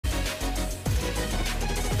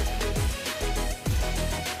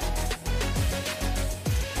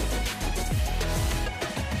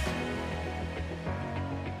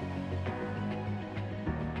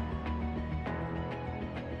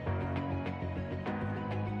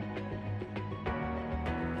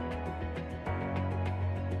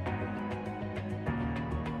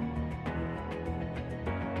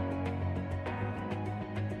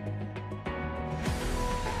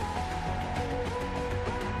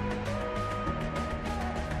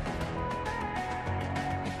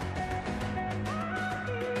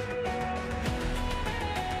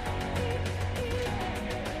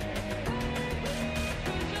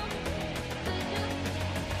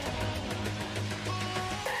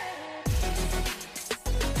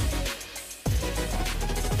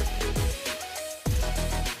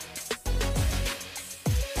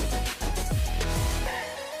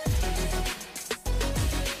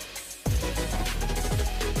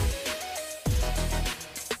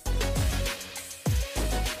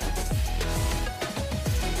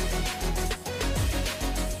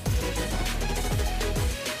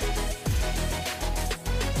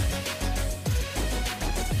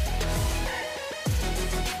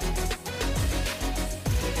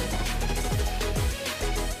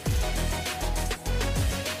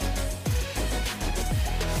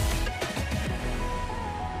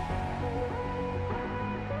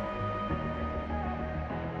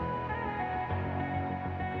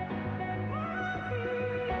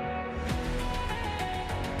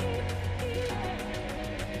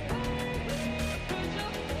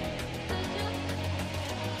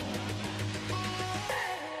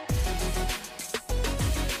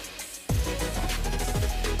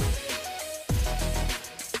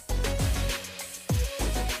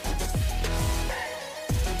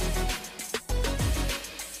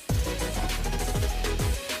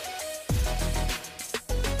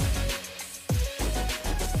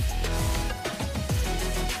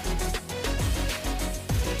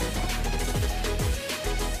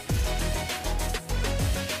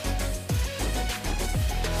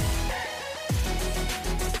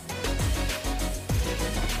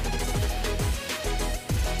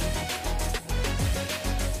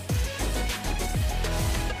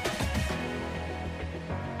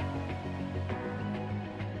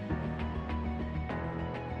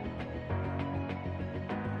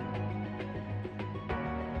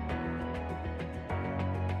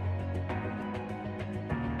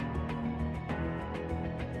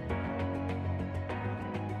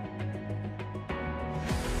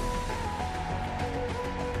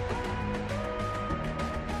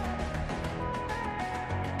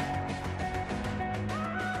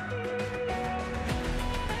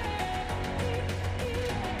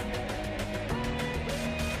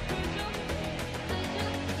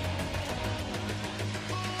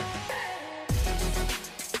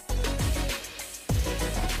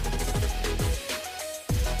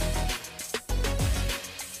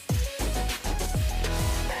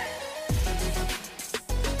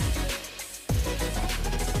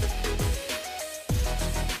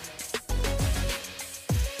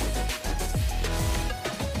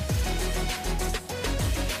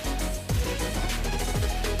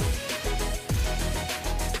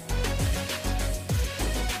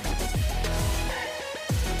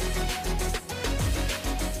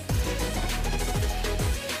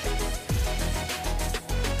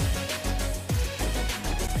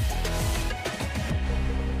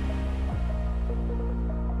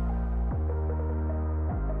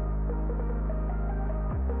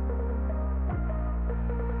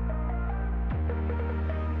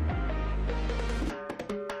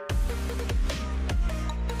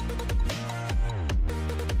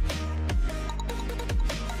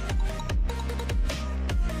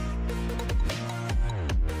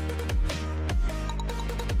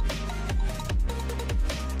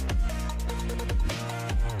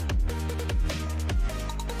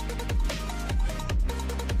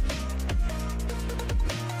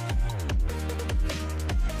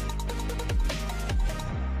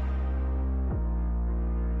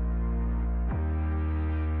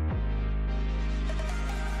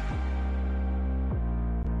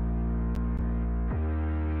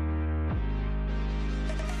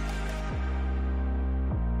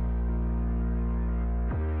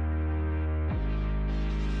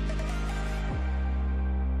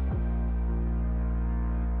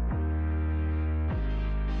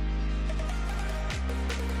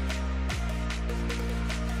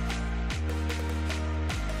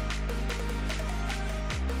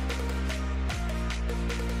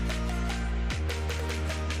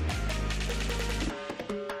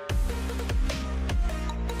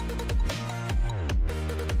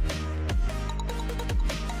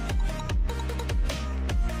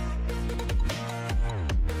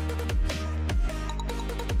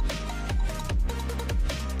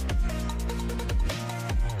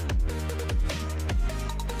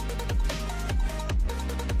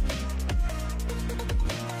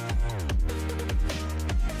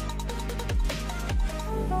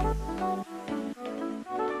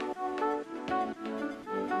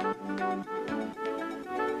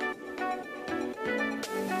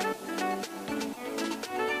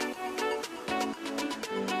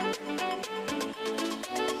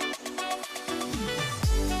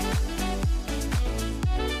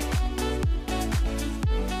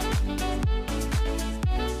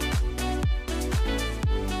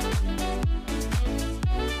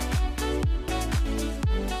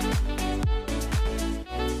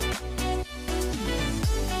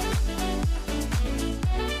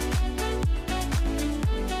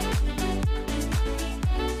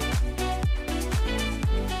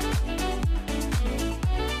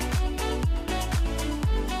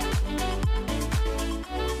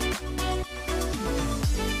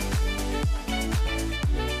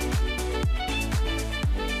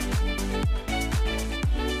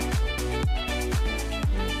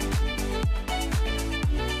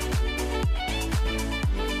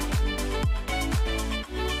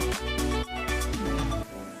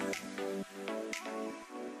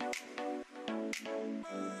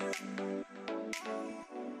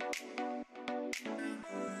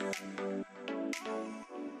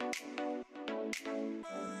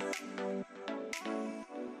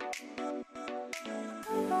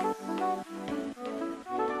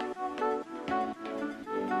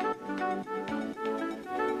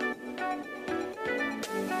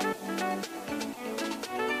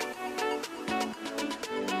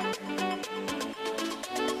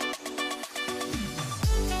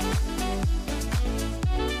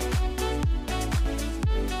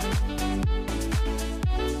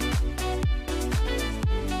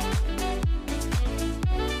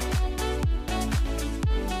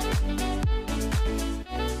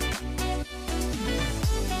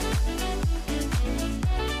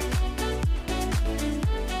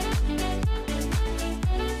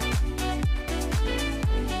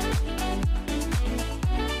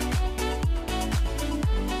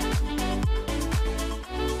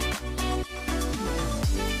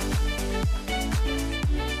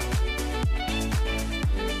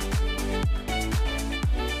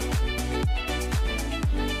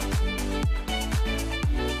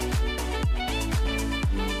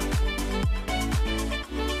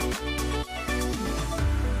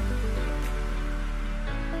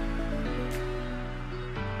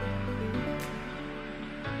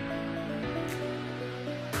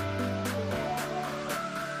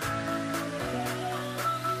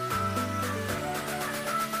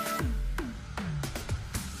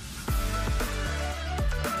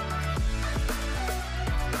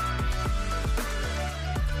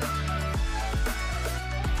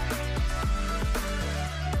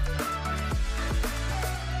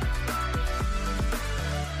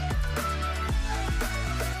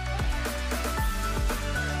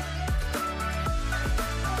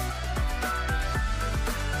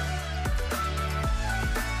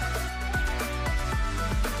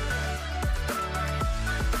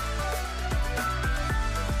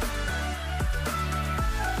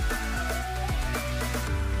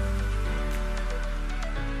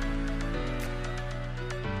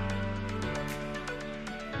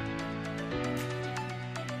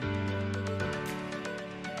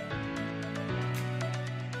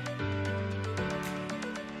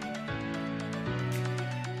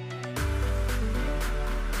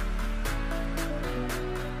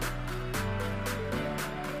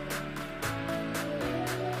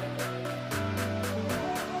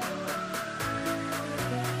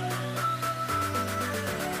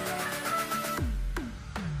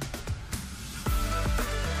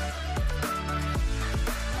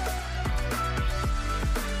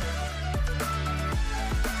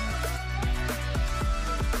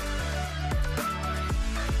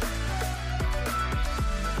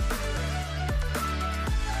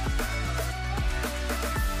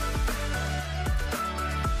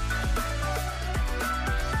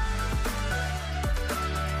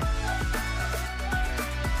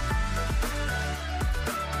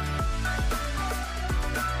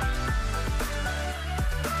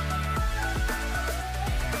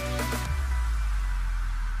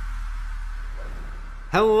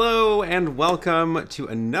Hello and welcome to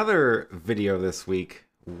another video this week.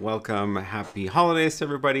 Welcome, happy holidays to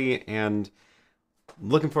everybody, and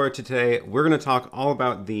looking forward to today. We're going to talk all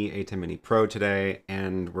about the ATEM Mini Pro today,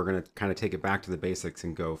 and we're going to kind of take it back to the basics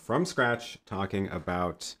and go from scratch, talking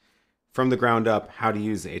about from the ground up how to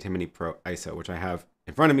use the ATEM Mini Pro ISO, which I have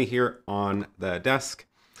in front of me here on the desk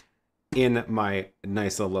in my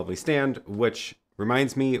nice little lovely stand, which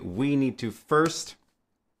reminds me we need to first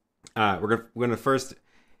we're gonna first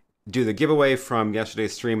do the giveaway from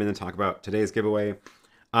yesterday's stream and then talk about today's giveaway.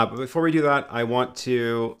 But before we do that, I want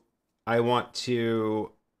to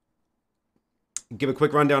give a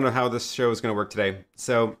quick rundown of how this show is going to work today.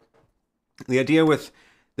 So the idea with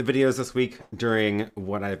the videos this week during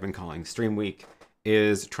what I've been calling Stream Week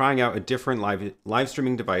is trying out a different live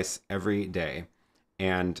streaming device every day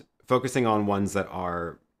and focusing on ones that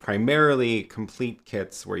are primarily complete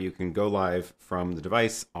kits where you can go live from the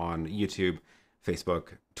device on YouTube,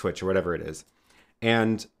 Facebook, Twitch, or whatever it is.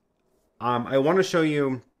 And I want to show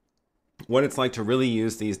you what it's like to really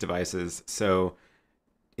use these devices. So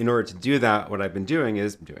in order to do that, what I've been doing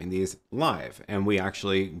is doing these live. And we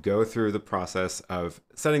actually go through the process of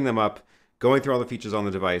setting them up, going through all the features on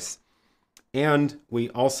the device. And we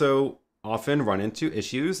also often run into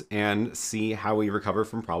issues and see how we recover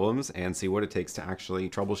from problems and see what it takes to actually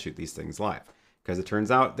troubleshoot these things live. Because it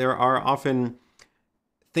turns out there are often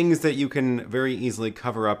things that you can very easily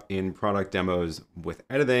cover up in product demos with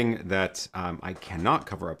editing that I cannot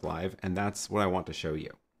cover up live, and that's what I want to show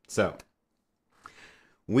you. So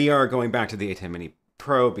we are going back to the ATEM Mini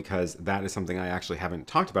Pro because that is something I actually haven't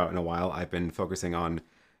talked about in a while. I've been focusing on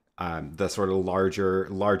the sort of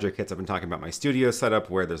larger kits. I've been talking about my studio setup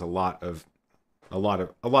where there's a lot of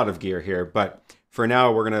gear here, but for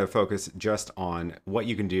now we're going to focus just on what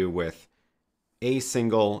you can do with a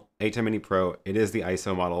single ATEM Mini Pro. It is the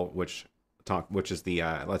ISO model, which is the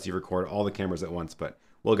lets you record all the cameras at once, but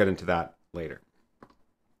we'll get into that later.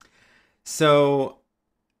 So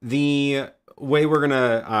the way we're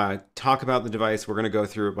gonna talk about the device, we're gonna go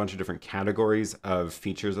through a bunch of different categories of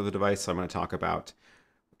features of the device. So I'm gonna talk about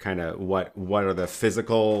kind of what are the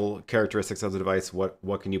physical characteristics of the device,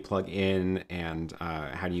 what can you plug in, and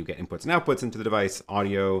how do you get inputs and outputs into the device,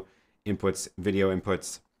 audio inputs, video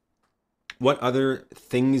inputs, what other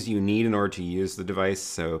things you need in order to use the device.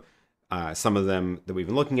 So some of them that we've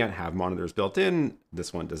been looking at have monitors built in.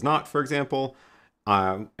 This one does not, for example.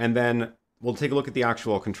 And then we'll take a look at the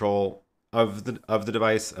actual control of the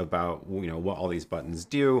device, about what all these buttons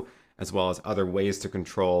do, as well as other ways to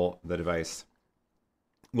control the device.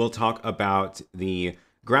 We'll talk about the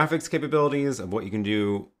graphics capabilities of what you can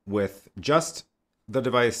do with just the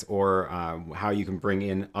device, or how you can bring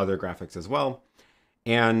in other graphics as well.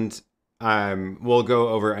 And we'll go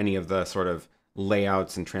over any of the sort of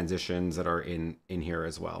layouts and transitions that are in here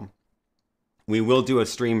as well. We will do a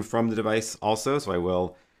stream from the device also, so I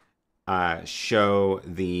will show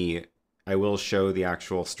the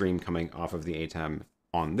actual stream coming off of the ATEM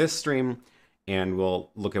on this stream, and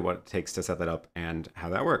we'll look at what it takes to set that up and how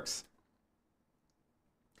that works.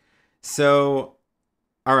 So,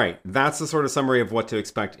 all right, that's the sort of summary of what to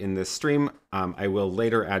expect in this stream. I will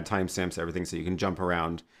later add timestamps to everything so you can jump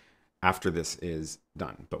around after this is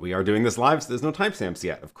done. But we are doing this live, so there's no timestamps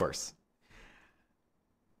yet, of course.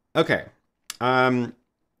 Okay.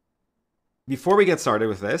 Before we get started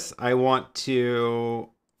with this, I want to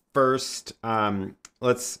first, I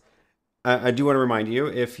do want to remind you,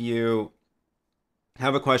 if you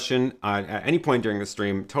have a question at any point during the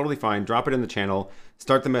stream, totally fine, drop it in the channel,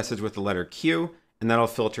 start the message with the letter Q, and that'll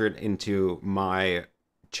filter it into my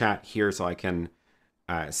chat here so I can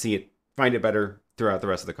see it, find it better throughout the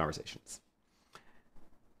rest of the conversations.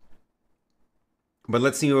 But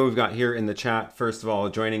let's see what we've got here in the chat. First of all,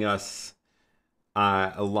 joining us,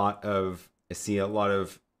 I see a lot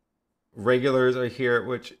of regulars are here,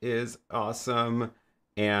 which is awesome.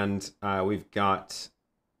 And we've got,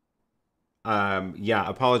 yeah,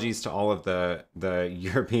 apologies to all of the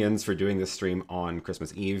Europeans for doing this stream on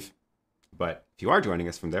Christmas Eve. But if you are joining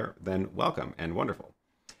us from there, then welcome and wonderful.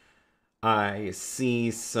 I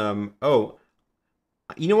see some, oh,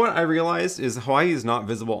 you know what I realized is Hawaii is not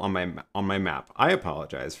visible on my map. I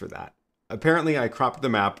apologize for that. Apparently I cropped the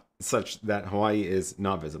map such that Hawaii is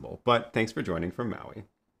not visible, but thanks for joining from Maui.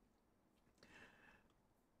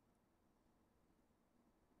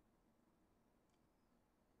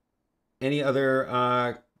 Any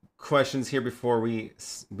other questions here before we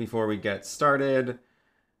get started?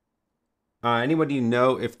 Anybody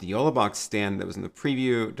know if the YoloBox stand that was in the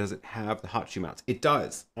preview, does it have the hot shoe mounts? It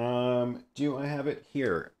does. Do I have it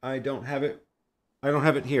here? I don't have it. I don't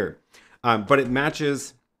have it here. But it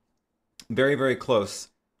matches very, very close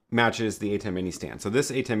matches the ATEM Mini stand. So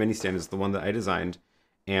this ATEM Mini stand is the one that I designed,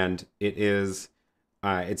 and it is,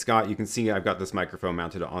 it's got, you can see I've got this microphone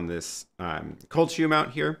mounted on this cold shoe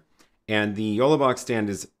mount here, and the YoloBox stand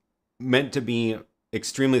is meant to be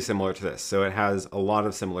extremely similar to this. So it has a lot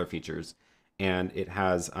of similar features, and it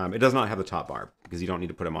has, it does not have the top bar because you don't need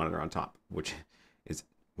to put a monitor on top, which is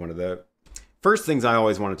one of the first things I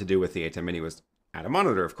always wanted to do with the ATEM Mini was add a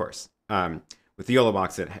monitor, of course. With the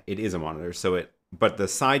YoloBox, it is a monitor, so but the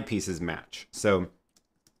side pieces match. So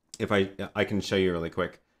if I can show you really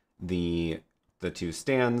quick the two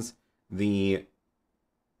stands.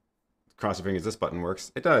 Cross your fingers, this button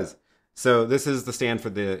works. It does. So this is the stand for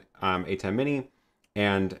the ATEM Mini,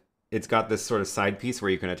 and it's got this sort of side piece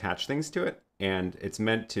where you can attach things to it, and it's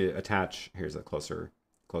meant to attach. Here's a closer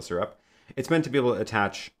up. It's meant to be able to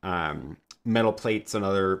attach metal plates and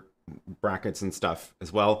other brackets and stuff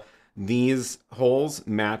as well. These holes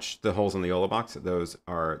match the holes on the YoloBox. Those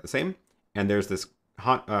are the same. And there's this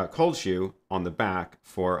cold shoe on the back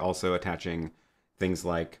for also attaching things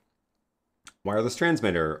like wireless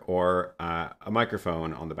transmitter or a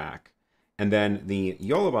microphone on the back. And then the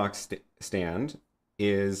YoloBox stand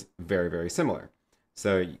is very, very similar.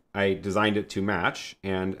 So I designed it to match,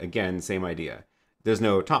 and again, same idea. There's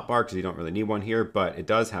no top bar because you don't really need one here, but it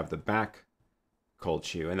does have the back cold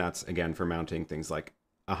shoe, and that's again for mounting things like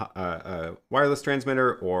a wireless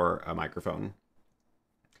transmitter or a microphone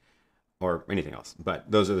or anything else. But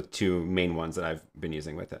those are the two main ones that I've been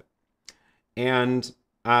using with it. And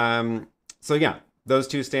so yeah, those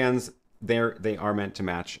two stands, they are meant to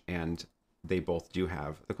match, and they both do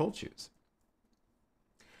have the cold shoes.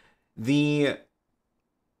 The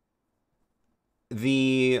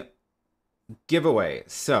giveaway.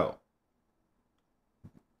 So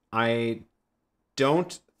I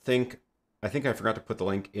think I forgot to put the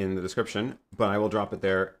link in the description, but I will drop it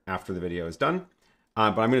there after the video is done.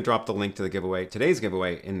 But I'm going to drop the link to the giveaway, today's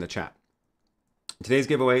giveaway, in the chat. Today's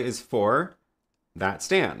giveaway is for that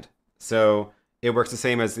stand. So it works the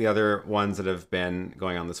same as the other ones that have been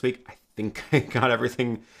going on this week. I think I got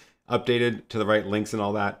everything updated to the right links and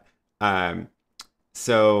all that.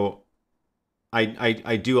 So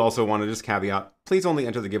I do also want to just caveat, please only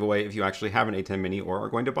enter the giveaway if you actually have an ATEM Mini or are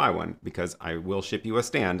going to buy one, because I will ship you a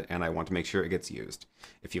stand and I want to make sure it gets used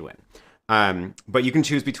if you win. But you can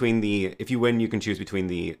choose between if you win, you can choose between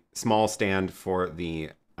the small stand for the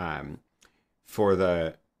ATEM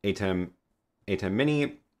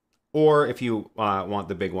Mini, or if you want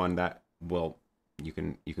the big one, you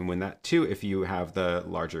can win that too if you have the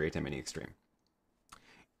larger ATEM Mini Extreme.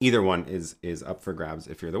 Either one is up for grabs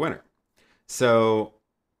if you're the winner. So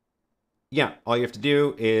yeah, all you have to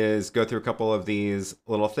do is go through a couple of these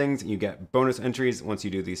little things. You get bonus entries once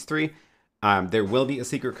you do these three. There will be a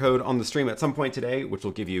secret code on the stream at some point today, which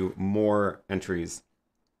will give you more entries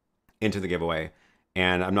into the giveaway.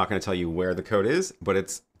 And I'm not going to tell you where the code is, but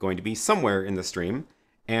it's going to be somewhere in the stream.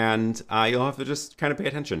 And you'll have to just kind of pay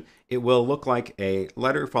attention. It will look like a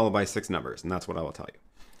letter followed by 6 numbers, and that's what I will tell you.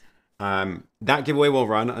 That giveaway will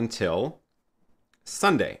run until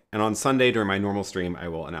Sunday. And on Sunday, during my normal stream, I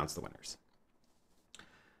will announce the winners.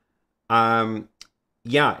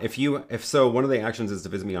 Yeah, if so, one of the actions is to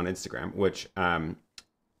visit me on Instagram, which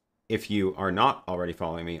if you are not already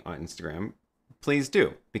following me on Instagram, please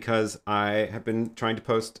do, because I have been trying to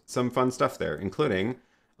post some fun stuff there, including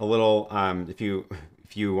a little,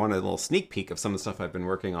 if you want a little sneak peek of some of the stuff I've been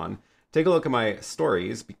working on, take a look at my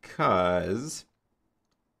stories, because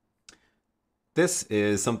this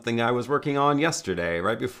is something I was working on yesterday,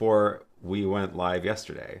 right before we went live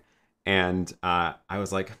yesterday. And I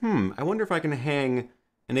was like, I wonder if I can hang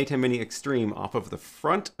an ATEM Mini Extreme off of the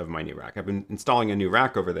front of my new rack. I've been installing a new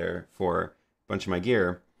rack over there for a bunch of my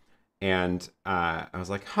gear. And I was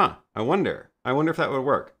like, I wonder if that would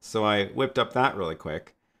work. So I whipped up that really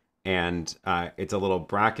quick. And it's a little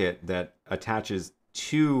bracket that attaches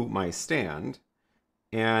to my stand.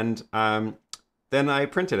 And then I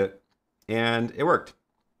printed it, and it worked.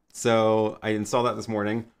 So I installed that this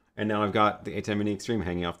morning, and now I've got the ATEM Mini Extreme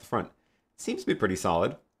hanging off the front. Seems to be pretty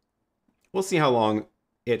solid. We'll see how long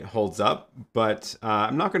it holds up, but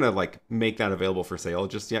I'm not going to make that available for sale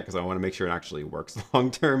just yet, because I want to make sure it actually works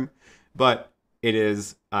long term. But it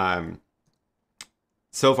is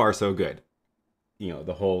so far so good. You know,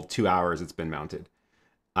 the whole 2 hours it's been mounted.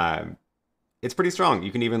 It's pretty strong.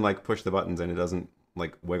 You can even push the buttons and it doesn't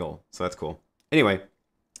wiggle. So that's cool. Anyway,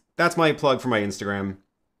 that's my plug for my Instagram.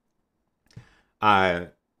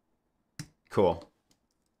 Cool.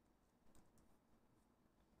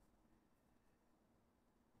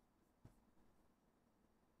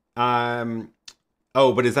 Oh,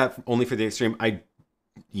 but is that only for the Extreme?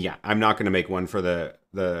 yeah, I'm not going to make one for the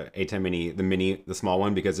ATEM Mini, the small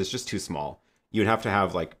one, because it's just too small. You'd have to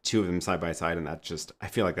have like two of them side by side, and that's just, I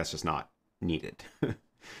feel like that's just not needed. I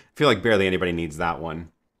feel like barely anybody needs that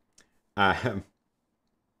one.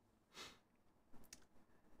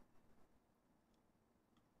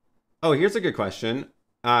 Oh, here's a good question.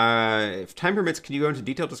 If time permits, can you go into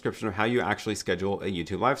detailed description of how you actually schedule a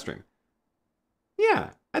YouTube live stream?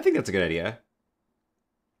 Yeah, I think that's a good idea.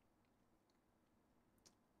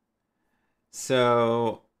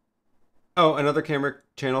 So, oh, another camera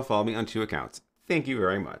channel followed me on 2 accounts. Thank you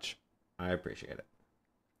very much. I appreciate it.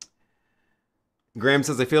 Graham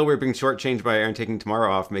says, I feel we're being shortchanged by Aaron taking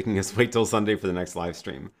tomorrow off, making us wait till Sunday for the next live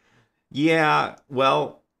stream. Yeah,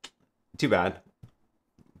 well, too bad.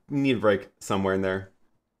 Need a break somewhere in there.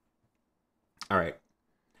 All right.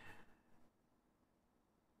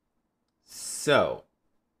 So,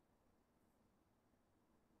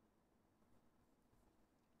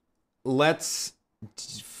 let's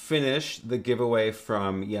finish the giveaway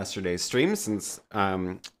from yesterday's stream, since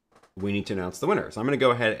we need to announce the winner. So I'm going to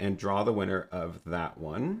go ahead and draw the winner of that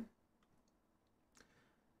one.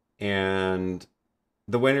 And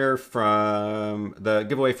the winner from the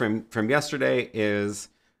giveaway from yesterday is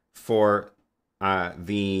for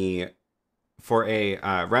a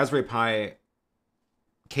Raspberry Pi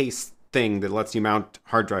case thing that lets you mount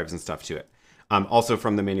hard drives and stuff to it. Also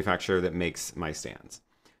from the manufacturer that makes my stands.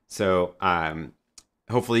 So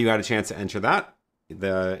hopefully you got a chance to enter that.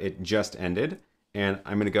 It just ended. And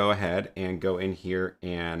I'm going to go ahead and go in here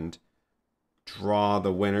and draw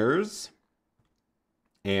the winners.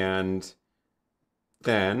 And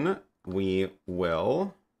then we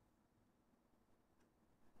will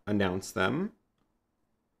announce them.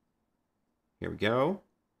 Here we go.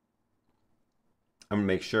 I'm going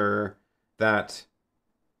to make sure that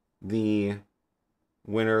the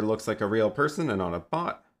winner looks like a real person and not a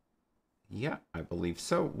bot. Yeah, I believe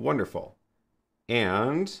so. Wonderful.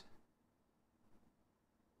 And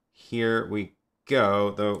here we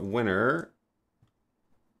go. The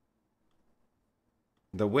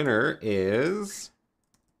winner is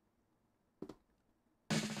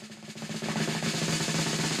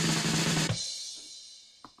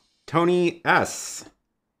Tony S.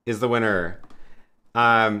 is the winner.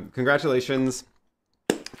 Congratulations.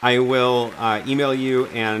 I will email you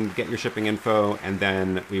and get your shipping info, and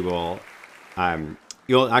then we will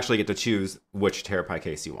you'll actually get to choose which TeraPi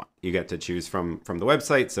case you want. You get to choose from the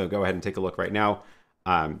website, so go ahead and take a look right now.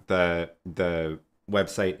 The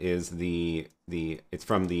website is it's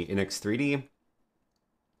from the Inix 3D.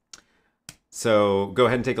 So go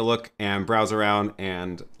ahead and take a look and browse around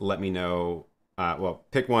and let me know. Well,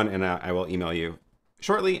 pick one and I will email you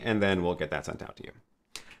shortly, and then we'll get that sent out to you.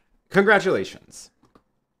 Congratulations.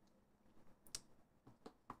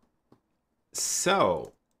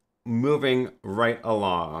 So, moving right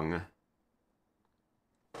along.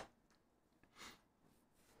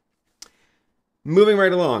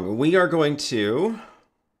 We are going to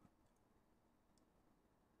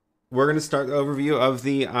start the overview of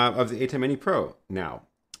the ATEM Mini Pro now.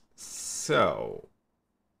 So,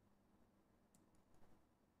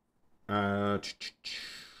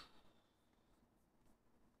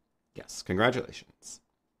 yes, congratulations.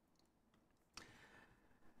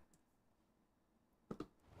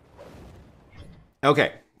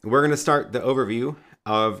 Okay, we're going to start the overview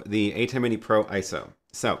of the ATEM Mini Pro ISO.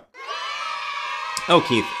 So, oh,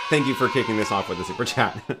 Keith, thank you for kicking this off with a super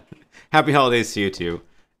chat. Happy holidays to you too,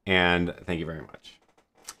 and thank you very much.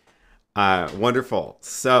 Wonderful.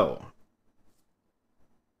 So,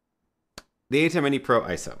 the ATEM Mini Pro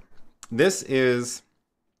ISO. This is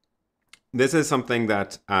something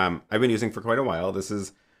that I've been using for quite a while. This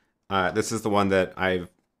is the one that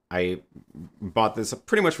I bought this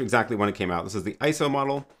pretty much exactly when it came out. This is the ISO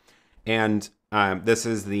model, and this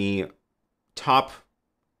is the top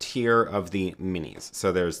tier of the minis.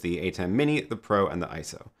 So there's the ATEM Mini, the Pro, and the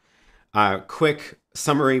ISO. Quick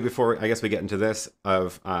summary before I guess we get into this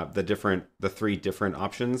of the 3 different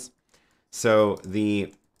options. So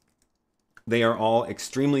they are all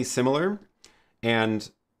extremely similar,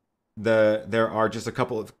 and there are just a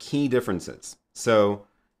couple of key differences. So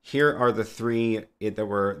here are the 3 that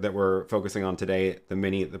we're focusing on today: the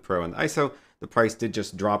Mini, the Pro, and the ISO. The price did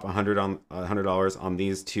just drop $100 on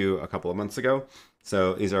these 2 a couple of months ago,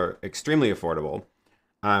 so these are extremely affordable.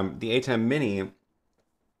 The ATEM Mini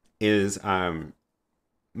is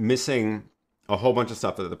missing a whole bunch of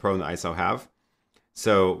stuff that the Pro and the ISO have,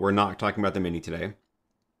 so we're not talking about the Mini today.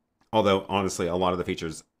 Although honestly, a lot of the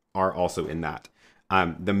features are also in that.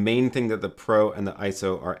 The main thing that the Pro and the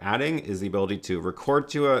ISO are adding is the ability to record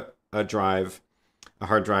to a hard drive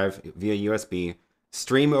via USB,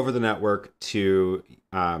 stream over the network to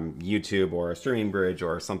YouTube or a streaming bridge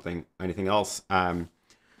or something, anything else.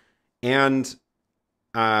 And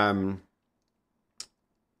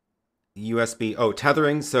USB,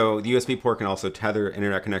 tethering. So the USB port can also tether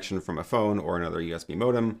internet connection from a phone or another USB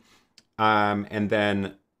modem. And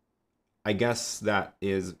then I guess that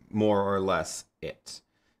is more or less it.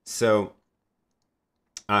 So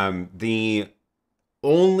the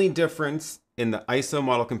only difference in the ISO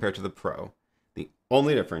model compared to the Pro, the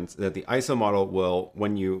only difference that the ISO model will,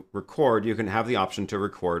 when you record, you can have the option to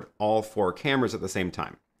record all 4 cameras at the same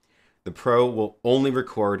time. The Pro will only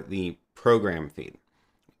record the program feed,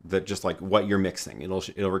 just like what you're mixing.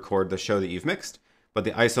 It'll record the show that you've mixed, but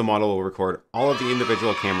the ISO model will record all of the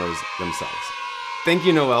individual cameras themselves. Thank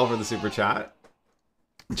you, Noel, for the super chat.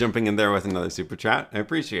 Jumping in there with another super chat. I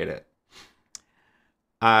appreciate it.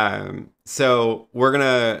 So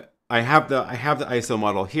I have the ISO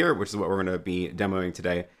model here, which is what we're gonna be demoing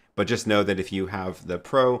today. But just know that if you have the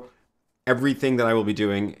Pro, everything that I will be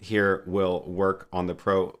doing here will work on the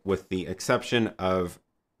Pro, with the exception of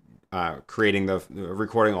recording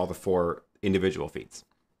all the 4 individual feeds.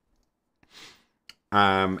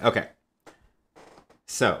 Okay.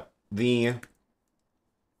 So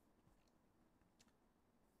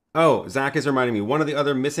Zach is reminding me, one of the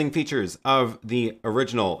other missing features of the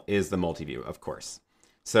original is the multi-view, of course.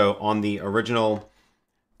 So on the original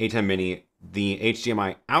ATEM Mini, the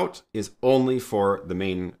HDMI out is only for the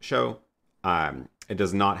main show. It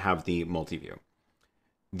does not have the multi-view.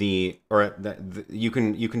 You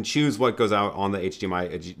can choose what goes out on the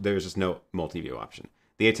HDMI. There's just no multi-view option.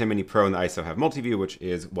 The ATEM Mini Pro and the ISO have multi-view, which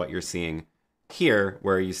is what you're seeing here,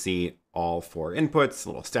 where you see all 4 inputs,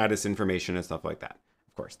 little status information and stuff like that.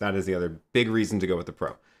 Of course, that is the other big reason to go with the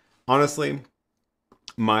Pro. Honestly,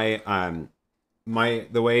 the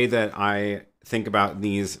way that I think about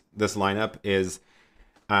this lineup is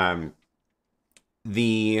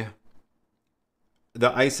the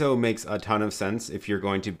ISO makes a ton of sense if you're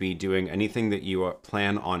going to be doing anything that you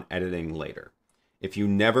plan on editing later. If you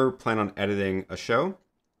never plan on editing a show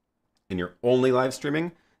and you're only live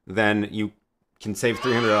streaming, then you can save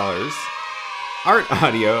 $300. Art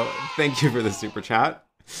Audio, thank you for the super chat.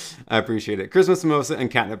 I appreciate it. Christmas Mimosa and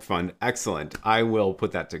Catnip Fund, excellent. I will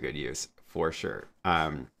put that to good use for sure.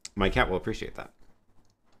 My cat will appreciate that.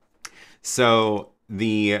 So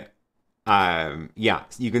yeah,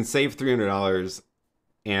 you can save $300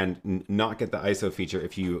 and not get the ISO feature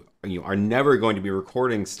if you are never going to be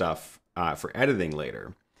recording stuff for editing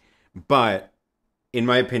later. But in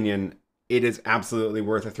my opinion, it is absolutely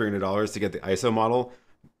worth the $300 to get the ISO model,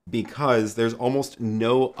 because there's almost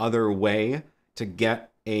no other way to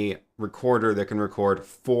get a recorder that can record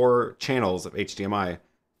 4 channels of HDMI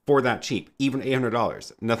for that cheap, even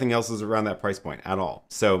 $800. Nothing else is around that price point at all.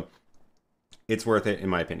 So it's worth it in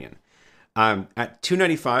my opinion. At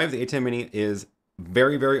 $295, the ATEM Mini is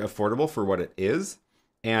very, very affordable for what it is.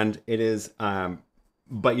 And it is,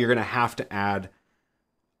 but you're going to have to add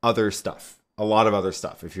other stuff, a lot of other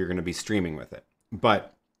stuff, if you're going to be streaming with it.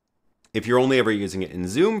 But if you're only ever using it in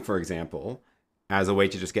Zoom, for example, as a way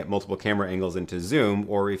to just get multiple camera angles into Zoom,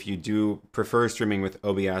 or if you do prefer streaming with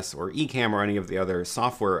OBS or Ecamm or any of the other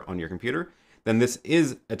software on your computer, then this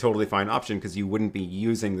is a totally fine option, because you wouldn't be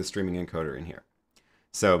using the streaming encoder in here.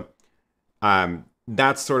 So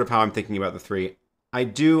that's sort of how I'm thinking about the 3. I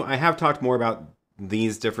have talked more about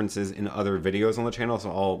these differences in other videos on the channel, so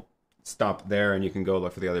I'll stop there and you can go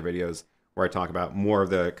look for the other videos where I talk about more of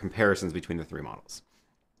the comparisons between the 3 models.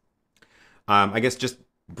 I guess just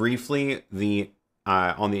briefly,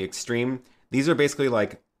 on the Extreme, these are basically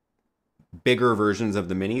like bigger versions of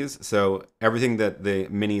the Minis. So everything that the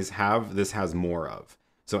Minis have, this has more of.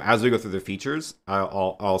 So as we go through the features,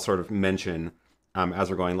 I'll sort of mention as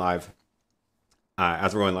we're going live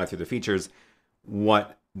through the features,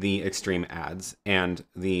 what the Extreme adds. And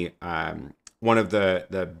the one of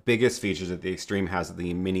the biggest features that the Extreme has that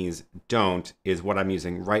the Minis don't is what I'm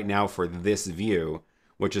using right now for this view,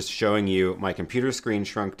 which is showing you my computer screen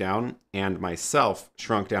shrunk down and myself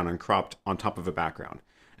shrunk down and cropped on top of a background.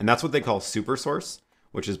 And that's what they call Super Source,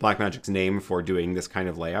 which is Blackmagic's name for doing this kind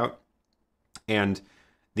of layout. And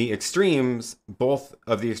the Extremes, both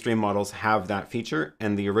of the Extreme models have that feature,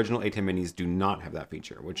 and the original ATEM Minis do not have that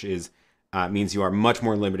feature, which is means you are much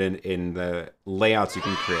more limited in the layouts you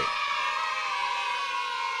can create.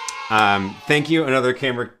 Thank you, another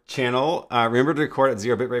camera channel. Remember to record at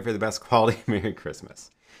 0 bitrate for the best quality. Merry Christmas.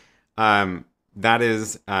 That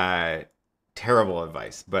is terrible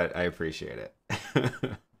advice, but I appreciate it.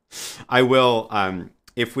 I will,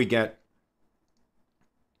 if we get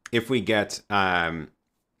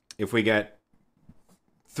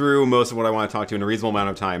through most of what I want to talk to in a reasonable amount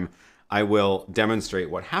of time, I will demonstrate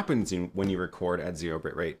what happens when you record at 0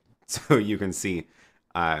 bit rate, so you can see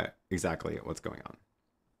exactly what's going on.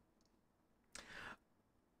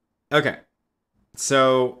 Okay,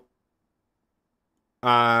 so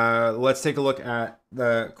let's take a look at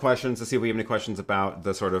the questions to see if we have any questions about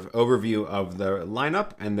the sort of overview of the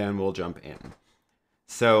lineup, and then we'll jump in.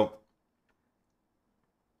 So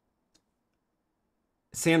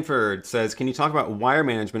Sanford says, can you talk about wire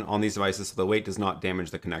management on these devices so the weight does not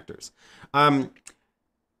damage the connectors?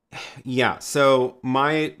 Yeah, so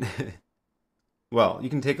well, you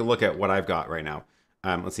can take a look at what I've got right now.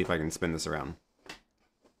 Let's see if I can spin this around.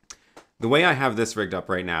 The way I have this rigged up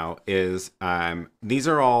right now is these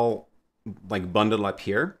are all like bundled up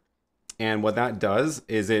here. And what that does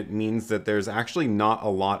is it means that there's actually not a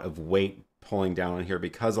lot of weight pulling down on here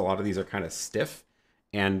because a lot of these are kind of stiff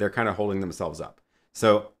and they're kind of holding themselves up.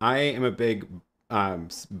 So I am a big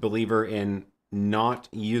believer in not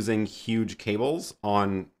using huge cables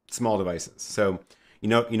on small devices. So you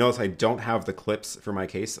notice I don't have the clips for my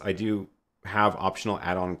case. I do have optional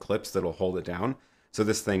add-on clips that'll hold it down. So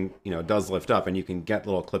this thing, does lift up, and you can get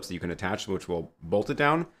little clips that you can attach, which will bolt it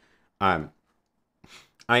down. I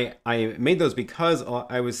made those because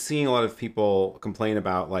I was seeing a lot of people complain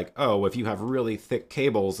about like, oh, if you have really thick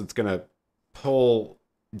cables, it's gonna pull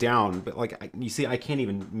down. But like you see, I can't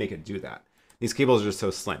even make it do that. These cables are just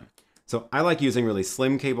so slim. So I like using really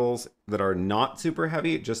slim cables that are not super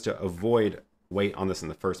heavy just to avoid weight on this in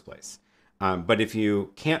the first place. But if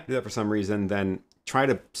you can't do that for some reason, then try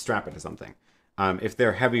to strap it to something. If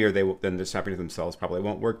they're heavier, then the strapping to themselves probably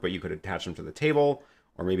won't work, but you could attach them to the table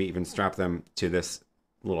or maybe even strap them to this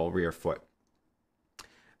little rear foot.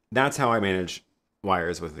 That's how I manage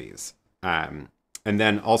wires with these. And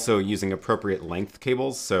then also using appropriate length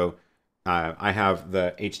cables. So I have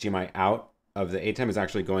the HDMI out of the ATEM is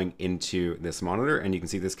actually going into this monitor, and you can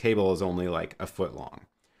see this cable is only like a foot long.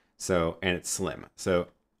 So, and it's slim. So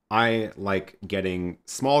I like getting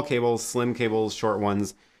small cables, slim cables, short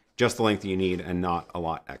ones, just the length that you need and not a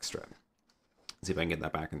lot extra. Let's see if I can get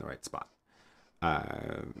that back in the right spot.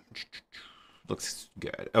 Looks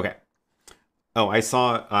good. Okay. Oh, I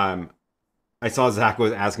saw Zach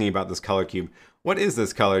was asking about this colored cube. What is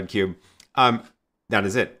this colored cube? That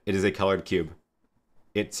is it. It is a colored cube.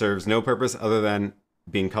 It serves no purpose other than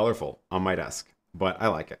being colorful on my desk, but I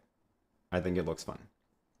like it. I think it looks fun.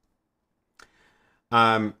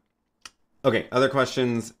 Okay, other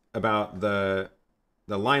questions about the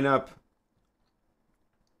lineup.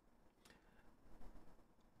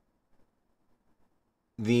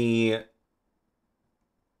 Let's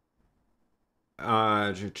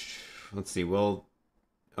see,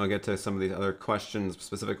 I'll get to some of these other questions,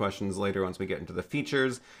 specific questions later once we get into the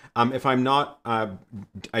features. If I'm not,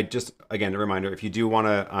 again, a reminder, if you do want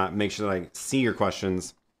to make sure that I see your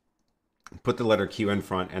questions, put the letter Q in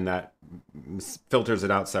front and that filters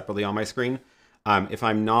it out separately on my screen. If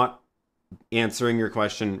I'm not answering your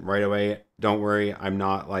question right away, don't worry. I'm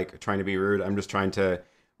not like trying to be rude. I'm just trying to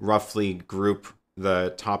roughly group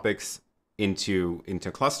the topics into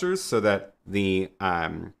clusters so that the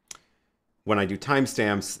when I do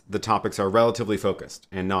timestamps, the topics are relatively focused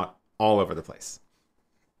and not all over the place.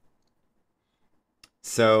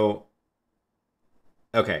 So,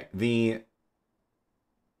 okay, I'm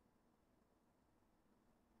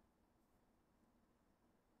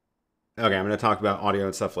going to talk about audio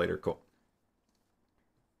and stuff later. Cool.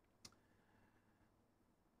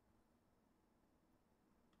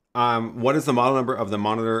 What is the model number of the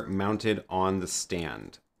monitor mounted on the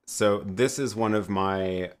stand? So this is one of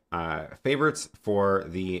my favorites for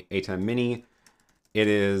the ATEM Mini. It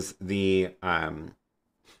is the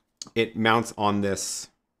it mounts on the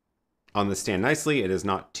stand nicely. It is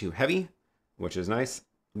not too heavy, which is nice.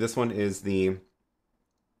 This one is the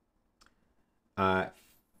there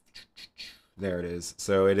it is.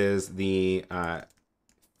 So it is the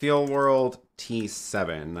Feelworld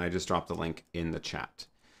T7. I just dropped the link in the chat.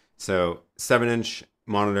 So 7-inch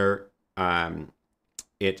monitor.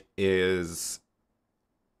 It is,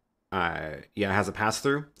 yeah, it has a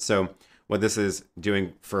pass-through. So what this is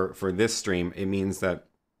doing for this stream, it means that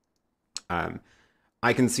I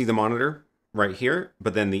can see the monitor right here,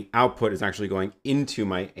 but then the output is actually going into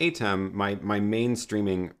my ATEM, my main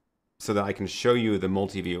streaming, so that I can show you the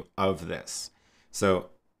multi-view of this.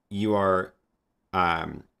 So you are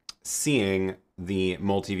seeing the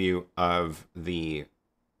multi-view of the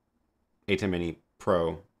ATEM Mini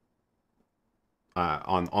Pro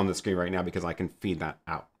on the screen right now because I can feed that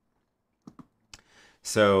out.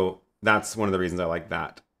 So that's one of the reasons I like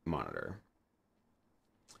that monitor.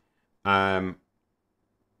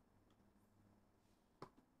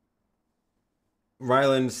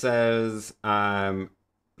 Ryland says, love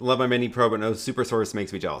my Mini Pro, but no Super Source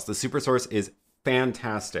makes me jealous. The Super Source is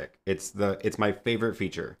fantastic. It's my favorite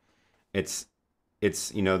feature. It's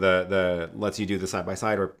you know, the lets you do the side by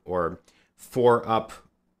side or 4-up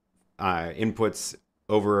inputs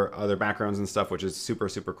over other backgrounds and stuff, which is super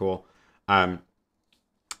cool. But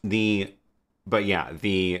yeah,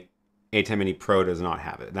 the ATEM Mini Pro does not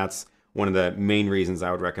have it. That's one of the main reasons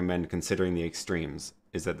I would recommend considering the Extremes,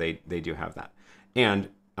 is that they do have that. And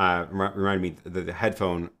reminded me that the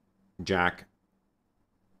headphone jack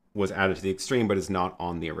was added to the Extreme, but is not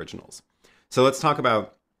on the originals. So let's talk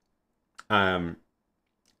about the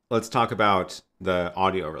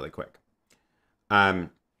audio really quick.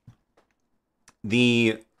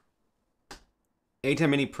 The ATEM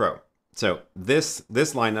Mini Pro. So this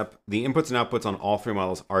lineup, the inputs and outputs on all 3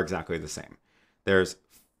 models are exactly the same. There's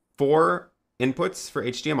 4 inputs for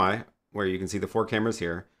HDMI, where you can see the 4 cameras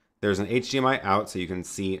here. There's an HDMI out, so you can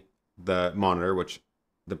see the monitor, which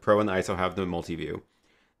the Pro and the ISO have the multi-view.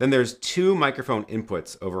 Then there's 2 microphone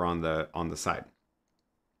inputs over on the side.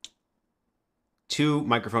 2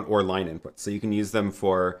 microphone or line inputs, so you can use them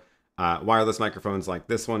for wireless microphones, like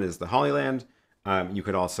this one is the Hollyland. You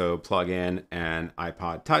could also plug in an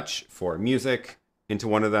iPod Touch for music into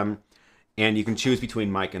one of them, and you can choose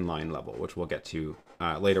between mic and line level, which we'll get to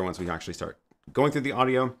later once we actually start going through the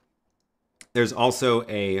audio. There's also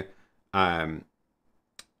a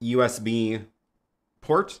USB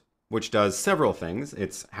port, which does several things.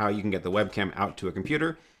 It's how you can get the webcam out to a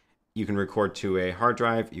computer. You can record to a hard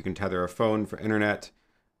drive. You can tether a phone for internet.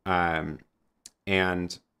 And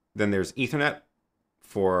then there's Ethernet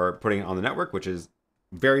for putting it on the network, which is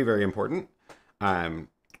very important. Wired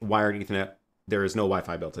Ethernet. There is no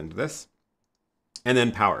Wi-Fi built into this. And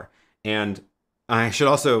then power. And I should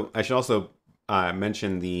also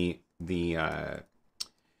mention the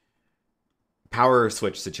power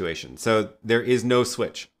switch situation. So there is no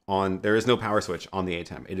power switch on the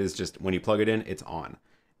ATEM. It is just when you plug it in, it's on.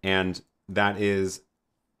 And that is,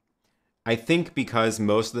 I think, because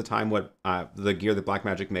most of the time what the gear that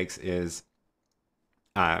Blackmagic makes is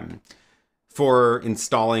for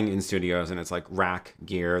installing in studios, and it's like rack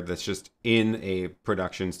gear that's just in a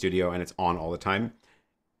production studio and it's on all the time.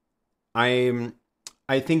 I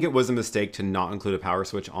think it was a mistake to not include a power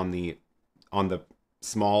switch on the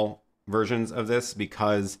small versions of this,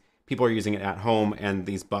 because people are using it at home and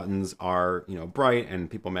these buttons are, you know, bright and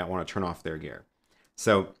people might want to turn off their gear.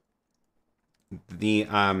 So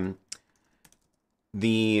there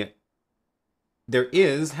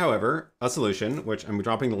is, however, a solution, which I'm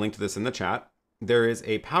dropping the link to this in the chat. There is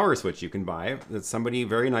a power switch you can buy that somebody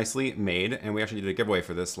very nicely made, and we actually did a giveaway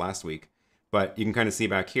for this last week, but you can kind of see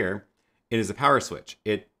back here, it is a power switch.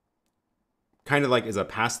 It kind of like is a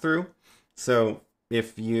pass-through. So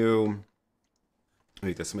if you,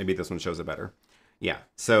 maybe this one shows it better. Yeah,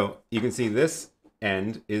 so you can see this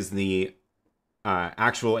end is the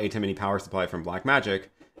actual ATEM Mini power supply from Blackmagic.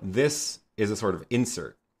 This is a sort of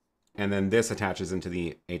insert, and then this attaches into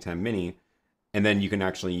the ATEM Mini, and then you can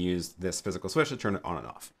actually use this physical switch to turn it on and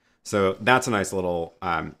off. So that's a nice little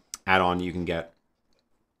add-on you can get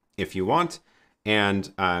if you want,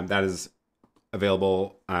 and that is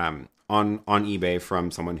available on eBay from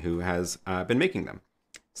someone who has been making them.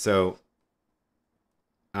 So,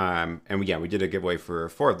 and yeah, we did a giveaway for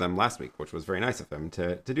 4 of them last week, which was very nice of him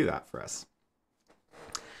to do that for us.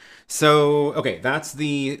 So, okay, that's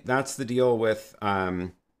the deal with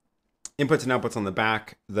inputs and outputs on the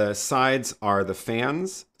back. The sides are the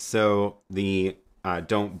fans, so the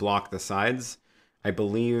don't block the sides. I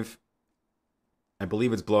believe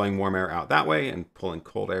it's blowing warm air out that way and pulling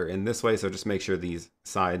cold air in this way. So just make sure these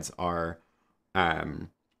sides are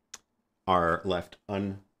left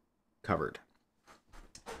uncovered.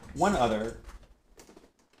 One other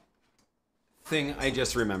thing I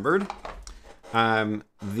just remembered.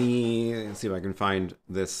 Let's see if I can find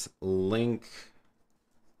this link.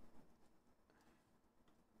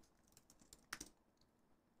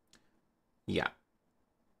 Yeah.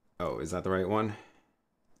 Oh, is that the right one?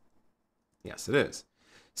 Yes, it is.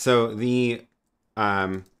 So the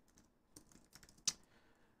one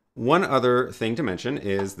other thing to mention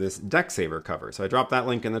is this Decksaver cover. So I dropped that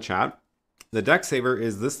link in the chat. The Decksaver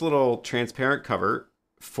is this little transparent cover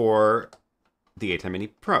for the ATEM Mini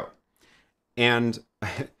Pro. And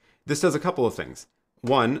this does a couple of things.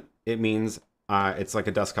 One, it means it's like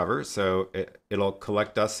a dust cover, so it'll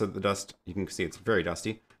collect dust, so the dust, you can see it's very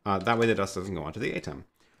dusty. That way the dust doesn't go onto the ATEM.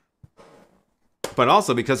 But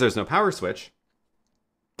also, because there's no power switch,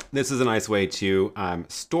 this is a nice way to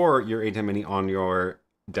store your ATEM Mini on your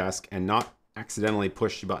desk and not accidentally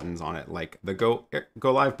push buttons on it, like the Go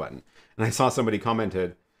Live button. And I saw somebody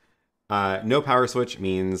commented, no power switch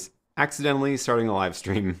means accidentally starting a live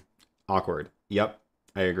stream. Awkward. Yep,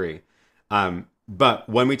 I agree. But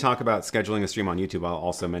when we talk about scheduling a stream on YouTube, I'll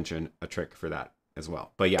also mention a trick for that as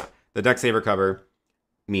well. But yeah, the Decksaver cover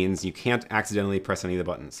means you can't accidentally press any of the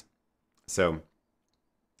buttons. So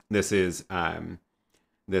this is a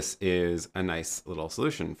nice little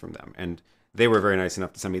solution from them. And they were very nice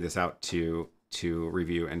enough to send me this out to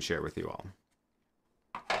review and share with you all.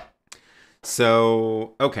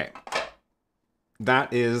 So, okay.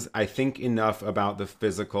 That is, I think, enough about the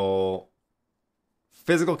physical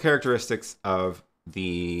characteristics of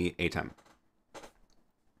the ATEM.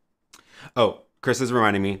 Oh, Chris is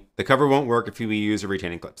reminding me, the cover won't work if you use a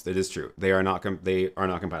retaining clips. That is true. They are not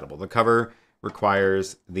compatible. The cover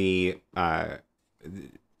requires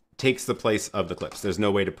takes the place of the clips. There's no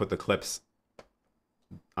way to put the clips.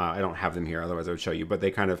 I don't have them here, otherwise I would show you. But they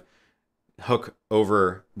kind of hook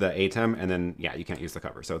over the ATEM, and then yeah, you can't use the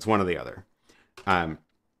cover. So it's one or the other.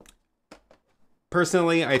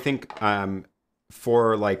 Personally, I think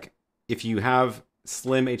for like if you have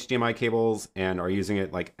slim HDMI cables and are using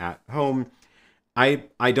it like at home, I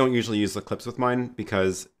don't usually use the clips with mine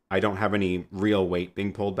because I don't have any real weight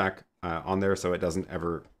being pulled back on there, so it doesn't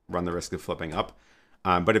ever run the risk of flipping up.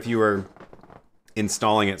 But if you were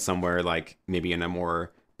installing it somewhere, like maybe in a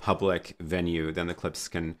more public venue, then the clips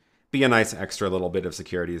can be a nice extra little bit of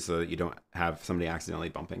security so that you don't have somebody accidentally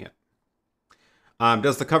bumping it.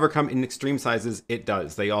 Does the cover come in extreme sizes? It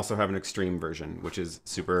does. They also have an extreme version, which is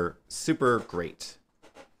super, super great.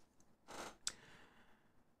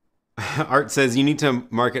 Art says you need to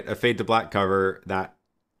market a fade to black cover.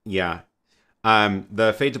 Yeah.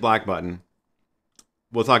 The fade to black button.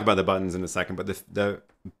 We'll talk about the buttons in a second, but the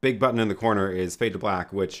big button in the corner is fade to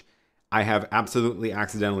black, which I have absolutely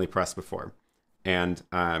accidentally pressed before. And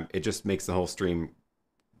it just makes the whole stream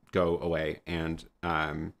go away. And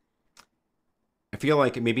I feel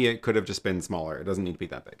like maybe it could have just been smaller. It doesn't need to be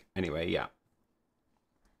that big. Anyway, yeah.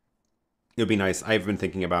 It would be nice. I've been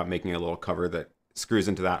thinking about making a little cover that screws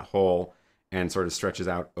into that hole and sort of stretches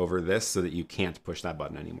out over this so that you can't push that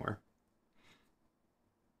button anymore.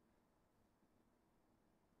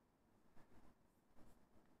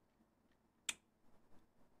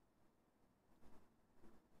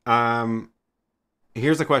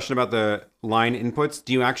 Here's a question about the line inputs.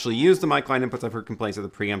 Do you actually use the mic line inputs? I've heard complaints that the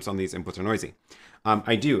preamps on these inputs are noisy.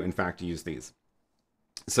 I do, in fact, use these.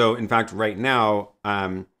 So, in fact, right now,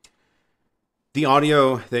 the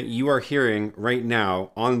audio that you are hearing right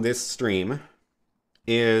now on this stream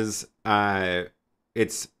is,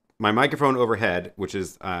 it's my microphone overhead, which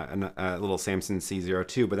is a little Samson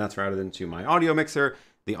C02, but that's routed into my audio mixer.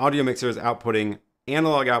 The audio mixer is outputting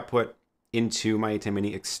analog output into my ATEM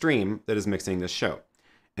Mini Extreme that is mixing this show.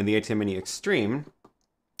 And the ATEM Mini Extreme,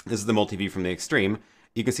 this is the multi-view from the Extreme.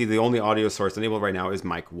 You can see the only audio source enabled right now is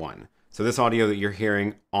mic 1. So this audio that you're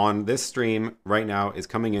hearing on this stream right now is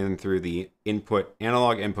coming in through the input,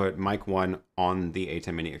 analog input, mic 1 on the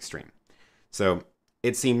ATEM Mini Extreme. So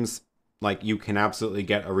it seems like you can absolutely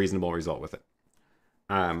get a reasonable result with it.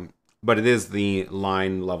 But it is the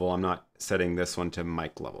line level. I'm not setting this one to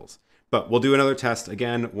mic levels. But we'll do another test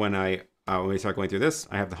again when we start going through this.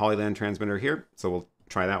 I have the Hollyland transmitter here, so we'll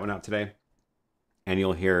try that one out today. And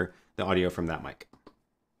you'll hear the audio from that mic.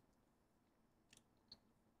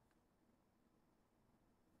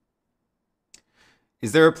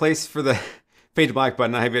 Is there a place for the fade to black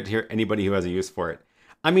button? I have yet to hear anybody who has a use for it.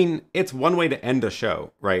 I mean, it's one way to end a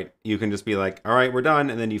show, right? You can just be like, all right, we're done,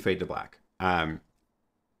 and then you fade to black.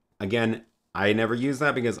 Again, I never use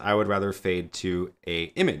that because I would rather fade to a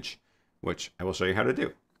image, which I will show you how to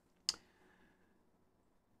do.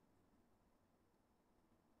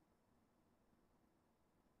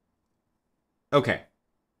 Okay,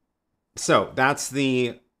 so that's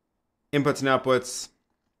the inputs and outputs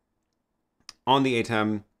on the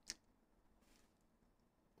ATEM.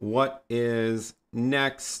 What is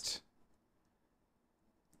next?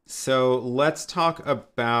 So let's talk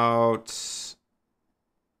about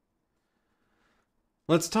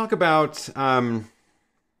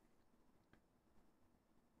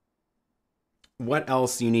what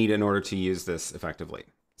else you need in order to use this effectively.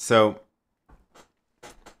 So,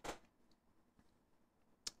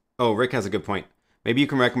 oh, Rick has a good point. Maybe you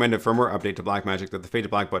can recommend a firmware update to Blackmagic that the fade to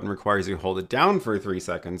black button requires you to hold it down for 3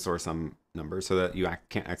 seconds or some number so that you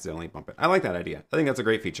can't accidentally bump it. I like that idea. I think that's a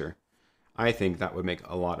great feature. I think that would make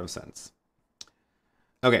a lot of sense.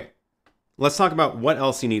 Okay, let's talk about what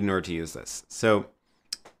else you need in order to use this. So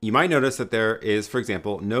you might notice that there is, for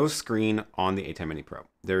example, no screen on the ATEM Mini Pro.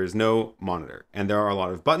 There is no monitor, and there are a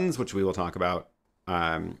lot of buttons, which we will talk about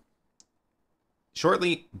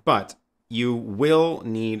shortly, but you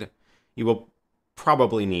will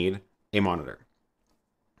probably need a monitor.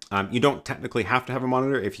 You don't technically have to have a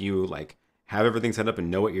monitor if you like have everything set up and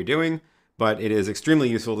know what you're doing, but it is extremely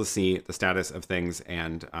useful to see the status of things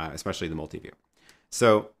and especially the multi-view.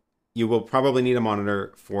 So you will probably need a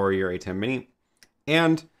monitor for your ATEM Mini.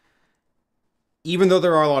 And even though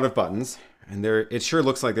there are a lot of buttons, and it sure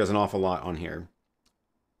looks like there's an awful lot on here,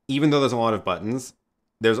 even though there's a lot of buttons,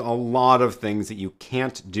 there's a lot of things that you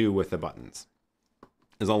can't do with the buttons.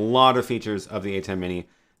 There's a lot of features of the ATEM Mini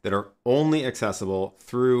that are only accessible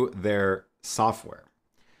through their software.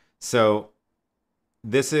 So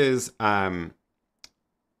this is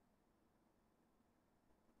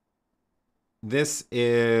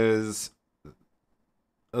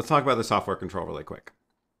let's talk about the software control really quick.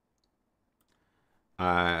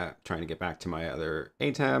 Trying to get back to my other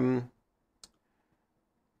ATEM.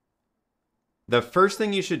 The first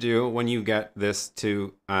thing you should do when you get this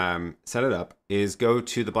to set it up is go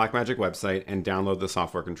to the Blackmagic website and download the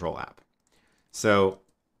software control app. So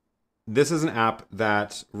this is an app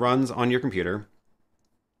that runs on your computer.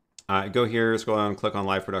 Go here, scroll down, click on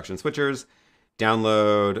Live Production Switchers,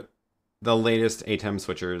 download the latest ATEM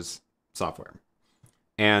Switchers software.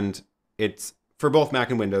 And it's for both Mac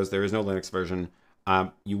and Windows. There is no Linux version.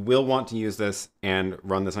 You will want to use this and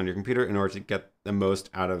run this on your computer in order to get the most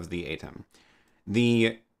out of the ATEM.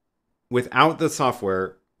 Without the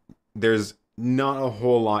software, there's not a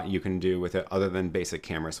whole lot you can do with it other than basic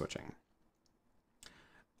camera switching.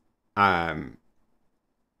 In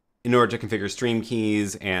order to configure stream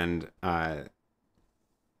keys and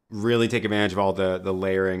really take advantage of all the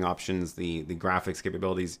layering options, the graphics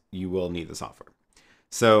capabilities, you will need the software.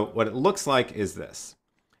 So what it looks like is this.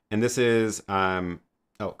 And this is, oh,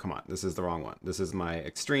 come on, this is the wrong one. This is my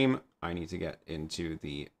Extreme. I need to get into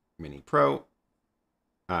the Mini Pro.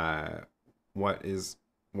 Why is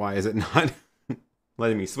it not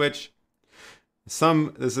letting me switch?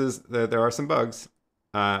 There are some bugs.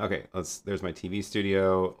 Okay, there's my TV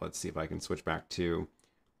studio. Let's see if I can switch back to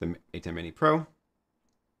the ATEM Mini Pro.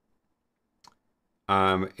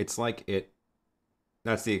 It's like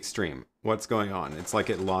that's the Extreme. What's going on? It's like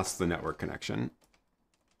it lost the network connection.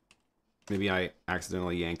 Maybe I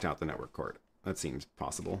accidentally yanked out the network cord. That seems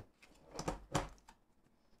possible.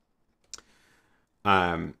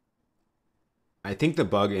 I think the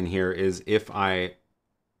bug in here is it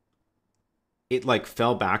like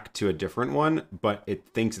fell back to a different one, but it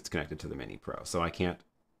thinks it's connected to the Mini Pro. So I can't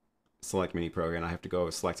select Mini Pro again. I have to go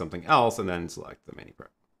select something else and then select the Mini Pro.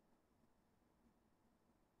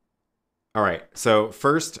 All right, so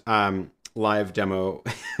first live demo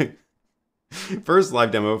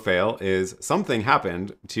fail is something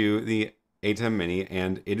happened to the ATEM Mini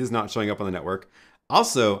and it is not showing up on the network.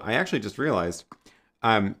 Also, I actually just realized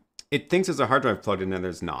it thinks there's a hard drive plugged in and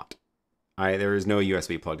there's not. There is no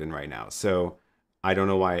USB plugged in right now. So I don't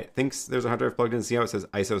know why it thinks there's a hard drive plugged in. See how it says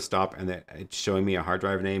ISO stop and that it's showing me a hard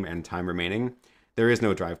drive name and time remaining? There is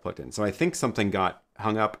no drive plugged in. So I think something got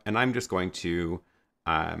hung up and I'm just going to,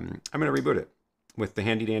 I'm going to reboot it with the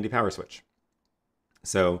handy dandy power switch.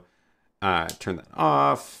 So turn that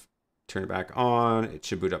off, turn it back on. It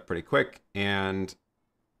should boot up pretty quick. And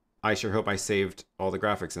I sure hope I saved all the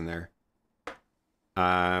graphics in there.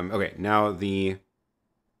 Okay, now the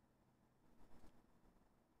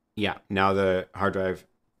hard drive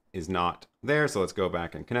is not there. So let's go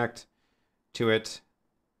back and connect to it.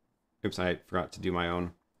 Oops, I forgot to take my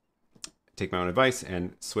own advice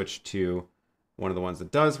and switch to one of the ones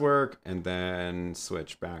that does work and then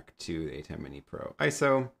switch back to the ATEM Mini Pro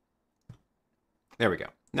ISO. There we go.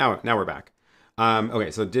 Now we're back. Okay,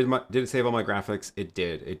 so did it save all my graphics? It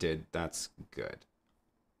did. That's good.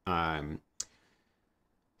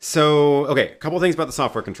 So, okay, a couple things about the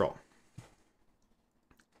software control.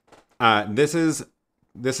 This is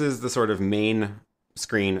the sort of main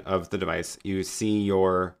screen of the device. You see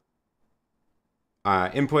your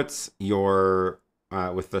inputs,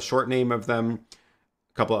 with the short name of them,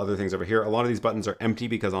 a couple of other things over here. A lot of these buttons are empty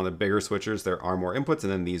because on the bigger switchers, there are more inputs,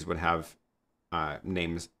 and then these would have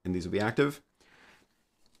names, and these would be active.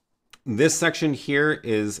 This section here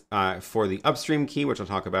is for the upstream key, which I'll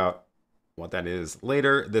talk about what that is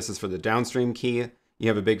later. This is for the downstream key. You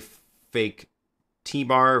have a big fake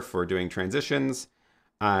T-bar for doing transitions.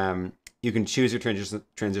 You can choose your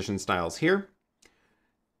transition styles here.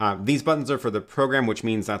 These buttons are for the program, which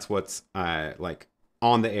means that's what's like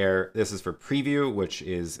on the air. This is for preview, which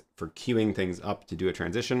is for queuing things up to do a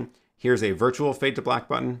transition. Here's a virtual fade to black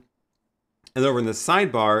button. And over in the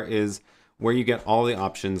sidebar is where you get all the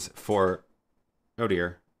options for, oh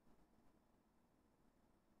dear.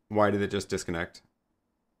 Why did it just disconnect?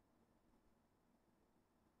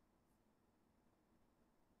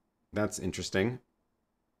 That's interesting.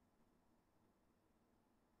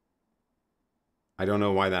 I don't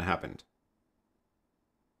know why that happened.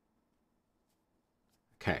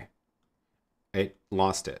 Okay. It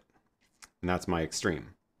lost it. And that's my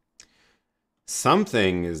extreme.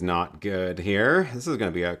 Something is not good here. This is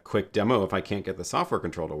going to be a quick demo if I can't get the software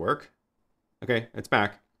control to work. Okay, it's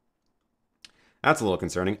back. That's a little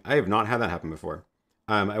concerning. I have not had that happen before.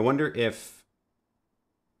 I wonder if...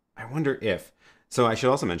 So I should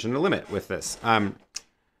also mention a limit with this.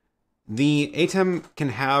 The ATEM can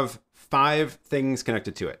have 5 things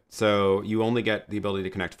connected to it. So you only get the ability to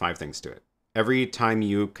connect 5 things to it. Every time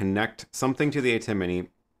you connect something to the ATEM Mini,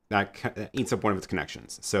 that eats up one of its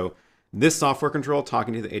connections. So this software control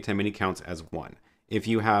talking to the ATEM Mini counts as 1. If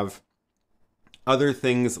you have other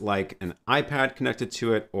things like an iPad connected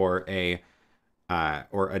to it, or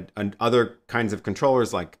other kinds of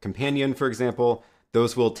controllers like Companion, for example,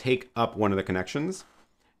 those will take up one of the connections.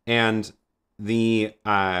 And so you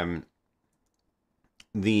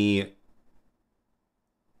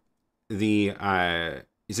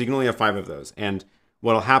can only have 5 of those. And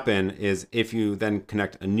what'll happen is if you then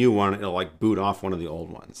connect a new one, it'll like boot off one of the old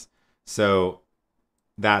ones. So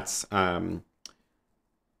that's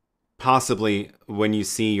possibly when you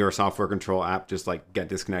see your software control app just like get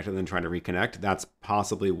disconnected and then try to reconnect, that's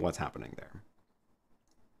possibly what's happening there.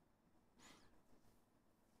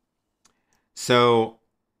 So,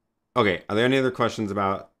 okay, are there any other questions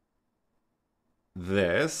about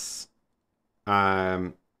this?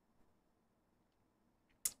 Can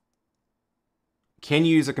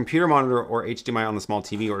you use a computer monitor or HDMI on the small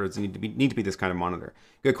TV, or does it need to be this kind of monitor?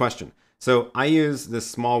 Good question. So I use this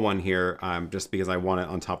small one here just because I want it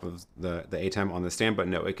on top of the ATEM on the stand, but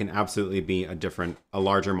no, it can absolutely be a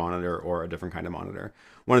larger monitor or a different kind of monitor.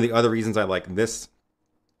 One of the other reasons I like this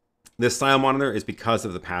style monitor is because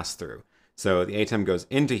of the pass-through. So the ATEM goes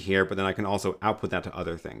into here, but then I can also output that to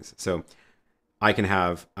other things. So I can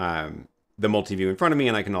have the multi-view in front of me,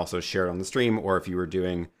 and I can also share it on the stream, or if you were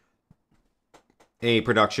doing a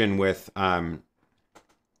production with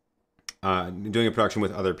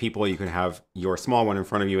other people, you can have your small one in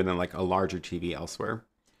front of you and then like a larger TV elsewhere.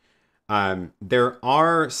 There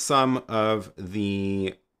are some of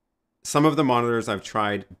the monitors I've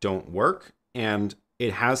tried don't work, and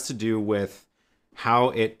it has to do with how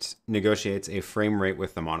it negotiates a frame rate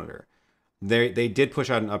with the monitor. They did push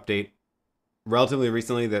out an update relatively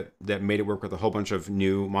recently that made it work with a whole bunch of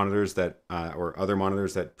new monitors or other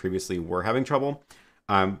monitors that previously were having trouble.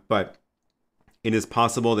 But it is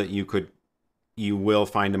possible that you will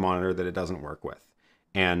find a monitor that it doesn't work with.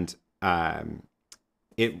 And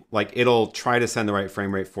it'll try to send the right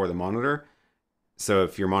frame rate for the monitor. So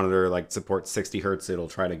if your monitor like supports 60 Hertz, it'll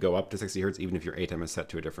try to go up to 60 Hertz, even if your ATEM is set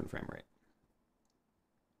to a different frame rate.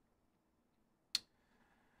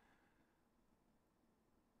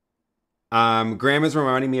 Graham is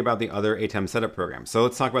reminding me about the other ATEM setup program. So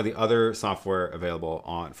let's talk about the other software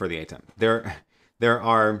available for the ATEM. There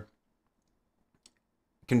are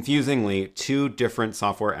confusingly 2 different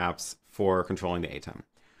software apps for controlling the ATEM.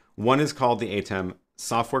 One is called the ATEM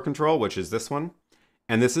Software Control, which is this one.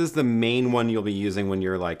 And this is the main one you'll be using when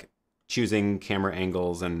you're like choosing camera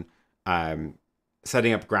angles and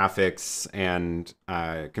setting up graphics and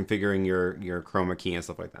configuring your chroma key and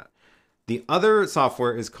stuff like that. The other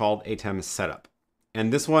software is called ATEM Setup.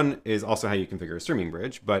 And this one is also how you configure a streaming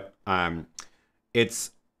bridge, but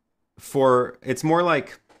it's more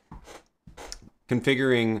like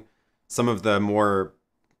configuring some of the more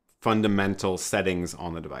fundamental settings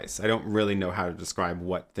on the device. I don't really know how to describe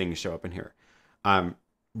what things show up in here.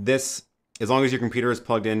 This, as long as your computer is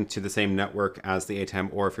plugged into the same network as the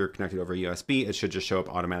ATEM, or if you're connected over USB, it should just show up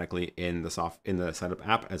automatically in the setup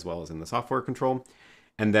app as well as in the software control.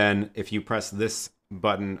 And then if you press this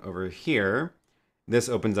button over here, this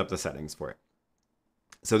opens up the settings for it.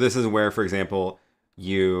 So this is where, for example,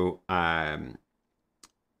 you can't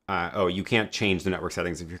change the network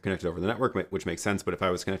settings if you're connected over the network, which makes sense. But if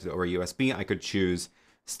I was connected over USB, I could choose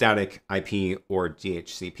static, IP, or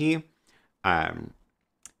DHCP. And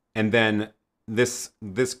then this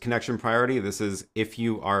connection priority, this is if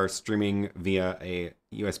you are streaming via a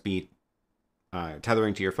USB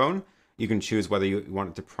tethering to your phone, you can choose whether you want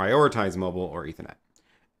it to prioritize mobile or Ethernet.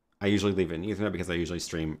 I usually leave it in Ethernet because I usually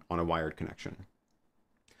stream on a wired connection.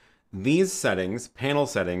 These settings, panel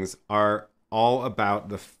settings, are all about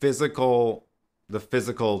the physical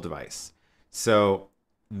device. So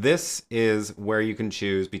this is where you can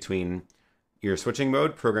choose between your switching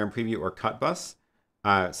mode, program preview, or cut bus.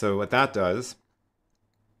 So what that does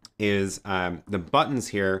is the buttons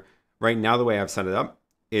here, right now the way I've set it up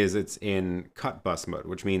is it's in cut bus mode,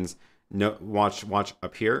 which means no, watch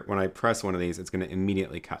up here. When I press one of these, it's going to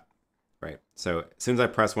immediately cut, right? So as soon as I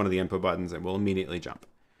press one of the input buttons, it will immediately jump.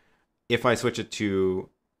 If I switch it to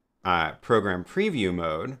program preview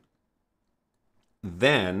mode,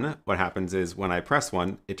 then what happens is when I press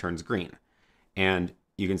one, it turns green. And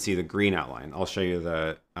you can see the green outline. I'll show you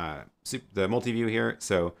the multi-view here.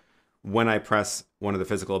 So when I press one of the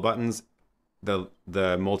physical buttons, the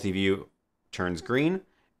multi-view turns green.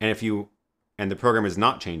 And the program is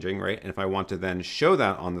not changing, right? And if I want to then show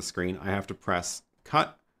that on the screen, I have to press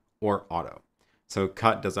cut or auto. So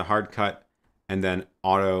cut does a hard cut, and then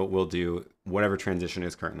auto will do whatever transition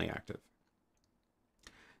is currently active.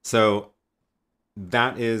 So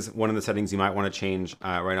that is one of the settings you might want to change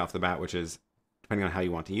right off the bat, which is, depending on how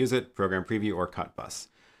you want to use it, program preview or cut bus.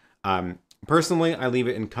 Personally, I leave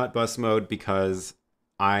it in cut bus mode because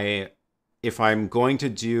if I'm going to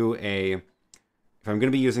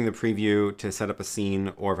be using the preview to set up a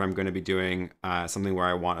scene, or if I'm going to be doing something where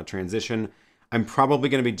I want a transition, I'm probably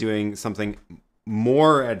going to be doing something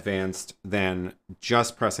more advanced than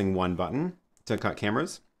just pressing one button to cut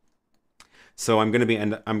cameras. So I'm going to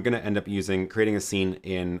end up creating a scene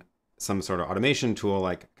in some sort of automation tool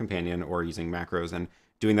like Companion, or using macros and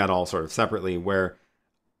doing that all sort of separately, where,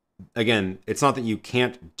 again, it's not that you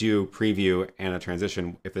can't do preview and a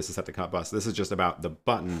transition if this is set to cut bus. This is just about the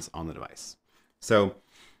buttons on the device. So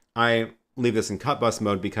I leave this in cut bus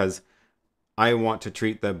mode because I want to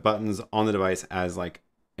treat the buttons on the device as like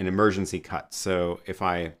an emergency cut. So if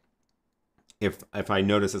I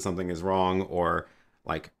notice that something is wrong, or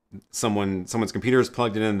like someone's computer is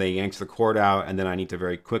plugged in and they yanked the cord out, and then I need to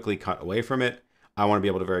very quickly cut away from it, I want to be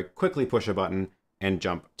able to very quickly push a button and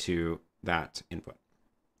jump to that input.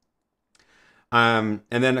 And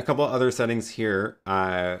then a couple other settings here.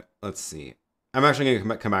 Let's see. I'm actually going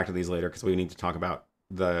to come back to these later because we need to talk about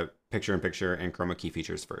the picture-in-picture and chroma key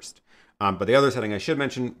features first. But the other setting I should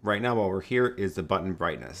mention right now while we're here is the button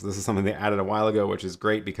brightness. This is something they added a while ago, which is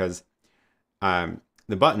great because the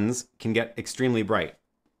buttons can get extremely bright.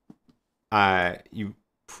 You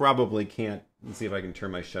probably can't. Let's see if I can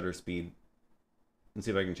turn my shutter speed. Let's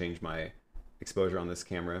see if I can change my exposure on this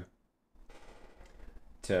camera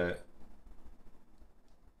to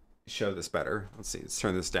show this better. Let's see. Let's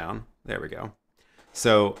turn this down. There we go.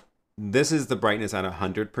 So this is the brightness at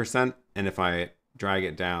 100%. And if I drag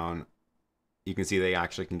it down, you can see they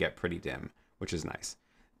actually can get pretty dim, which is nice.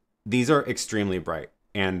 These are extremely bright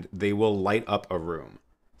and they will light up a room.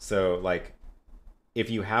 So like if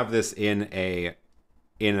you have this in a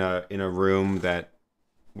room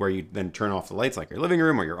where you then turn off the lights, like your living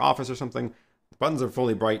room or your office or something, the buttons are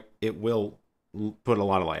fully bright, it will put a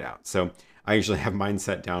lot of light out. So I usually have mine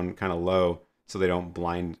set down kind of low so they don't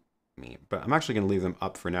blind me, but I'm actually going to leave them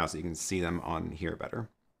up for now so you can see them on here better.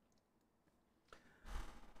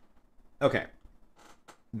 Okay,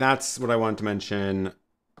 that's what I wanted to mention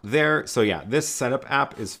there. So yeah, this setup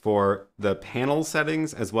app is for the panel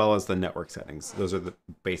settings as well as the network settings. Those are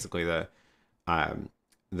basically the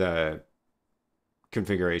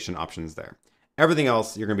configuration options there. Everything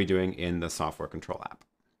else you're going to be doing in the software control app.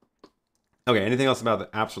 Okay, anything else about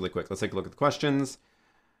the apps really quick? Let's take a look at the questions.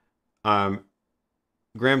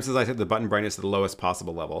 Graham says I set the button brightness to the lowest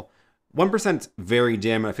possible level. 1% very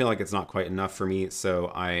dim. I feel like it's not quite enough for me,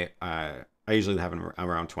 so I usually have them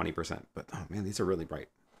around 20%. But oh man, these are really bright.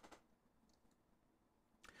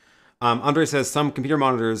 Andre says some computer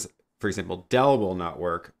monitors, for example, Dell will not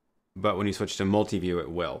work, but when you switch to multi-view, it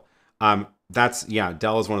will. Yeah,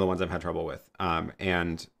 Dell is one of the ones I've had trouble with.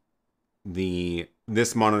 And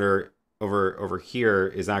this monitor over here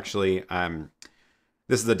is actually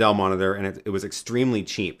this is a Dell monitor, and it was extremely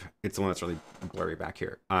cheap. It's the one that's really blurry back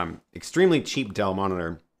here. Extremely cheap Dell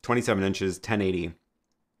monitor, 27 inches, 1080,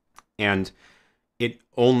 and it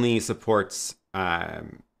only supports I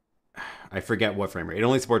forget what frame rate. It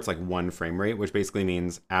only supports like one frame rate, which basically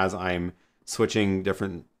means as I'm switching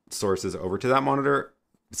different sources over to that monitor,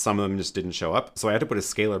 some of them just didn't show up. So I had to put a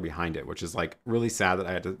scaler behind it, which is like really sad that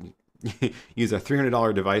I had to use a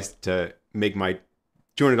 $300 device to make my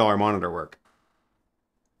 $200 monitor work.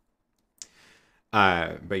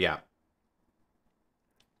 But yeah.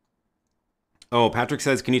 Oh, Patrick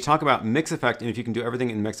says, can you talk about MixEffect and if you can do everything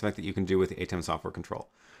in MixEffect that you can do with the ATEM software control?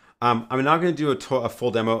 I'm not going to do a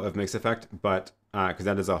full demo of MixEffect, but because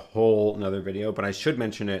that is a whole another video, but I should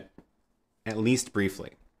mention it at least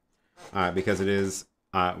briefly because it is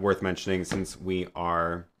worth mentioning since we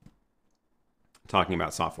are talking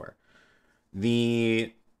about software.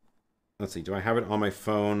 Let's see, do I have it on my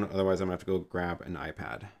phone? Otherwise, I'm going to have to go grab an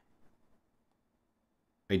iPad.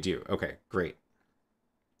 I do. Okay, great.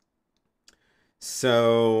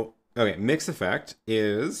 So, okay, MixEffect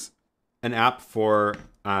is an app for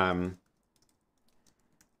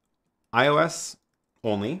iOS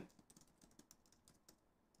only.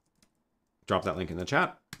 Drop that link in the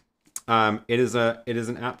chat. It is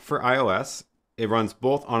an app for iOS. It runs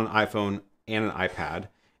both on an iPhone and an iPad.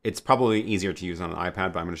 It's probably easier to use on an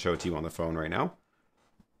iPad, but I'm going to show it to you on the phone right now.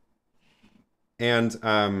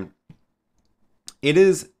 And it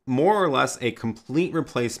is more or less a complete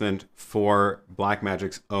replacement for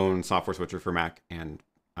Blackmagic's own software switcher for Mac and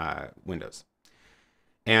Windows.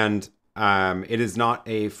 And it is not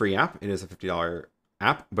a free app. It is a $50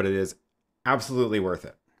 app, but it is absolutely worth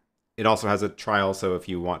it. It also has a trial, so if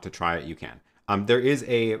you want to try it, you can. There is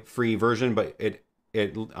a free version, but it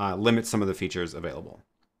limits some of the features available.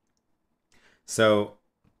 So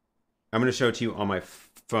I'm going to show it to you on my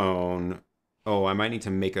phone. Oh, I might need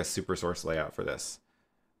to make a super source layout for this.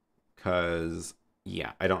 Because,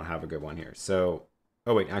 yeah, I don't have a good one here. So,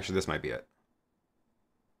 oh wait, actually this might be it.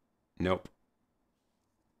 Nope.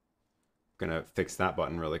 Gonna fix that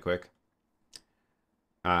button really quick.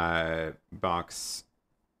 Box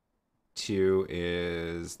 2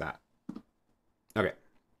 is that. Okay.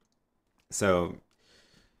 So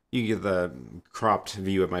you get the cropped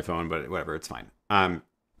view of my phone, but whatever, it's fine.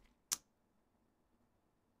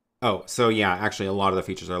 Oh, so yeah, actually a lot of the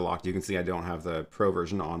features are locked. You can see I don't have the Pro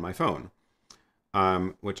version on my phone,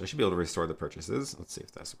 which I should be able to restore the purchases. Let's see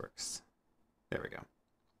if this works. There we go.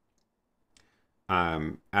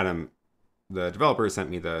 Adam, the developer,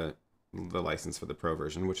 sent me the license for the Pro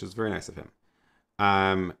version, which is very nice of him.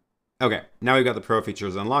 Okay, now we've got the Pro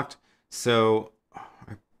features unlocked. So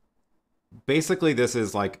basically this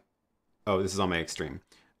is like, oh, this is on my Extreme.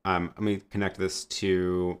 Let me connect this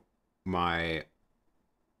to my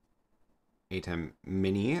ATEM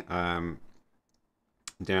Mini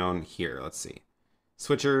down here. Let's see.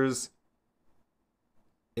 Switchers.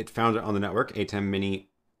 It found it on the network. ATEM Mini.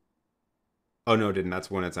 Oh, no, it didn't.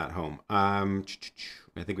 That's when it's at home. I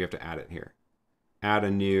think we have to add it here. Add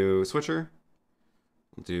a new switcher.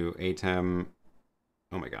 We'll do ATEM.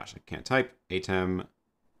 Oh my gosh, I can't type. ATEM.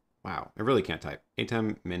 Wow, I really can't type.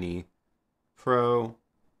 ATEM Mini Pro.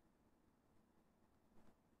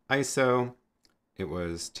 ISO. It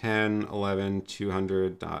was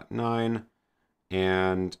 10.11.200.9.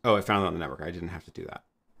 And, oh, I found it on the network. I didn't have to do that.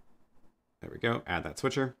 There we go. Add that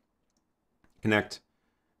switcher. Connect.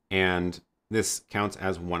 And this counts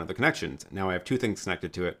as one of the connections. Now I have two things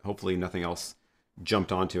connected to it. Hopefully nothing else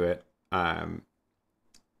jumped onto it.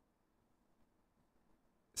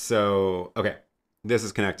 So, okay, this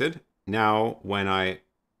is connected. Now, when I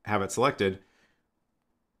have it selected,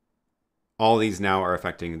 all these now are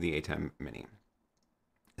affecting the ATEM Mini.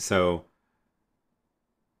 So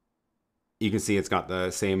you can see it's got the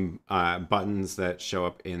same buttons that show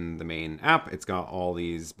up in the main app. It's got all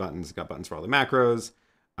these buttons. It's got buttons for all the macros.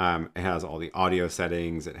 It has all the audio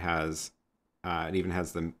settings. It has, it even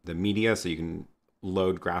has the media, so you can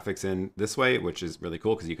load graphics in this way, which is really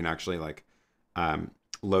cool because you can actually like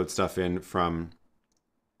load stuff in from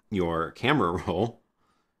your camera roll,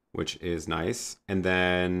 which is nice. And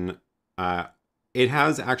then it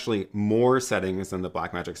has actually more settings than the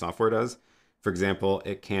Blackmagic software does. For example,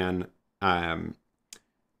 it can,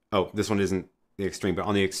 oh, this one isn't the Extreme, but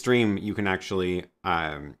on the Extreme, you can actually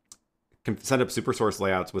can set up super source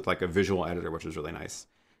layouts with like a visual editor, which is really nice.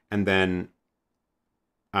 And then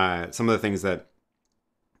some of the things that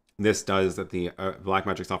this does that the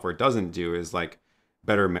Blackmagic software doesn't do is like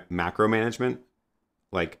better macro management.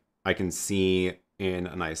 Like I can see in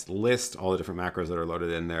a nice list all the different macros that are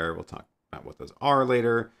loaded in there. We'll talk about what those are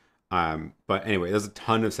later. But anyway, there's a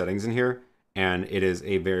ton of settings in here, and it is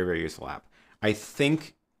a very, very useful app. I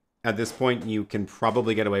think at this point, you can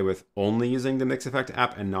probably get away with only using the MixEffect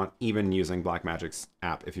app and not even using Blackmagic's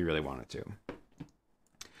app if you really wanted to.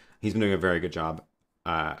 He's been doing a very good job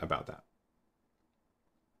about that.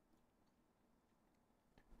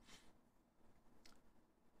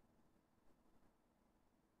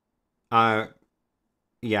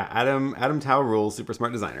 Yeah, Adam Tao rules, super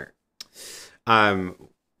smart designer.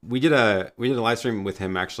 We did a live stream with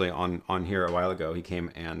him actually on here a while ago. He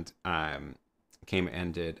came and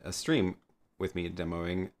did a stream with me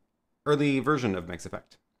demoing early version of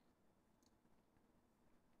MixEffect.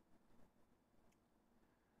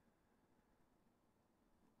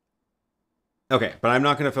 Okay, but I'm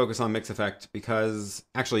not going to focus on MixEffect because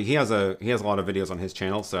actually he has a lot of videos on his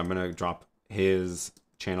channel, so I'm going to drop his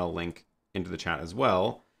channel link into the chat as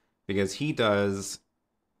well because he does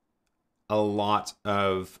a lot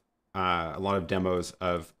of demos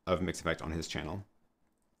of MixEffect on his channel.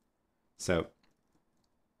 So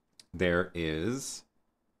there is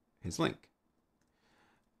his link.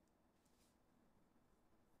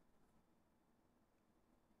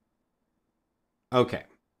 Okay.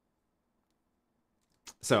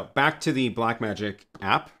 So back to the Blackmagic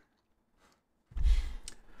app.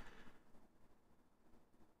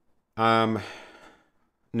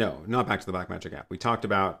 No, not back to the Blackmagic app. We talked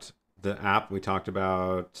about the app. We talked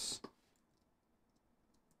about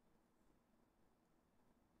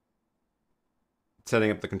setting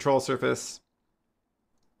up the control surface.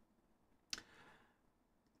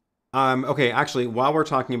 Okay, actually, while we're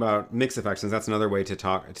talking about MixEffect, since that's another way to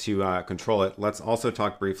control it, let's also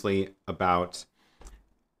talk briefly about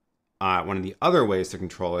one of the other ways to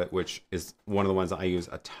control it, which is one of the ones that I use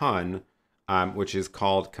a ton, which is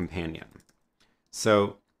called Companion.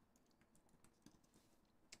 So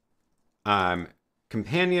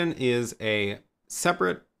Companion is a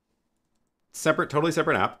totally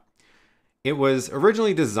separate app. It was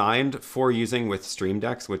originally designed for using with Stream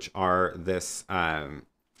Decks, which are this,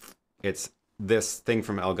 it's this thing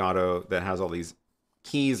from Elgato that has all these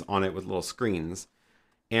keys on it with little screens.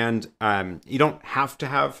 And you don't have to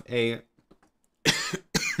have a,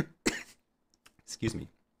 excuse me.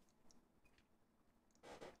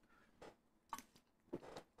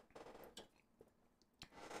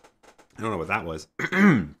 I don't know what that was.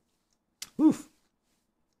 Oof.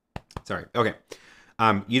 Sorry. Okay.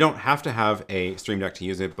 You don't have to have a Stream Deck to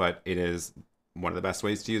use it, but it is one of the best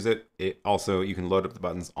ways to use it. It also, you can load up the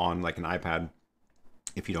buttons on like an iPad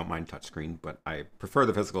if you don't mind touchscreen, but I prefer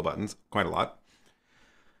the physical buttons quite a lot.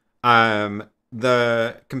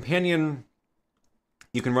 The Companion,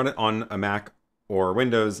 you can run it on a Mac or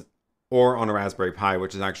Windows or on a Raspberry Pi,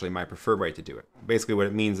 which is actually my preferred way to do it. Basically what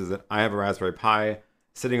it means is that I have a Raspberry Pi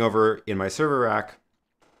sitting over in my server rack,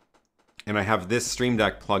 and I have this Stream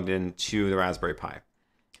Deck plugged in to the Raspberry Pi.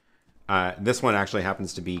 This one actually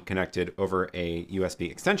happens to be connected over a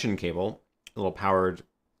USB extension cable, a little powered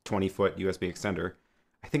 20-foot USB extender.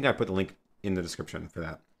 I think I put the link in the description for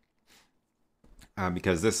that.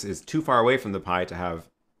 Because this is too far away from the Pi to have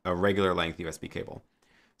a regular length USB cable.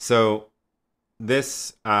 So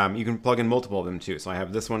this, you can plug in multiple of them too. So I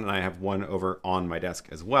have this one and I have one over on my desk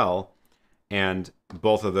as well. And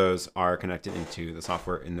both of those are connected into the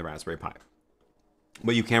software in the Raspberry Pi.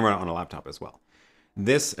 But you can run it on a laptop as well.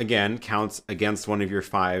 This, again, counts against one of your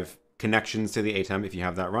 5 connections to the ATEM if you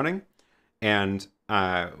have that running. And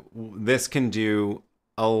this can do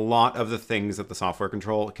a lot of the things that the software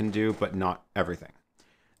control can do, but not everything.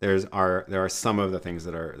 There are some of the things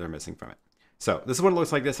that they're missing from it. So this is what it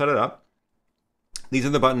looks like to set it up. These are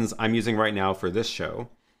the buttons I'm using right now for this show.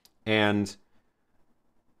 And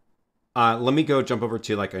let me go jump over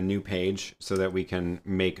to like a new page so that we can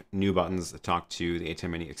make new buttons that talk to the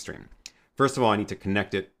ATEM Mini Extreme. First of all, I need to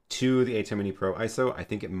connect it to the ATEM Mini Pro ISO. I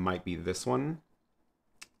think it might be this one.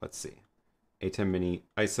 Let's see. ATEM Mini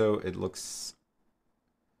ISO. It looks...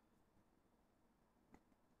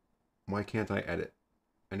 Why can't I edit?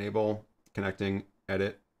 Enable, connecting,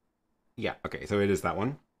 edit. Yeah, okay, so it is that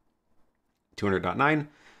one.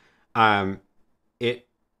 200.9. It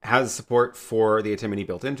has support for the ATEM Mini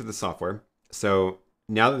built into the software. So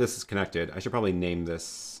now that this is connected, I should probably name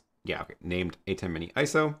this, yeah, okay, named ATEM Mini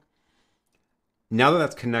ISO. Now that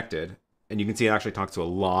that's connected, and you can see it actually talks to a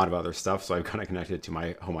lot of other stuff. So I've got it connected to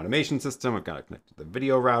my home automation system. I've got it connected to the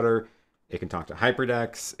video router. It can talk to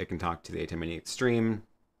HyperDex. It can talk to the ATEM Mini Extreme.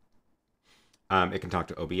 It can talk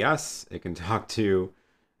to OBS. It can talk to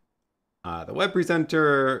the web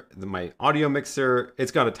presenter, my audio mixer.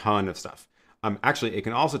 It's got a ton of stuff. Actually, it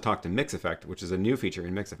can also talk to MixEffect, which is a new feature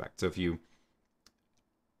in MixEffect. So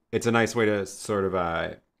it's a nice way to sort of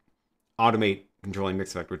automate controlling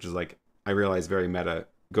MixEffect, which is like, I realize very meta.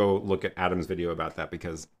 Go look at Adam's video about that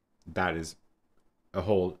because that is a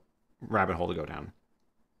whole rabbit hole to go down.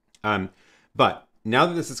 But now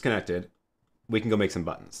that this is connected, we can go make some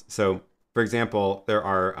buttons. So for example, there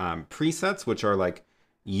are presets, which are like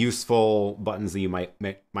useful buttons that you might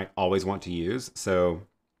always want to use. So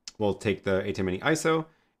we'll take the ATEM Mini ISO,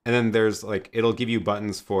 and then there's like, it'll give you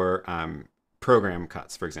buttons for program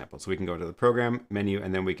cuts, for example. So we can go to the program menu,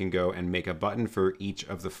 and then we can go and make a button for each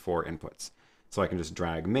of the 4 inputs. So I can just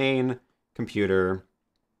drag main, computer,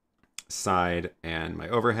 side, and my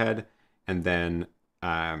overhead, and then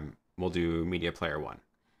we'll do media player 1.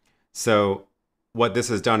 So what this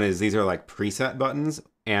has done is these are like preset buttons,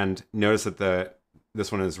 and notice that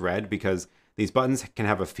this one is red because these buttons can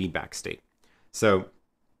have a feedback state. So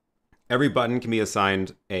every button can be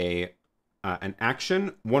assigned an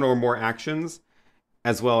action, one or more actions,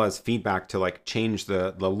 as well as feedback to like change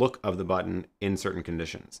the look of the button in certain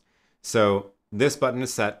conditions. So this button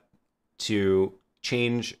is set to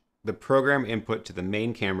change the program input to the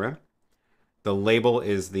main camera. The label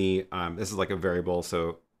is this is like a variable,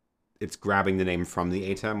 so it's grabbing the name from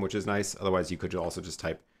the ATEM, which is nice. Otherwise, you could also just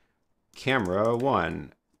type camera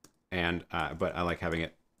 1, and but I like having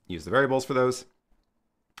it use the variables for those.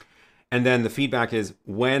 And then the feedback is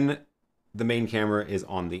when the main camera is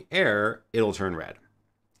on the air, it'll turn red.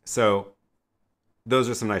 So those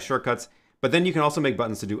are some nice shortcuts. But then you can also make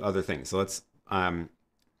buttons to do other things. So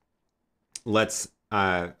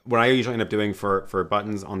what I usually end up doing for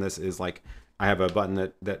buttons on this is like I have a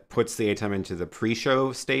button that puts the ATEM into the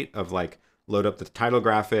pre-show state of like load up the title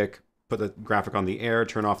graphic, put the graphic on the air,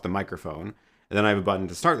 turn off the microphone. And then I have a button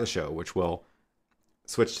to start the show, which will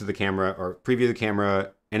switch to the camera or preview the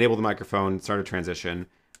camera, enable the microphone, start a transition,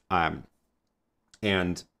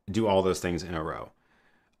 and do all those things in a row.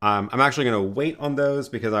 I'm actually going to wait on those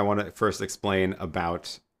because I want to first explain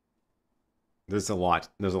about... There's a lot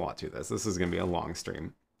to this. This is going to be a long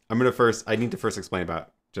stream. I need to first explain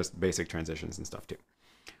about just basic transitions and stuff too.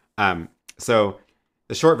 So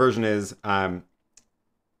the short version is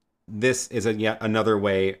this is yet another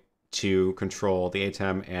way to control the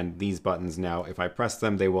ATEM, and these buttons now, if I press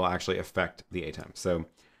them, they will actually affect the ATEM. So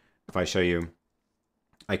if I show you,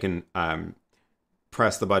 I can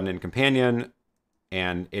press the button in Companion,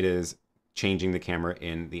 and it is changing the camera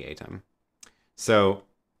in the ATEM. So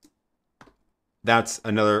that's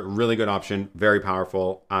another really good option, very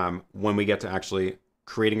powerful. When we get to actually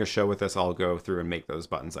creating a show with this, I'll go through and make those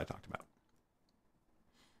buttons I talked about.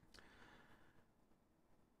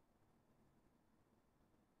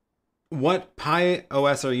 What Pi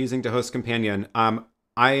OS are you using to host Companion?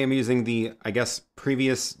 I am using the, I guess,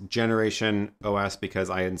 previous generation OS because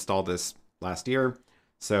I installed this last year.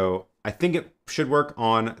 So I think it should work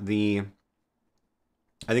on the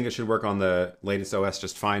latest OS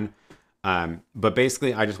just fine. But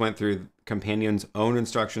basically, I just went through Companion's own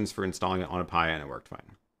instructions for installing it on a Pi, and it worked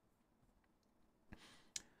fine.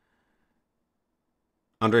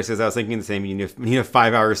 Andre says, I was thinking the same. You need a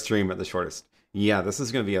 5-hour stream at the shortest. Yeah, this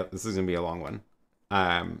is gonna be a long one.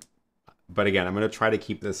 But again, I'm gonna try to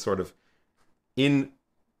keep this sort of in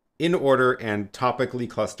order and topically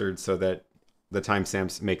clustered so that the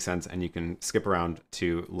timestamps make sense and you can skip around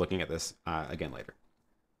to looking at this again later.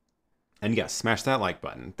 And yes, smash that like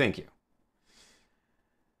button. Thank you.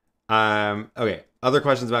 Okay, other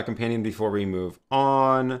questions about Companion before we move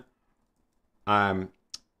on.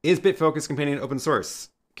 Is Bitfocus Companion open source?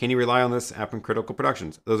 Can you rely on this app in critical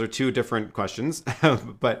productions? Those are two different questions,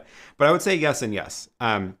 but I would say yes and yes.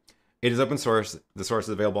 It is open source. The source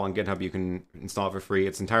is available on GitHub. You can install it for free.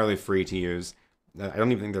 It's entirely free to use. I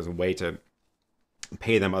don't even think there's a way to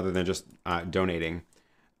pay them other than just donating.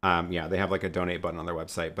 Yeah, they have like a donate button on their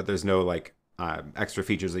website, but there's no like extra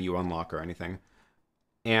features that you unlock or anything.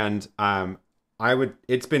 And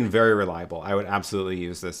it's been very reliable. I would absolutely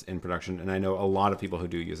use this in production, and I know a lot of people who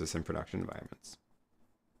do use this in production environments.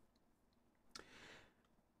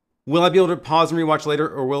 Will I be able to pause and rewatch later,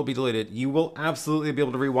 or will it be deleted? You will absolutely be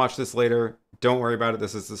able to rewatch this later. Don't worry about it. The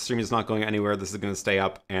stream is not going anywhere. This is going to stay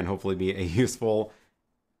up and hopefully be a useful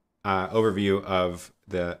overview of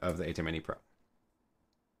the ATEM Mini Pro.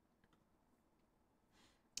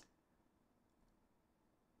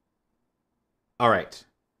 All right.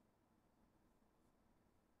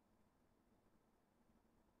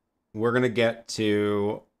 We're gonna get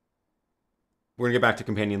back to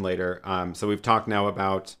Companion later. So we've talked now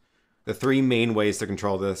about the three main ways to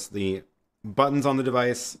control this: the buttons on the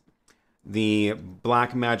device, the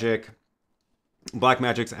Blackmagic's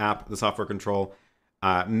app, the software control,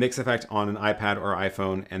 MixEffect on an iPad or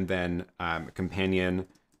iPhone, and then Companion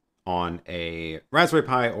on a Raspberry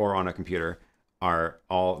Pi or on a computer are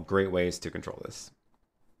all great ways to control this.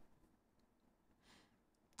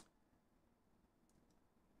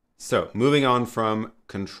 So moving on from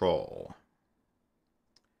control.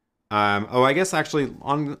 I guess actually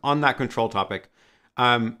on that control topic,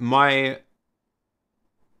 I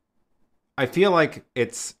feel like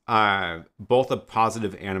it's both a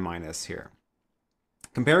positive and a minus here.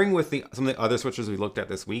 Comparing with some of the other switches we looked at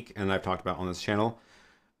this week and I've talked about on this channel,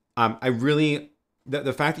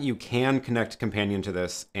 the fact that you can connect Companion to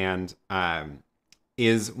this and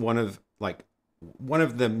is one of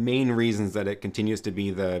the main reasons that it continues to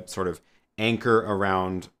be the sort of anchor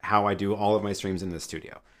around how I do all of my streams in the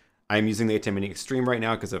studio. I'm using the ATEM Mini Extreme right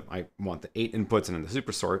now because I want the 8 inputs and then the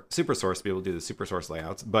super source to be able to do the super source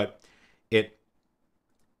layouts. But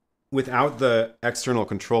without the external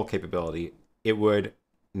control capability, it would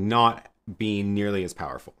not be nearly as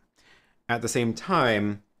powerful. At the same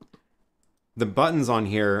time, the buttons on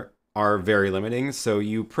here are very limiting, so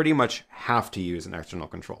you pretty much have to use an external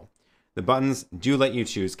control. The buttons do let you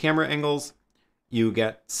choose camera angles. You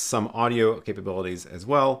get some audio capabilities as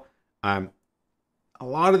well. A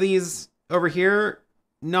lot of these over here,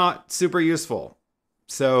 not super useful.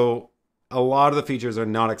 So a lot of the features are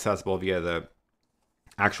not accessible via the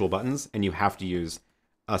actual buttons, and you have to use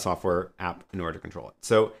a software app in order to control it.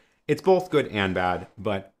 So it's both good and bad,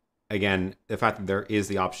 but again, the fact that there is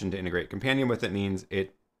the option to integrate Companion with it means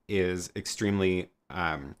it is extremely,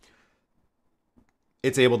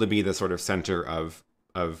 it's able to be the sort of center of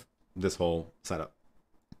this whole setup.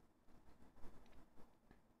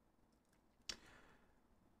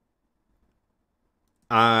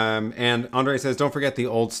 And Andre says, don't forget the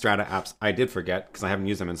old Strata apps. I did forget because I haven't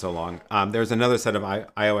used them in so long. There's another set of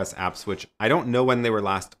iOS apps, which I don't know when they were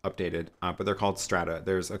last updated, but they're called Strata.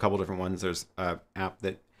 There's a couple different ones. There's an app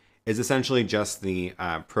that is essentially just the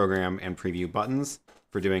program and preview buttons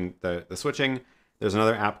for doing the switching. There's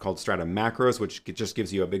another app called Strata Macros, which just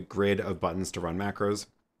gives you a big grid of buttons to run macros.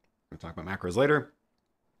 We'll talk about macros later.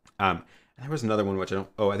 And there was another one, which I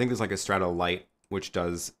think there's like a Strata Lite, which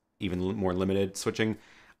does even more limited switching.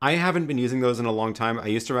 I haven't been using those in a long time. I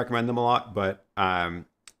used to recommend them a lot, but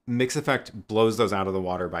MixEffect blows those out of the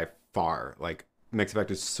water by far. Like,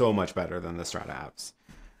 MixEffect is so much better than the Strata apps.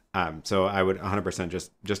 So I would 100%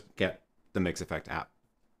 just get the MixEffect app.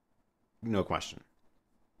 No question.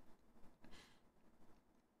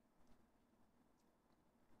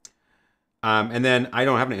 And then I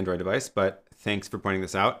don't have an Android device, but thanks for pointing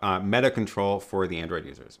this out. Meta Control for the Android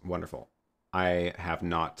users. Wonderful. I have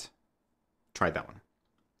not tried that one.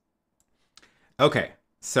 Okay,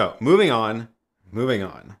 so moving on.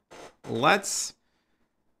 Let's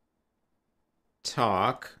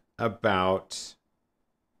talk about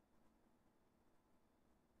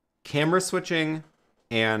camera switching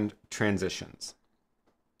and transitions.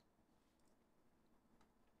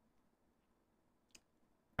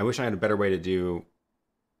 I wish I had a better way to do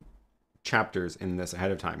chapters in this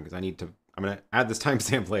ahead of time because I'm going to add this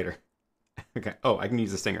timestamp later. Okay. Oh, I can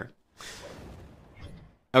use a stinger.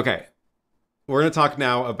 Okay. We're going to talk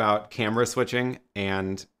now about camera switching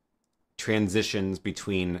and transitions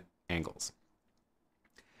between angles.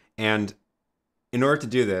 And in order to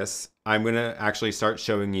do this, I'm going to actually start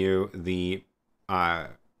showing you the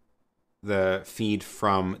feed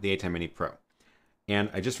from the ATEM Mini Pro. And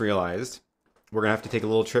I just realized we're going to have to take a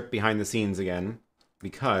little trip behind the scenes again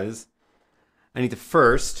because I need to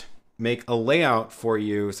first make a layout for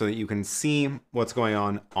you so that you can see what's going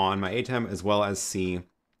on my ATEM as well as see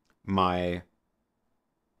my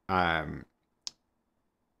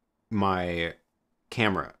my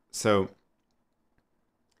camera. So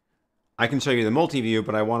I can show you the multi-view,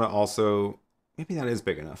 but I want to also, maybe that is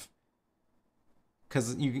big enough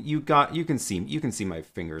because you can see my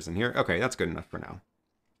fingers in here. Okay, that's good enough for now.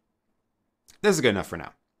 This is good enough for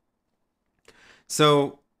now.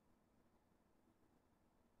 So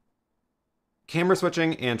camera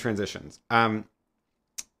switching and transitions. Let's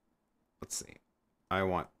see. I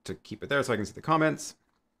want to keep it there so I can see the comments.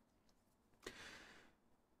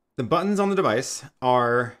 The buttons on the device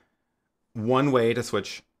are one way to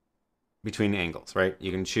switch between angles, right?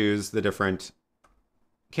 You can choose the different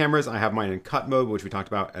cameras. I have mine in cut mode, which we talked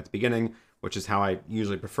about at the beginning, which is how I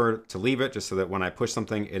usually prefer to leave it, just so that when I push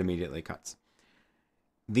something, it immediately cuts.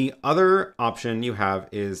 The other option you have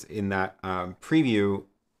is in that program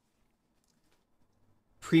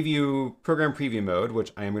preview mode,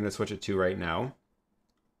 which I am going to switch it to right now.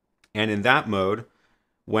 And in that mode,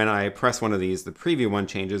 when I press one of these, the preview one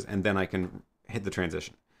changes, and then I can hit the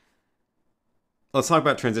transition. Let's talk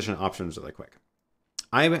about transition options really quick.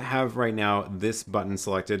 I have right now this button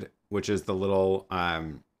selected, which is the little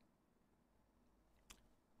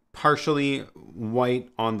partially white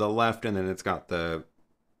on the left, and then it's got the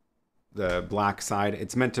black side.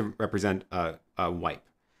 It's meant to represent a wipe.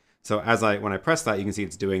 So when I press that, you can see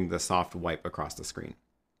it's doing the soft wipe across the screen.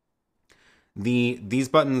 These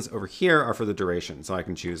buttons over here are for the duration. So I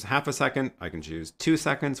can choose half a second, I can choose 2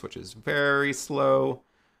 seconds, which is very slow,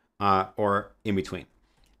 or in between.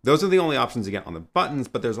 Those are the only options you get on the buttons,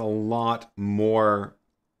 but there's a lot more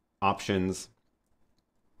options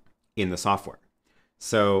in the software.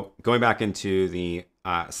 So going back into the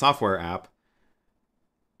software app,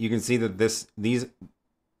 you can see that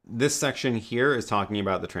this section here is talking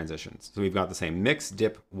about the transitions. So we've got the same mix,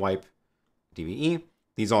 dip, wipe, DVE.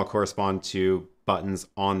 These all correspond to buttons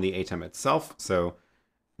on the ATEM itself. So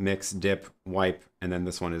mix, dip, wipe, and then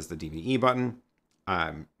this one is the DVE button.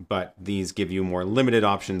 But these give you more limited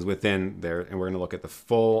options within there, and we're going to look at the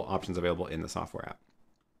full options available in the software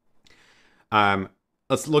app.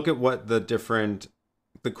 Let's look at what the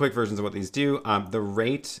quick versions of what these do. The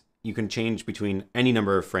rate, you can change between any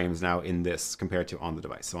number of frames now in this compared to on the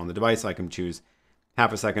device. So on the device, I can choose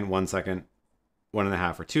half a second, 1 second,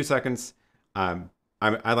 1.5, or 2 seconds.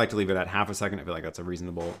 I like to leave it at half a second. I feel like that's a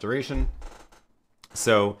reasonable duration.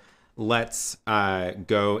 So let's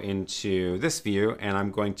go into this view, and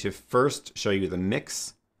I'm going to first show you the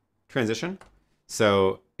mix transition.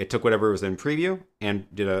 So it took whatever was in preview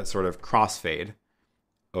and did a sort of crossfade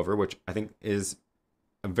over, which I think is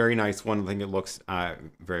a very nice one. I think it looks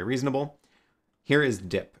very reasonable. Here is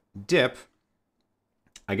dip. Dip,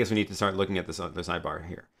 I guess we need to start looking at this the sidebar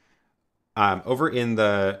here. Over in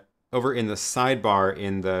the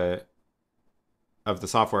sidebar of the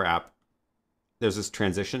software app, there's this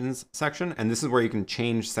transitions section, and this is where you can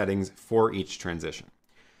change settings for each transition.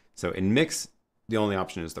 So in mix, the only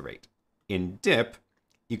option is the rate. In dip,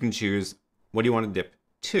 you can choose what do you want to dip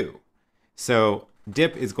to. So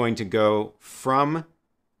dip is going to go from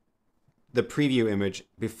the preview image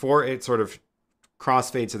before it sort of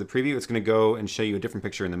crossfades to the preview. It's going to go and show you a different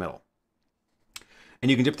picture in the middle. And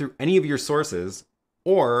you can dip through any of your sources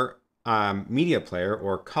or media player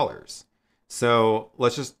or colors. So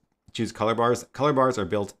let's just choose color bars. Color bars are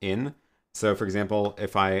built in. So for example,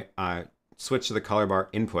 if I switch to the color bar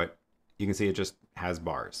input, you can see it just has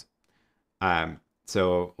bars.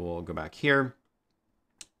 So we'll go back here.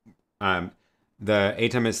 The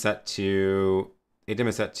ATEM is set to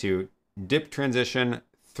dip transition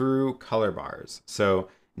through color bars. So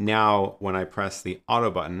now when I press the auto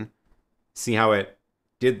button, see how it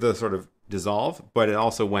did the sort of dissolve, but it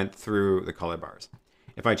also went through the color bars.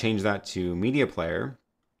 If I change that to media player,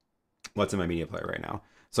 what's in my media player right now?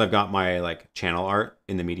 So I've got my like channel art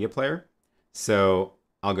in the media player. So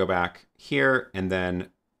I'll go back here and then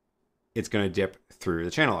it's going to dip through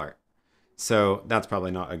the channel art. So that's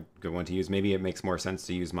probably not a good one to use. Maybe it makes more sense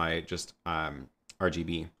to use my just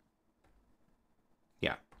RGB.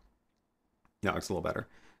 Yeah, that looks a little better.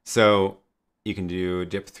 So you can do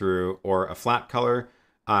dip through or a flat color.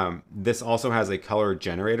 This also has a color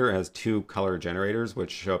generator. It has two color generators,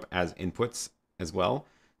 which show up as inputs as well.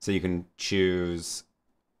 So you can choose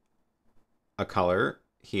a color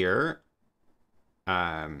here.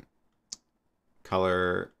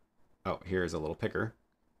 Color, oh, here's a little picker.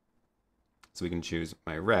 So we can choose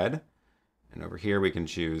my red. And over here, we can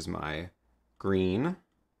choose my green.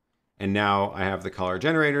 And now I have the color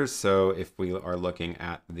generators. So if we are looking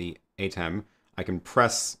at the ATEM, I can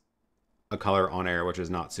press a color on air, which is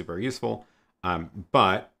not super useful.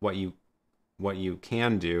 But what you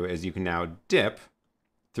can do is you can now dip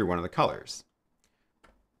through one of the colors.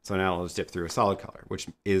 So now I'll just dip through a solid color, which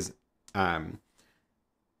is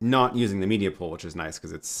not using the media pool, which is nice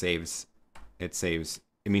because it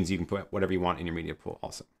means you can put whatever you want in your media pool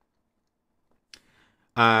also.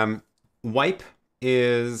 Wipe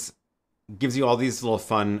gives you all these little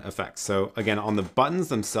fun effects. So again, on the buttons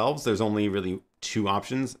themselves, there's only really two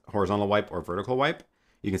options, horizontal wipe or vertical wipe.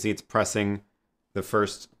 You can see it's pressing the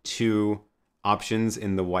first two options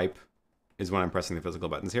in the wipe is when I'm pressing the physical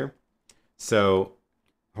buttons here. So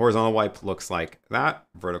horizontal wipe looks like that.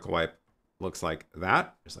 Vertical wipe looks like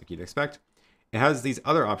that, just like you'd expect. It has these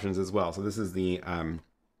other options as well. So this is the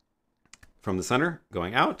from the center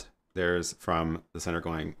going out. There's from the center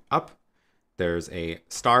going up. There's a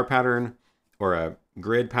star pattern or a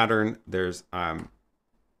grid pattern. There's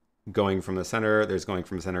going from the center. There's going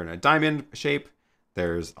from the center in a diamond shape.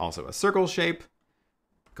 There's also a circle shape.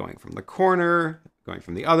 Going from the corner, going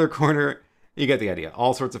from the other corner. You get the idea.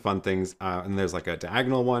 All sorts of fun things. And there's like a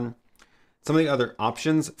diagonal one. Some of the other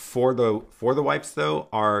options for the wipes though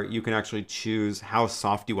are you can actually choose how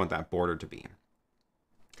soft you want that border to be.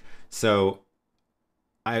 So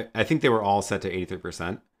I think they were all set to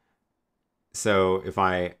 83%. So if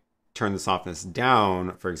I turn the softness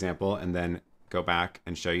down, for example, and then go back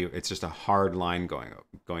and show you, it's just a hard line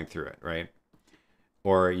going through it, right?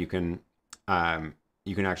 Or you can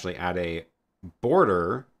actually add a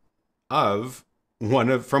border of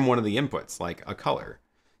from one of the inputs, like a color.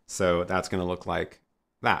 So that's going to look like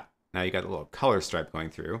that. Now you got a little color stripe going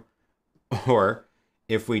through. Or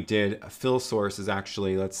if we did a fill source is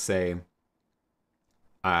actually, let's say,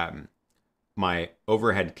 my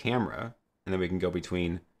overhead camera, and then we can go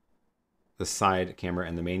between the side camera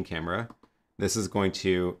and the main camera. This is going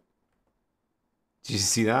to, did you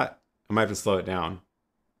see that? I might have to slow it down.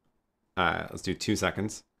 Let's do 2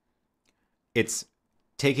 seconds. It's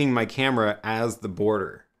taking my camera as the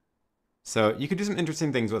border. So you could do some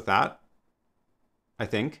interesting things with that, I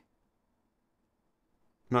think.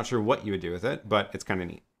 I'm not sure what you would do with it, but it's kind of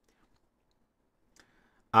neat.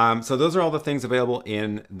 So those are all the things available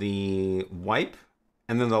in the wipe.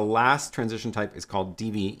 And then the last transition type is called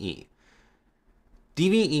DVE.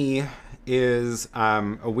 DVE is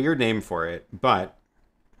a weird name for it, but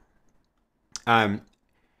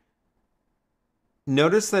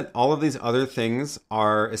notice that all of these other things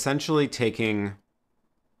are essentially taking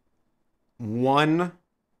one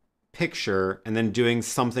picture and then doing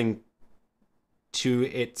something to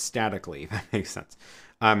it statically, if that makes sense.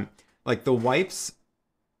 Like the wipes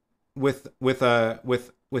without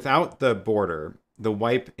the border, the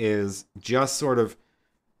wipe is just sort of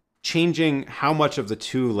changing how much of the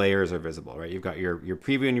two layers are visible, right? You've got your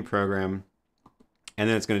preview and your program, and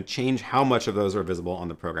then it's going to change how much of those are visible on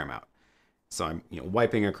the program out. So I'm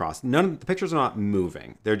wiping across. None of the pictures are not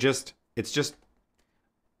moving. It's just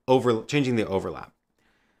changing the overlap.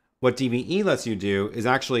 What DVE lets you do is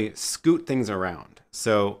actually scoot things around.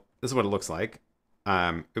 So this is what it looks like.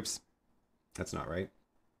 Oops, that's not right.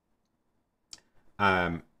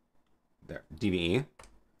 There, DVE.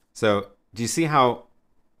 So do you see how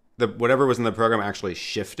whatever was in the program actually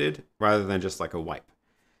shifted rather than just like a wipe?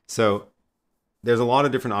 So there's a lot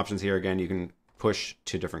of different options here. Again, you can push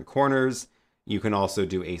to different corners. You can also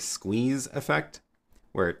do a squeeze effect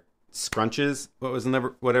where it scrunches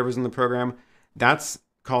whatever's in the program. That's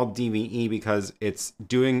called DVE because it's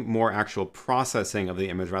doing more actual processing of the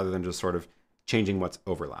image rather than just sort of changing what's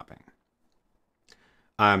overlapping.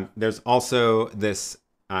 There's also this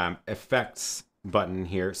effects button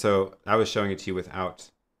here. So I was showing it to you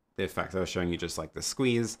without the effects. I was showing you just like the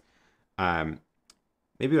squeeze.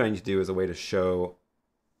 Maybe what I need to do is a way to show.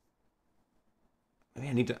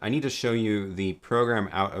 Maybe I need to show you the program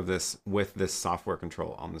out of this with this software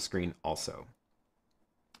control on the screen also.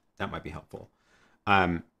 That might be helpful.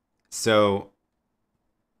 But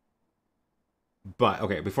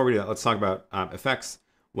okay, before we do that, let's talk about effects.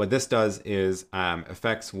 What this does is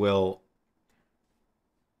effects will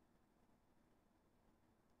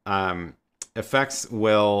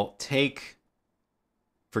take,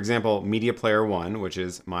 for example, media player 1, which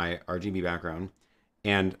is my RGB background,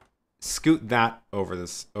 and scoot that over the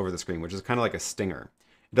screen, which is kind of like a stinger.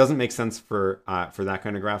 It doesn't make sense for that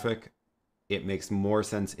kind of graphic. It makes more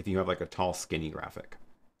sense if you have like a tall, skinny graphic.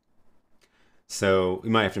 So we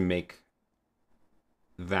might have to make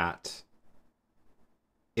that.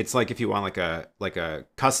 It's like if you want like a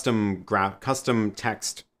custom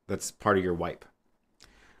text that's part of your wipe,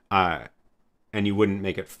 and you wouldn't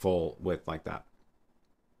make it full width like that.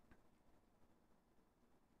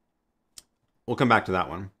 We'll come back to that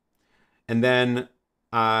one. And then,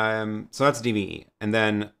 so that's DVE. And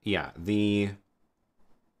then, yeah,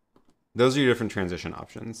 those are your different transition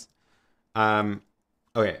options.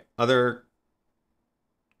 Okay, other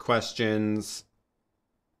questions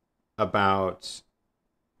about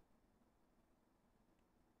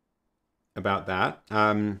that?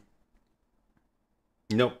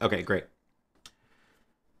 Nope. Okay, great.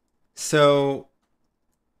 So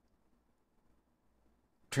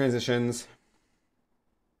transitions.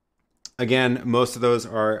 Again, most of those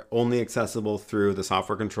are only accessible through the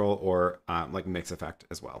software control or like MixEffect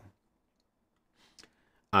as well.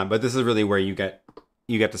 But this is really where you get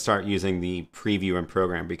to start using the preview and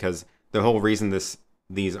program, because the whole reason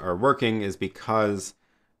these are working is because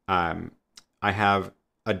I have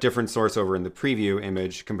a different source over in the preview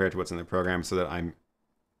image compared to what's in the program, so that I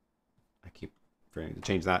keep forgetting to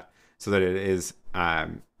change that, so that it is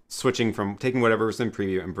switching from taking whatever was in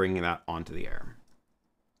preview and bringing that onto the air.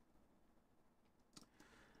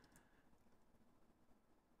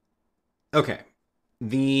 Okay,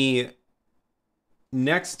 the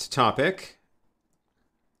next topic.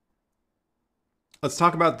 Let's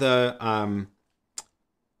talk about the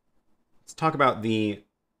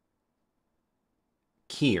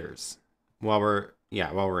keyers while we're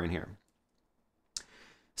in here.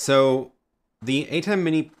 So the ATEM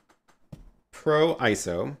Mini Pro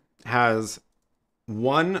ISO has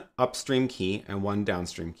one upstream key and one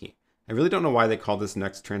downstream key. I really don't know why they call this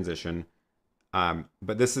next transition,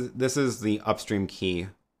 but this is the upstream key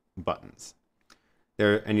buttons.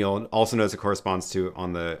 There, and you'll also notice it corresponds to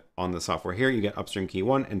on the software here. You get upstream key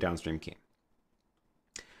 1 and downstream key.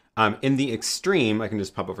 In the extreme, I can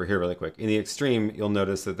just pop over here really quick. In the extreme, you'll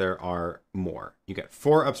notice that there are more. You get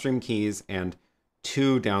 4 upstream keys and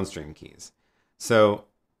 2 downstream keys. So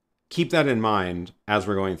keep that in mind as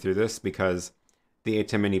we're going through this, because the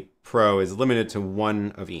ATEM Mini Pro is limited to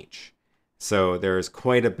 1 of each. So there's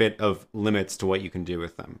quite a bit of limits to what you can do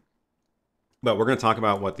with them. But we're going to talk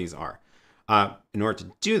about what these are. In order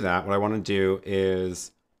to do that, what I want to do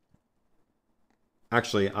is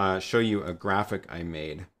actually show you a graphic I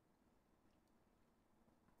made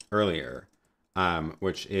earlier,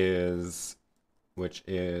 which is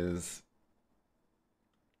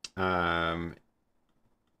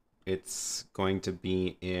it's going to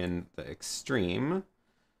be in the extreme.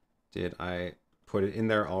 Did I put it in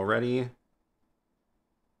there already?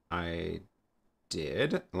 I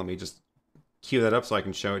did, let me just cue that up so I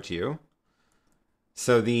can show it to you.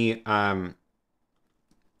 So the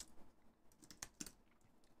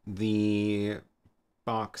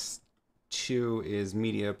box 2 is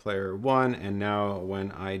media player 1, and now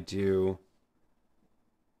when I do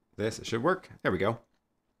this, it should work. There we go.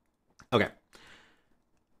 Okay.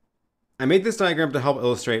 I made this diagram to help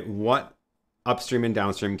illustrate what upstream and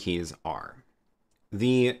downstream keys are.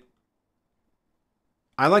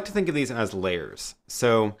 I like to think of these as layers.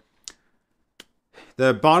 So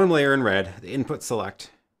the bottom layer in red, the input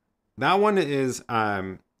select, that one is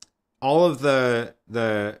all of the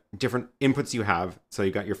different inputs you have. So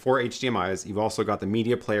you've got your 4 HDMIs. You've also got the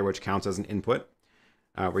media player, which counts as an input,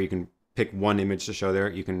 where you can pick one image to show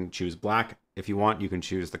there. You can choose black if you want. You can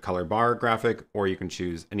choose the color bar graphic, or you can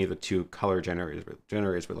choose any of the 2 color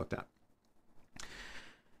generators we looked at.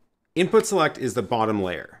 Input select is the bottom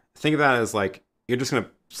layer. Think of that as like, you're just going to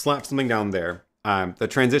slap something down there. The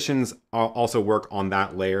transitions also work on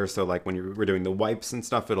that layer. So like when we're doing the wipes and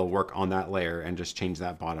stuff, it'll work on that layer and just change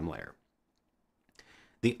that bottom layer.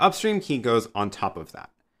 The upstream key goes on top of that.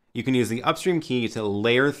 You can use the upstream key to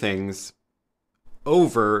layer things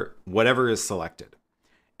over whatever is selected.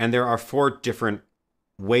 And there are 4 different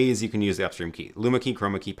ways you can use the upstream key: luma key,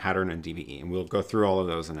 chroma key, pattern, and DVE. And we'll go through all of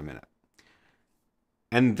those in a minute.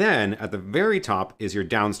 And then at the very top is your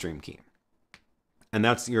downstream key. And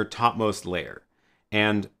that's your topmost layer.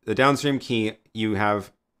 And the downstream key, you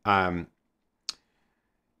have, you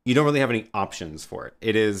don't really have any options for it.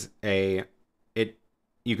 It is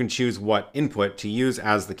you can choose what input to use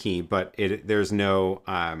as the key, but there's no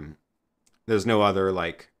other,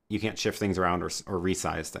 like, you can't shift things around or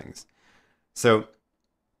resize things. So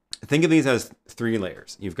think of these as 3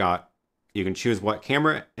 layers. You can choose what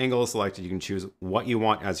camera angle is selected. You can choose what you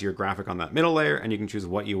want as your graphic on that middle layer, and you can choose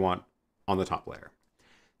what you want on the top layer.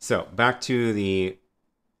 So back to the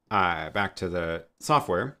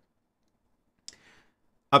software.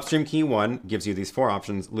 Upstream key 1 gives you these 4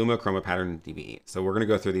 options: luma, chroma, pattern, and DVE. So we're going to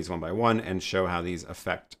go through these one by one and show how these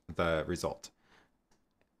affect the result.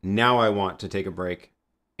 Now I want to take a break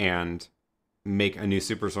and make a new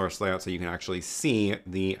super source layout so you can actually see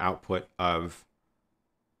the output of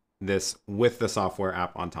this with the software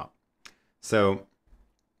app on top. So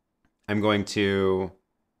I'm going to,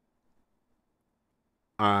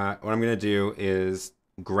 what I'm going to do is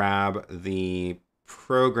grab the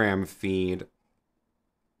program feed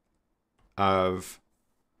of,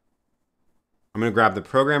 I'm going to grab the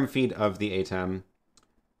program feed of the ATEM.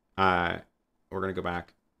 We're going to go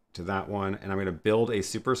back to that one, and I'm going to build a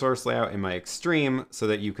super source layout in my Extreme so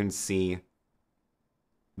that you can see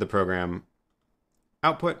the program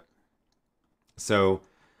output. So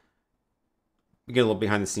we get a little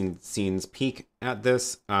behind the scenes peek at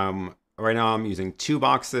this. Right now I'm using 2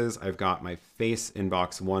 boxes. I've got my face in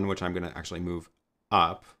box 1, which I'm going to actually move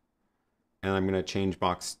up, and I'm going to change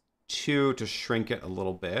box 2 to shrink it a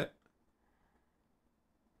little bit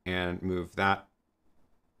and move that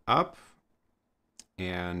up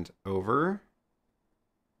and over.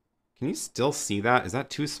 Can you still see that? Is that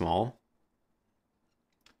too small?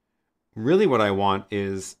 Really what I want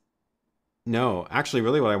is, no, actually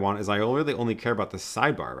really what I want is I really only care about the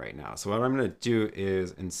sidebar right now. So what I'm going to do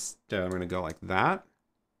is instead I'm going to go like that.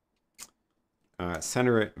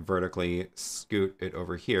 Center it vertically, scoot it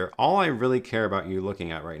over here. All I really care about you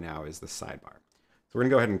looking at right now is the sidebar. So we're going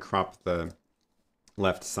to go ahead and crop the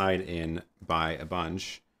left side in by a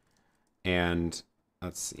bunch. And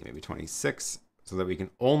let's see, maybe 26, so that we can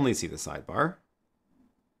only see the sidebar.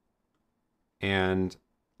 And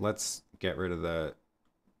let's get rid of the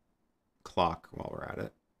clock while we're at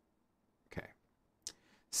it. Okay.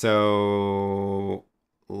 So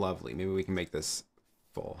lovely. Maybe we can make this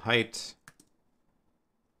full height.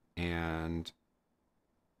 And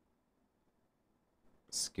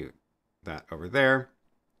scoot that over there.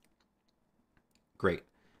 Great.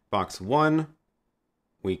 Box 1,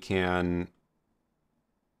 we can...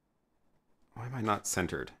 Why am I not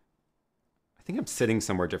centered? I think I'm sitting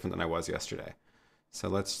somewhere different than I was yesterday. So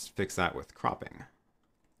let's fix that with cropping.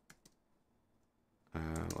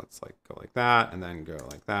 Let's like go like that, and then go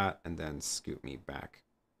like that, and then scoot me back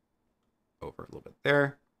over a little bit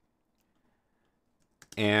there.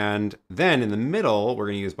 And then in the middle, we're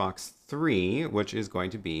going to use box 3, which is going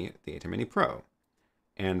to be the ATEM Mini Pro.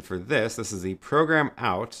 And for this is the program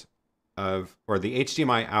out of, or the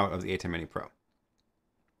HDMI out of the ATEM Mini Pro.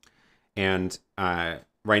 And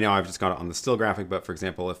right now I've just got it on the still graphic, but for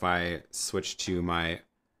example, if I switch to my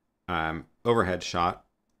overhead shot,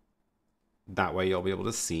 that way you'll be able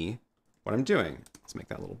to see what I'm doing. Let's make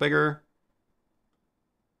that a little bigger,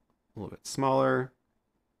 a little bit smaller.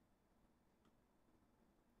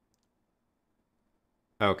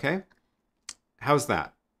 Okay. How's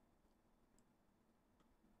that?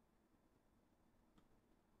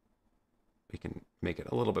 We can make it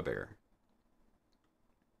a little bit bigger.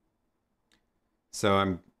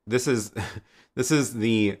 So this is this is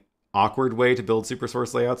the awkward way to build super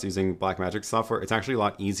source layouts using Blackmagic software. It's actually a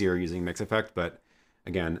lot easier using MixEffect, but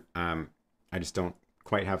again, I just don't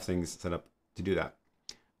quite have things set up to do that.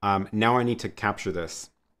 Now I need to capture this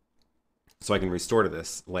so I can restore to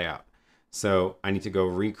this layout. So I need to go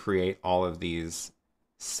recreate all of these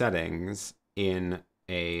settings in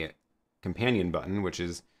a companion button, which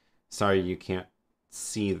is, sorry, you can't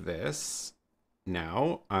see this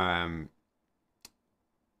now.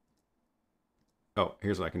 Oh,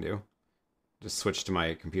 here's what I can do. Just switch to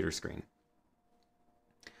my computer screen.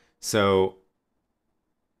 So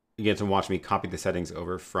you get to watch me copy the settings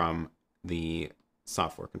over from the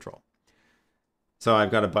software control. So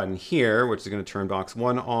I've got a button here, which is going to turn box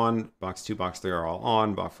 1 on, box 2, box 3 are all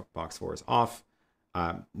on, box 4 is off.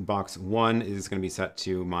 Box 1 is going to be set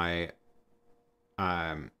to my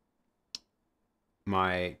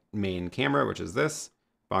my main camera, which is this.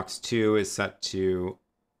 Box 2 is set to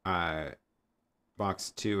the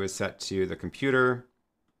computer.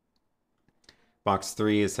 Box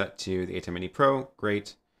 3 is set to the ATEM Mini Pro.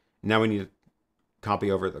 Great. Now we need to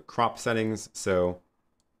copy over the crop settings. So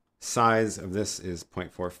size of this is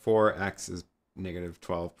 0.44, X is negative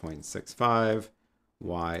 12.65,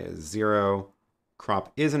 Y is 0.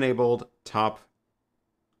 Crop is enabled. Top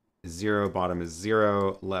is 0, bottom is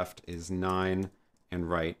 0, left is 9, and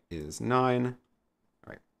right is 9. All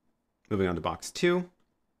right, moving on to box 2.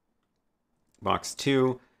 Box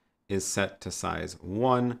 2 is set to size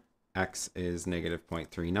 1. X is negative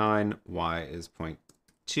 0.39, Y is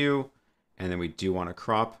 0.2, and then we do want to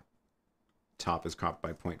crop. Top is cropped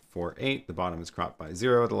by 0.48, the bottom is cropped by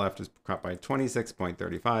 0, the left is cropped by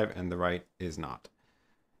 26.35, and the right is not.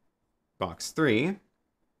 Box 3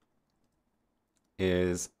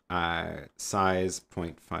 is size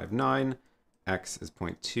 0.59, X is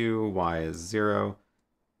 0.2, Y is 0,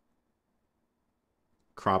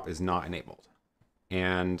 crop is not enabled.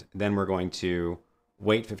 And then we're going to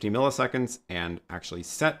wait 50 milliseconds and actually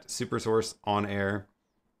set SuperSource on air.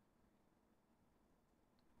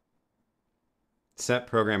 Set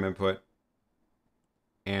program input.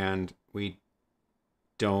 And we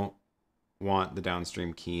don't want the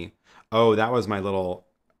downstream key. Oh, that was my little...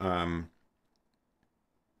 no,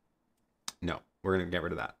 we're going to get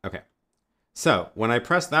rid of that. Okay. So when I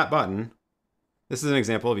press that button, this is an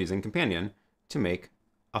example of using Companion to make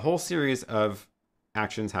a whole series of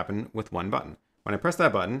actions happen with one button. When I press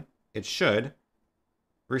that button, it should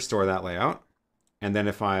restore that layout. And then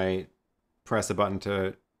if I press a button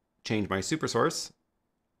to change my super source,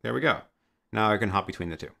 there we go. Now I can hop between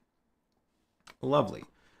the two. Lovely.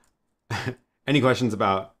 Any questions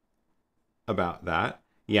about that?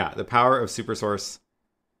 Yeah, the power of super source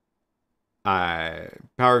on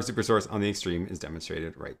the extreme is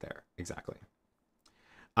demonstrated right there. Exactly.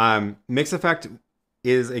 MixEffect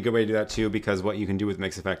is a good way to do that too, because what you can do with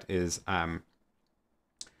MixEffect is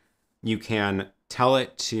you can tell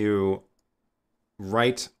it to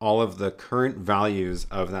write all of the current values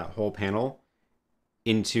of that whole panel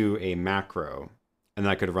into a macro, and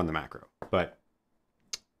then I could have run the macro, but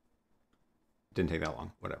didn't take that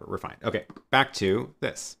long. Whatever, we're fine. Okay, back to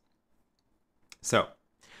this. So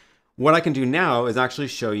what I can do now is actually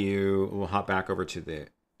show you, we'll hop back over to the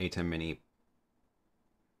ATEM Mini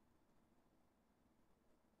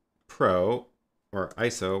Pro, or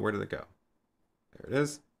ISO, where did it go? There it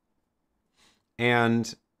is.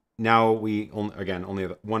 And now we, only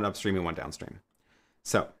have one upstream and one downstream.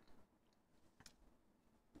 So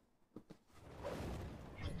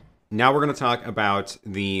now we're going to talk about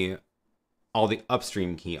all the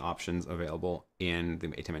upstream key options available in the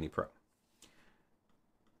ATEM Mini Pro.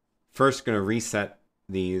 First, going to reset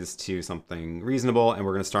these to something reasonable, and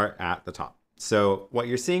we're going to start at the top. So what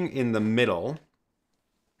you're seeing in the middle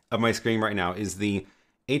of my screen right now is the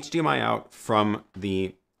HDMI out from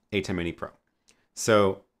the ATEM Mini Pro.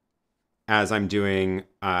 So as I'm doing,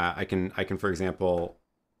 I can, for example,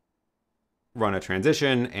 run a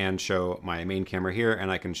transition and show my main camera here, and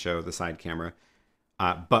I can show the side camera.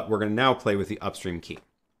 But we're going to now play with the upstream key.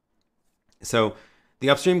 So the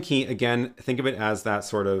upstream key, again, think of it as that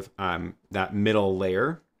sort of that middle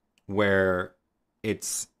layer where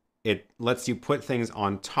it lets you put things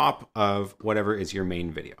on top of whatever is your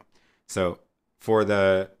main video. So for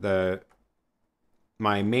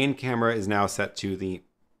my main camera is now set to the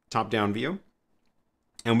top-down view,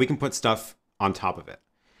 and we can put stuff on top of it.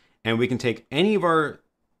 And we can take any of our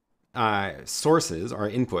sources, our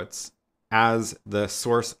inputs, as the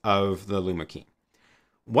source of the Luma key.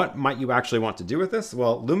 what might you actually want to do with this?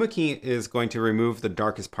 Well, LumaKey is going to remove the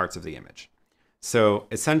darkest parts of the image. So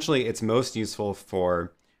essentially, it's most useful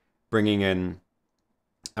for bringing in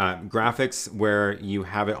graphics where you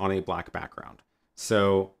have it on a black background.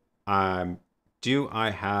 So do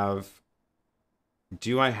I have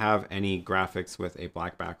any graphics with a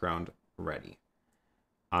black background ready?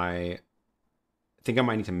 I think I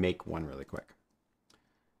might need to make one really quick.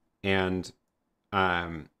 And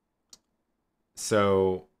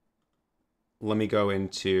so let me go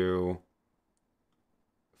into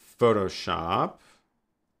Photoshop,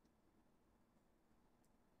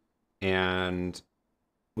 and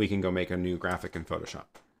we can go make a new graphic in Photoshop.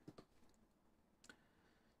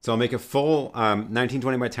 So I'll make a full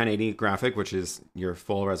 1920 by 1080 graphic, which is your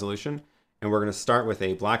full resolution. And we're going to start with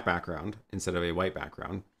a black background instead of a white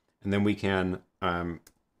background. And then we can,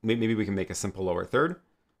 maybe we can make a simple lower third.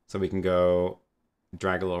 So we can go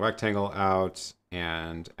drag a little rectangle out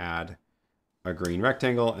and add a green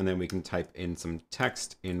rectangle. And then we can type in some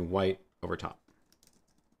text in white over top.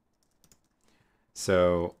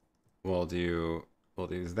 So we'll do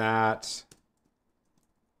that.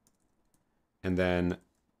 And then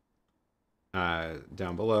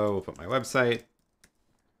down below, we'll put my website,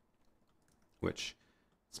 which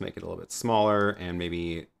let's make it a little bit smaller and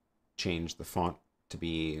maybe change the font to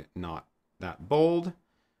be not that bold.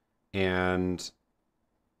 And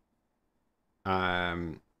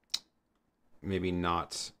maybe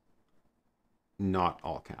not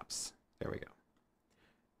all caps. There we go.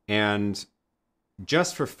 And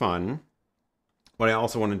just for fun, what I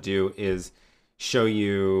also want to do is show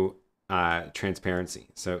you transparency.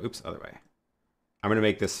 So, oops, other way. I'm going to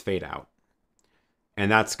make this fade out.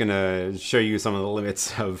 And that's going to show you some of the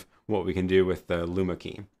limits of what we can do with the Luma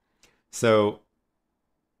key. So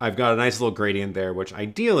I've got a nice little gradient there, which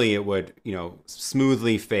ideally it would,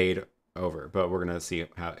 smoothly fade over, but we're going to see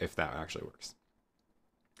if that actually works.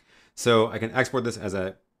 So I can export this as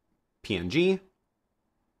a PNG,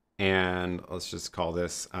 and let's just call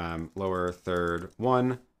this lower third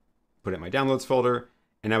 1, put it in my downloads folder,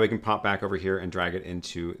 and now we can pop back over here and drag it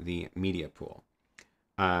into the media pool.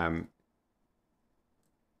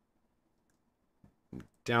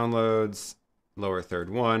 Downloads, lower third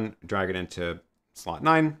 1, drag it into slot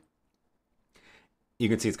 9. You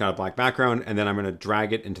can see it's got a black background, and then I'm going to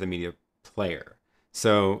drag it into the media player.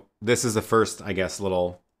 So this is the first, I guess,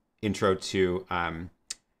 little intro to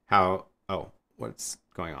what's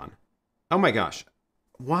going on? Oh my gosh.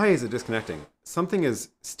 Why is it disconnecting? Something is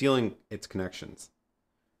stealing its connections.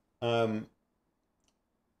 What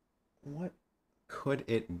could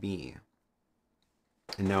it be?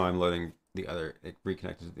 And now I'm loading the other, it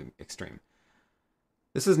reconnected to the Extreme.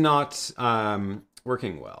 This is not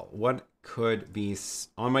working well. What could be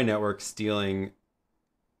on my network stealing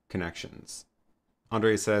connections?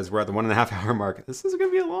 Andre says we're at the 1.5 hour mark. This is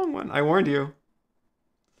going to be a long one. I warned you.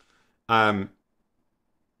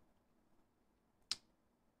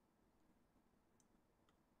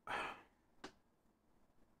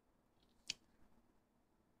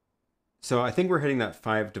 So I think we're hitting that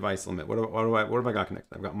 5 device limit. What have I got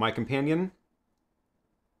connected? I've got my companion.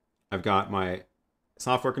 I've got my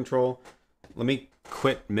software control. Let me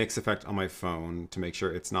quit MixEffect on my phone to make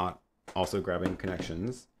sure it's not also grabbing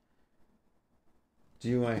connections.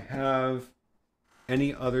 Do I have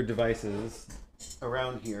any other devices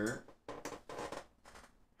around here? I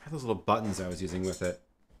have those little buttons I was using with it.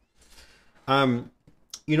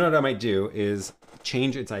 You know what I might do is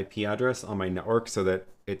change its IP address on my network so that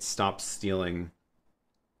it stops stealing,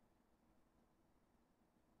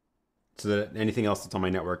 so that anything else that's on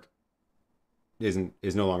my network is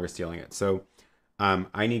no longer stealing it. So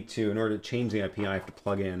I need to, in order to change the IP, I have to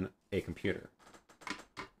plug in a computer,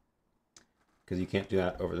 because you can't do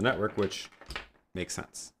that over the network, which makes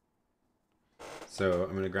sense. So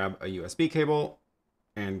I'm going to grab a USB cable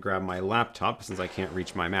and grab my laptop, since I can't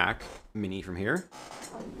reach my Mac Mini from here.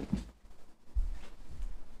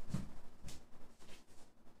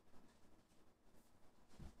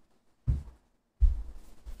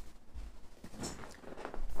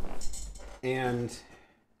 And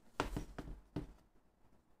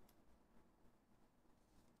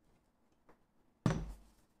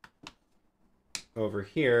over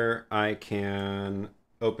here, I can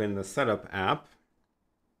open the setup app.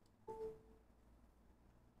 Once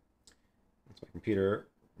my computer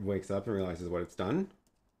wakes up and realizes what it's done.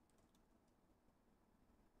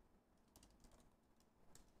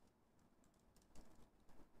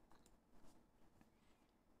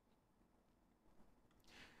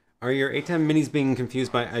 Are your ATEM minis being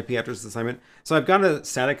confused by IP address assignment? So I've got a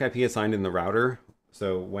static IP assigned in the router.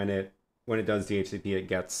 So when it does DHCP, it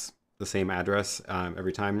gets the same address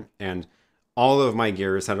every time. And all of my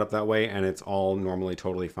gear is set up that way, and it's all normally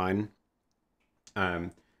totally fine.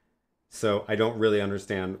 So I don't really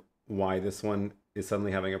understand why this one is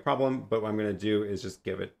suddenly having a problem, but what I'm going to do is just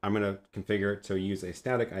I'm going to configure it to use a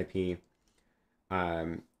static IP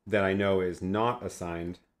that I know is not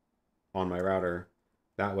assigned on my router.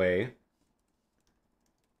 That way,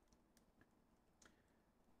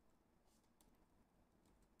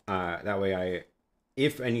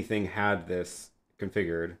 if anything had this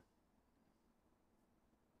configured,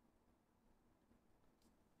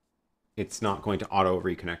 it's not going to auto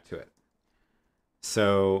reconnect to it.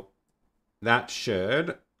 So that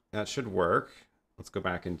should work. Let's go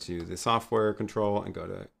back into the software control and go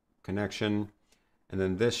to connection. And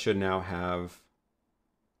then this should now have,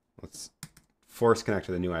 let's force connect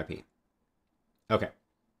to the new IP. Okay.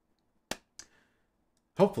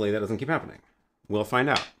 Hopefully that doesn't keep happening. We'll find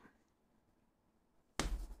out.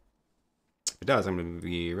 If it does, I'm going to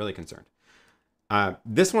be really concerned.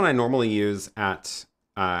 This one I normally use at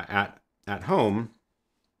home,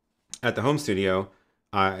 at the home studio.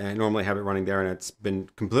 I normally have it running there, and it's been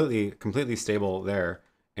completely stable there.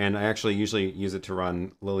 And I actually usually use it to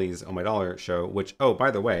run Lily's Oh My Dollar show, which, oh,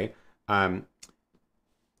 by the way, I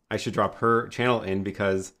should drop her channel in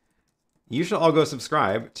because you should all go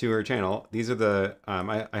subscribe to her channel. These are the,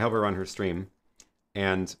 I help her run her stream.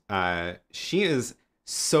 And she is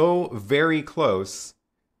so very close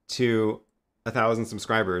to 1,000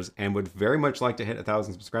 subscribers and would very much like to hit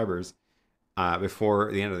 1,000 subscribers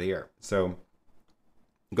before the end of the year. So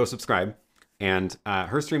go subscribe. And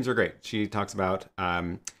her streams are great. She talks about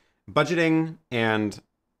budgeting and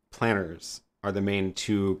planners are the main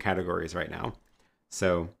two categories right now.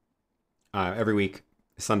 So every week,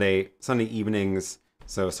 Sunday evenings.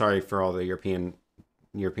 So sorry for all the Europeans.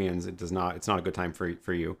 It's not a good time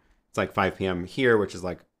for you. It's like 5 p.m. here, which is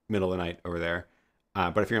like middle of the night over there.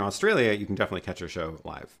 But if you're in Australia, you can definitely catch her show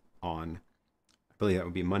live on, I believe that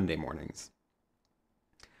would be Monday mornings.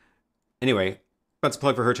 Anyway, that's a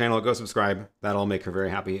plug for her channel. Go subscribe. That'll make her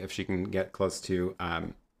very happy if she can get close to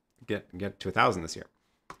get to 1,000 this year.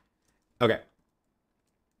 Okay.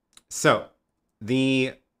 So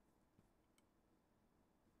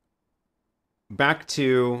back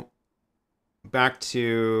to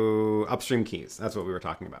upstream keys. That's what we were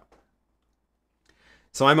talking about.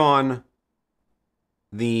 So I'm on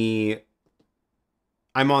the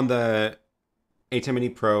ATEM Mini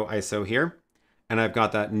Pro ISO here, and I've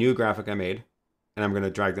got that new graphic I made, and I'm going to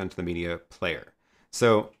drag that into the media player.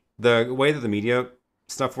 So the way that the media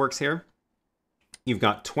stuff works here, you've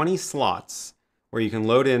got 20 slots where you can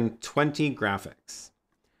load in 20 graphics.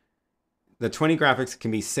 The 20 graphics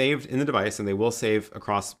can be saved in the device, and they will save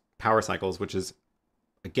across power cycles, which is,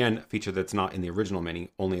 again, a feature that's not in the original Mini,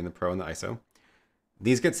 only in the Pro and the ISO.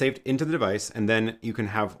 These get saved into the device, and then you can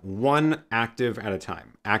have one active at a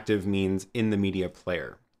time. Active means in the media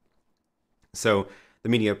player. So the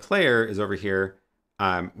media player is over here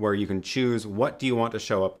where you can choose what do you want to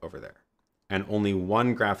show up over there. And only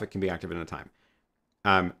one graphic can be active at a time.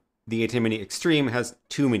 The ATEM Mini Extreme has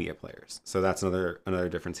 2 media players. So that's another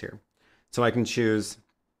difference here. So I can choose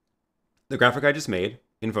the graphic I just made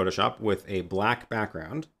in Photoshop with a black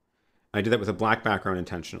background. I did that with a black background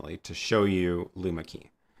intentionally to show you Luma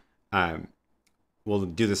Key. We'll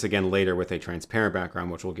do this again later with a transparent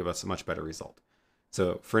background, which will give us a much better result.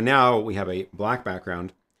 So for now, we have a black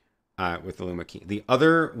background with the Luma Key. The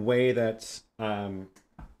other way that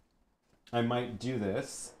I might do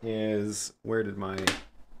this is, where did my...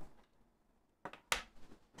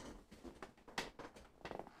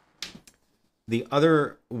 The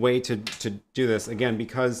other way to do this, again,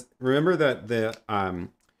 because remember that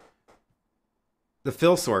the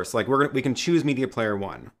fill source, like we can choose media player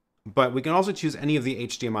 1, but we can also choose any of the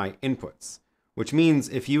HDMI inputs, which means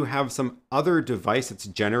if you have some other device that's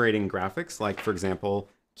generating graphics, like for example,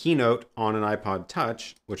 Keynote on an iPod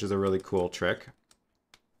Touch, which is a really cool trick,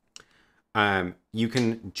 you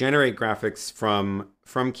can generate graphics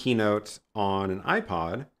from Keynote on an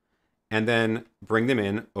iPod and then bring them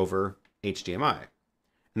in over HDMI.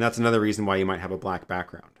 And that's another reason why you might have a black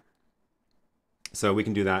background. So we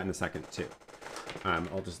can do that in a second too.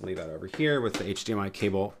 I'll just leave that over here with the HDMI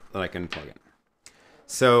cable that I can plug in.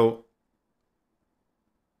 So,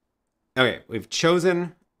 okay, we've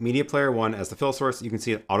chosen Media Player 1 as the fill source. You can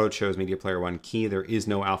see it auto chose Media Player 1 key. There is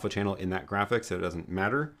no alpha channel in that graphic, so it doesn't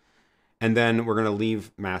matter. And then we're going to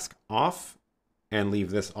leave mask off and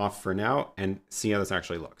leave this off for now and see how this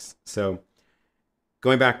actually looks. So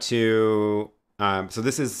going back to, so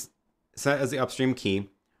this is set as the upstream key.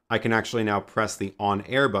 I can actually now press the on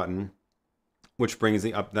air button, which brings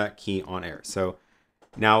that key on air. So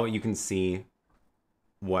now you can see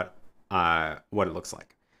what it looks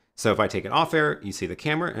like. So if I take it off air, you see the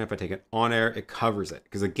camera, and if I take it on air, it covers it.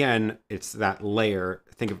 Because again, it's that layer.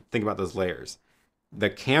 Think about those layers. The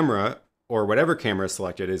camera, or whatever camera is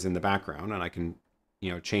selected, is in the background, and I can,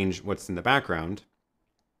 change what's in the background.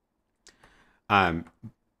 The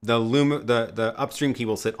upstream key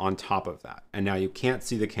will sit on top of that, and now you can't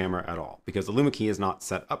see the camera at all because the Luma key is not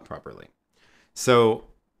set up properly. So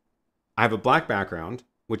I have a black background,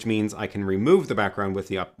 which means I can remove the background with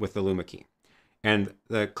the Luma key. And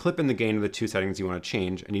the clip and the gain are the two settings you want to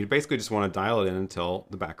change, and you basically just want to dial it in until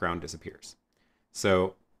the background disappears.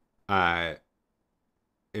 So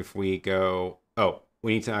if we go,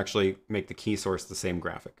 we need to actually make the key source the same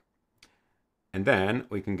graphic. And then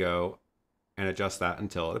we can go and adjust that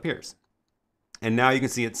until it appears. And now you can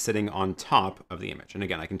see it's sitting on top of the image. And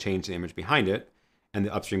again, I can change the image behind it, and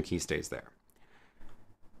the upstream key stays there.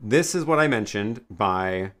 This is what I mentioned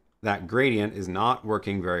by that gradient is not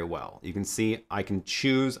working very well. You can see I'm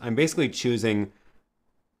basically choosing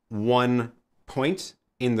one point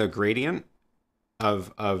in the gradient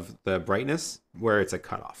of the brightness where it's a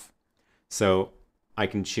cutoff. So I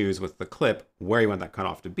can choose with the clip where you want that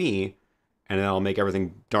cutoff to be, and that'll make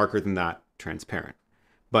everything darker than that transparent.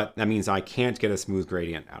 But that means I can't get a smooth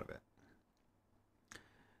gradient out of it.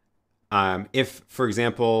 If, for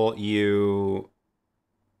example, if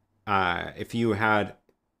you had,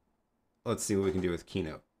 let's see what we can do with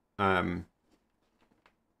Keynote.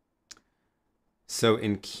 So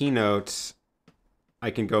in Keynote,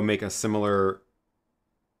 I can go make a similar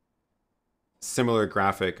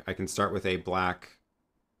graphic. I can start with a black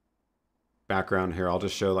background here. I'll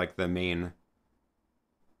just show like the main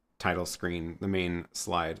title screen, the main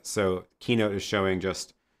slide. So Keynote is showing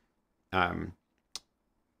just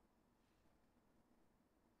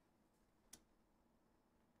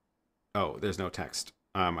oh, there's no text.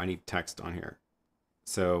 I need text on here.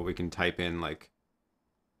 So we can type in like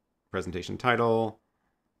presentation title.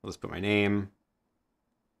 I'll just put my name.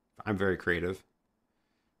 I'm very creative.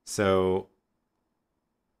 So,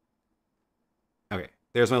 okay,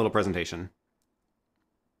 there's my little presentation.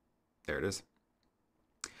 There it is.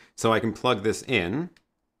 So I can plug this in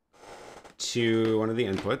to one of the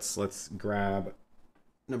inputs. Let's grab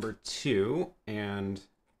number 2 and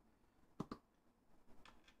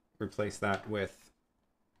replace that with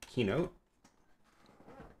Keynote.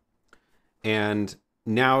 And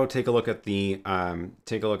now take a look at the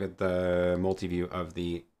multi-view of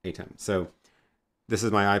the ATEM. So this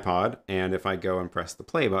is my iPod, and if I go and press the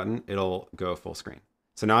play button, it'll go full screen.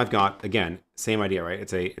 So now I've got, again, same idea, right?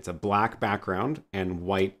 It's a black background and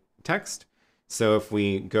white text. So if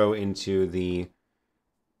we go into the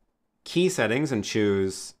key settings and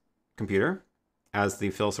choose computer as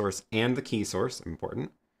the fill source and the key source,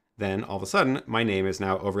 important, then all of a sudden my name is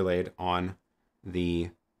now overlaid on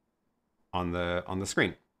the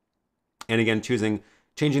screen. And again, changing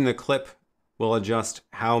the clip will adjust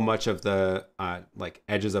how much of the like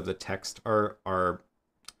edges of the text are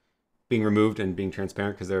being removed and being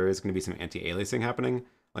transparent, because there is going to be some anti-aliasing happening.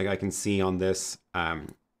 Like I can see on this, I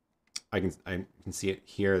can see it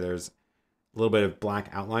here. There's a little bit of black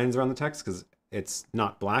outlines around the text because it's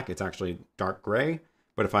not black, it's actually dark gray.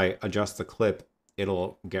 But if I adjust the clip,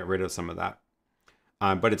 it'll get rid of some of that.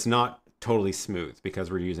 But it's not totally smooth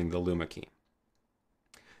because we're using the Luma key.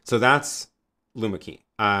 So that's Luma key.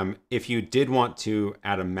 If you did want to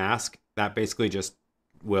add a mask, that basically just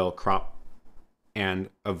will crop and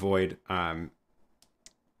avoid,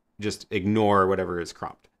 just ignore whatever is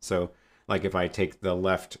cropped. So like if I take the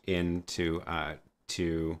left into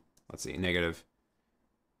let's see, negative,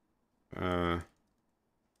 where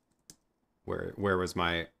was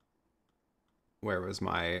my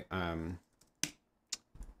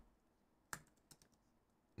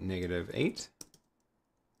negative 8?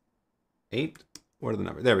 What are the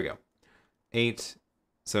numbers? There we go. 8.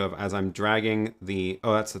 So as I'm dragging the,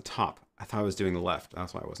 oh, that's the top. I thought I was doing the left.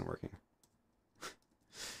 That's why it wasn't working.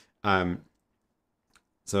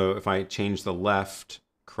 So if I change the left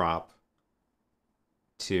crop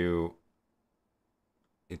to,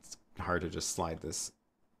 it's hard to just slide this.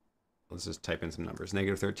 Let's just type in some numbers.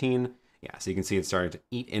 Negative 13. Yeah, so you can see it's starting to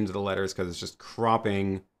eat into the letters because it's just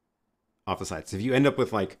cropping off the side. So if you end up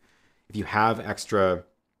with like, if you have extra,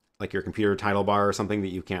 like your computer title bar or something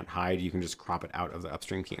that you can't hide, you can just crop it out of the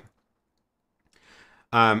upstream key.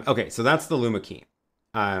 Okay, so that's the Luma key.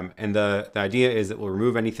 And the idea is it will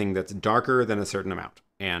remove anything that's darker than a certain amount,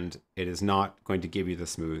 and it is not going to give you the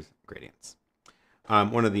smooth gradients.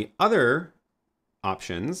 One of the other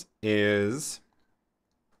options is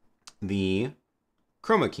the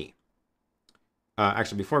chroma key.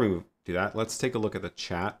 Actually, before we do that, let's take a look at the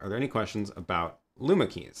chat. Are there any questions about Luma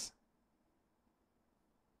keys?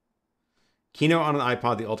 Keynote on an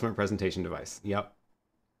iPod, the ultimate presentation device. Yep.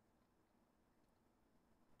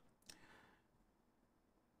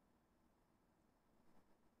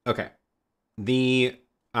 Okay. The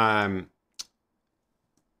chroma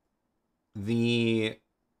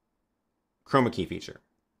key feature.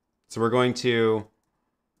 So we're going to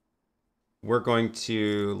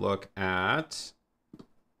look at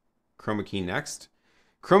chroma key next.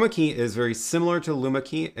 Chroma key is very similar to Luma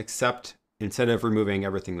key, except instead of removing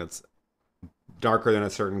everything that's darker than a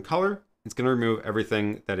certain color, it's going to remove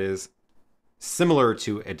everything that is similar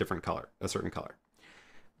to a different color, a certain color.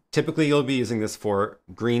 Typically, you'll be using this for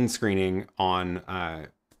green screening on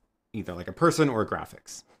either like a person or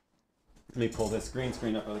graphics. Let me pull this green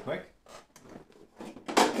screen up really quick.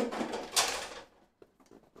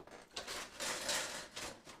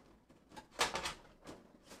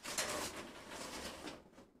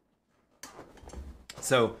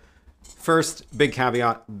 So first, big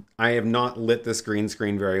caveat, I have not lit this green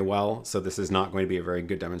screen very well, so this is not going to be a very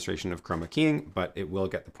good demonstration of chroma keying, but it will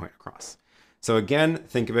get the point across. So again,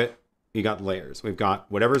 think of it, you got layers. We've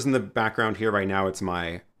got whatever's in the background here right now, it's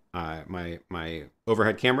my my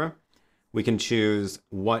overhead camera. We can choose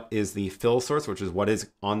what is the fill source, which is what is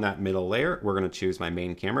on that middle layer. We're going to choose my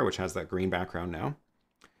main camera, which has that green background now.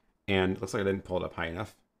 And it looks like I didn't pull it up high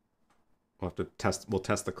enough. We'll have to test, we'll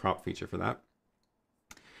test the crop feature for that.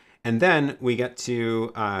 And then we get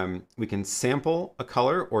to, we can sample a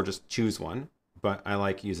color or just choose one, but I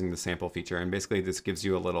like using the sample feature. And basically this gives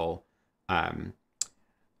you a little,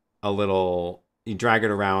 you drag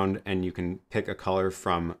it around and you can pick a color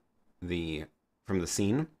from the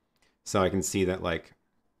scene. So I can see that like,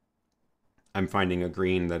 I'm finding a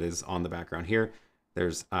green that is on the background here.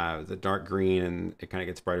 There's the dark green and it kind of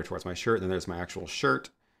gets brighter towards my shirt. Then there's my actual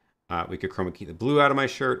shirt. We could chroma key the blue out of my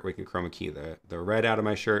shirt. We could chroma key the red out of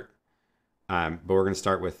my shirt. But we're going to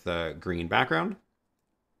start with the green background.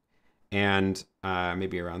 And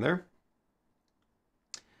maybe around there.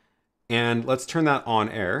 And let's turn that on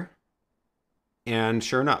air. And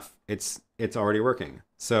sure enough, it's already working.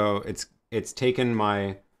 So it's taken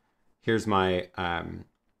my, here's my,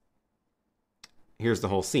 here's the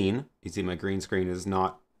whole scene. You see my green screen does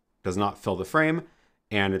not fill the frame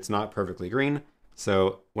and it's not perfectly green.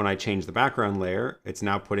 So when I change the background layer, it's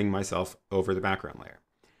now putting myself over the background layer.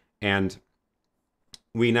 And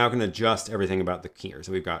we now can adjust everything about the keyer.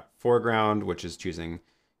 So we've got foreground, which is choosing,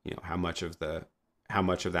 you know, how much of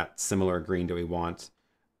that similar green do we want.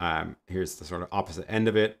 Here's the sort of opposite end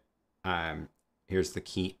of it. Here's the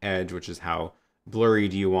key edge, which is how blurry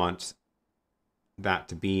do you want that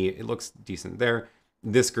to be. It looks decent there.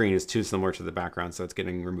 This green is too similar to the background, so it's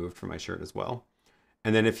getting removed from my shirt as well.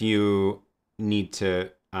 And then if you need to,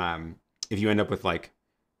 if you end up with like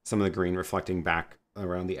some of the green reflecting back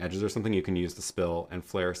around the edges or something, you can use the spill and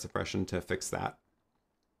flare suppression to fix that.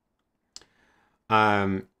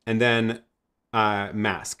 And then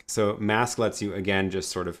mask. So mask lets you again just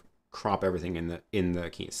sort of crop everything in the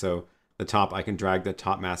key. So the top, I can drag the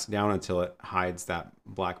top mask down until it hides that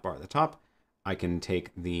black bar at the top. I can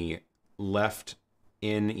take the left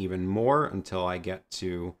in even more until I get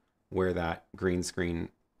to where that green screen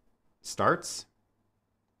starts.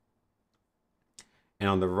 And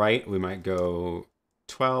on the right, we might go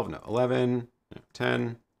 12, no, 11, no,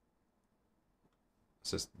 10.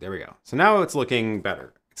 It's just, there we go. So now it's looking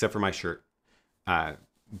better, except for my shirt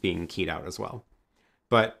being keyed out as well.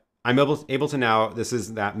 But I'm able to now, this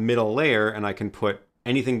is that middle layer, and I can put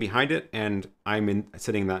anything behind it, and I'm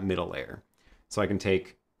sitting in that middle layer. So I can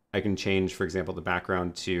change, for example, the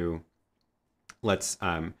background to, let's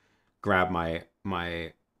grab my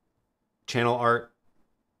channel art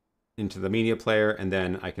into the media player, and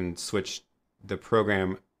then I can switch the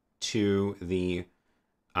program to the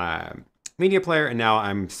media player, and now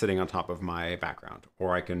I'm sitting on top of my background.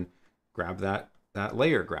 Or I can grab that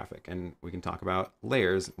layer graphic, and we can talk about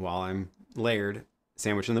layers while I'm layered,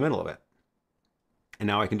 sandwiched in the middle of it. And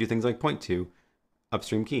now I can do things like point to,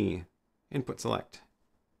 upstream key, input select,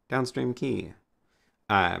 downstream key.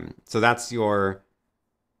 So that is your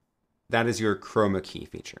chroma key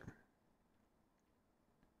feature.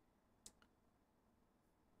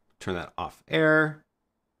 Turn that off air.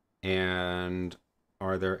 And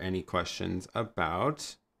are there any questions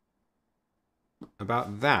about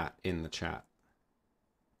that in the chat?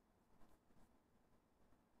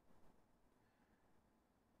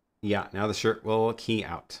 Yeah, now the shirt will key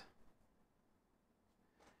out.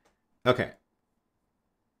 Okay.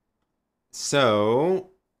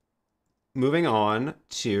 So moving on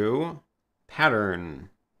to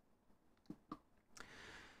pattern.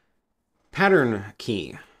 Pattern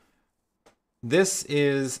key. This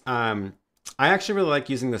is, I actually really like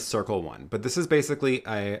using the circle one, but this is basically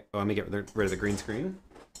let me get rid of the green screen.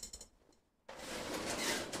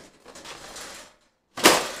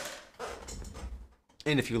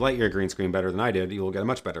 And if you light your green screen better than I did, you will get a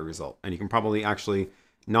much better result. And you can probably actually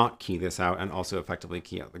not key this out and also effectively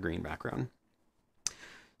key out the green background.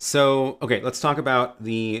 So, okay, let's talk about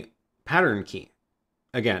the pattern key.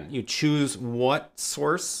 Again, you choose what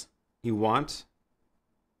source you want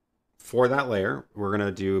for that layer. We're going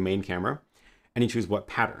to do main camera. And you choose what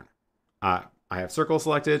pattern. I have circle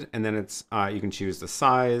selected, and then it's you can choose the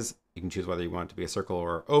size. You can choose whether you want it to be a circle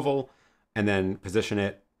or oval, and then position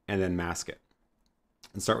it, and then mask it.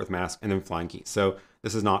 And start with mask, and then flying key. So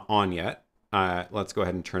this is not on yet. Let's go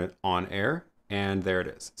ahead and turn it on air, and there it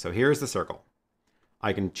is. So here's the circle.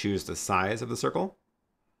 I can choose the size of the circle.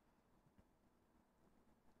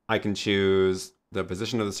 I can choose the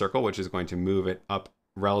position of the circle, which is going to move it up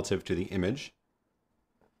relative to the image.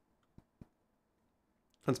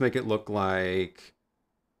 Let's make it look like,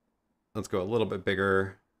 let's go a little bit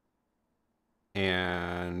bigger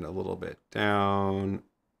and a little bit down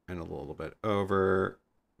and a little bit over.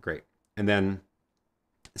 Great. And then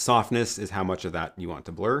softness is how much of that you want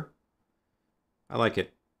to blur. I like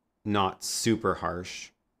it not super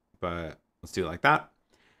harsh, but let's do it like that.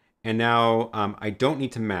 And now I don't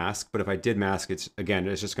need to mask, but if I did mask, it's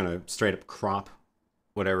just going to straight up crop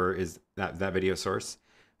whatever is that video source.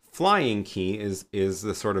 Flying key is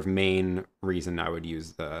the sort of main reason I would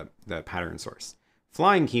use the pattern source.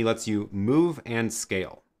 Flying key lets you move and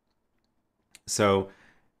scale. So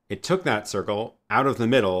it took that circle out of the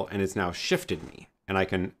middle and it's now shifted me, and I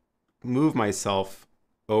can move myself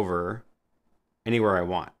over anywhere I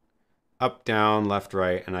want. Up, down, left,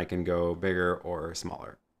 right, and I can go bigger or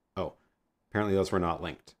smaller. Oh, apparently those were not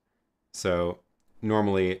linked. So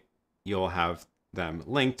normally you'll have them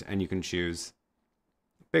linked and you can choose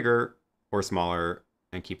bigger or smaller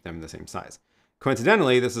and keep them the same size.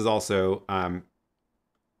 Coincidentally, this is also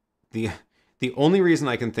the only reason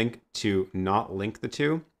I can think to not link the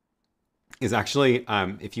two is actually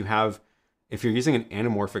if you're using an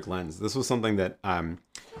anamorphic lens. This was something that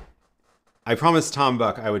I promised Tom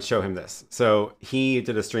Buck I would show him this. So he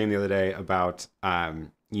did a stream the other day about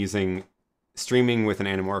using streaming with an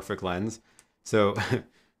anamorphic lens. So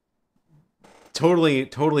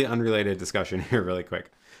totally unrelated discussion here really quick.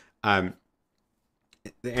 The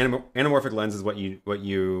anamorphic lens is what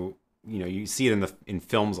you see it in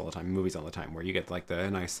films all the time, movies all the time, where you get like the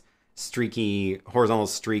nice streaky horizontal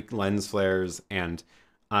streak lens flares, and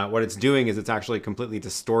what it's doing is it's actually completely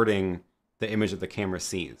distorting the image that the camera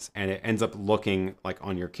sees, and it ends up looking like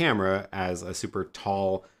on your camera as a super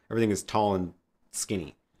tall, everything is tall and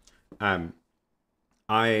skinny.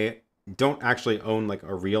 I don't actually own like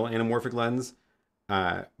a real anamorphic lens,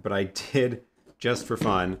 but I did, just for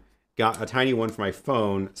fun, got a tiny one for my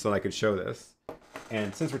phone so that I could show this.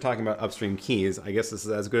 And since we're talking about upstream keys, I guess this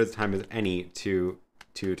is as good a time as any to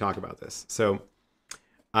talk about this. So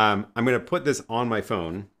I'm going to put this on my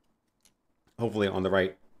phone, hopefully on the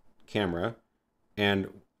right camera, and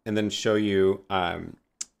then show you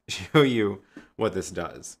what this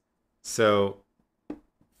does. So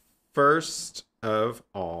first of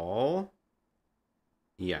all,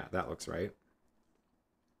 yeah, that looks right.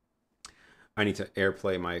 I need to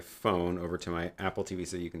AirPlay my phone over to my Apple TV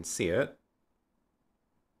so you can see it.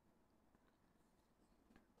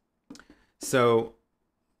 So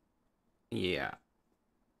yeah,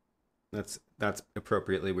 that's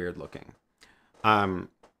appropriately weird looking. So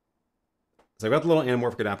I've got the little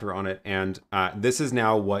anamorphic adapter on it, and this is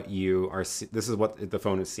now what this is what the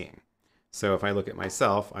phone is seeing. So if I look at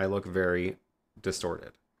myself, I look very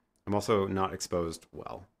distorted. I'm also not exposed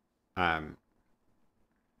well.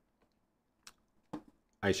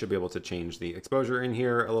 I should be able to change the exposure in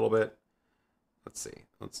here a little bit. Let's see.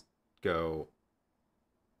 Let's go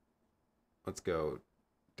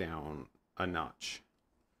down a notch.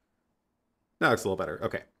 That looks a little better.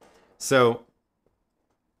 Okay. So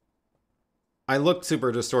I look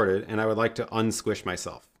super distorted, and I would like to unsquish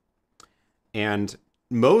myself. And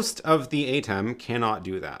most of the ATEM cannot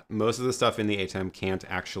do that. Most of the stuff in the ATEM can't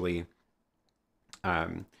actually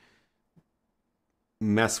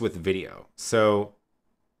mess with video. So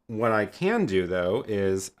what I can do, though,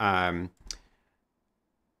 is...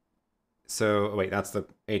 So, wait, that's the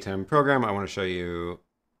ATEM program. I want to show you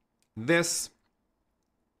this.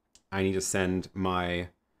 I need to send my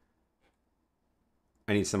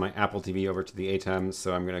Apple TV over to the ATEM,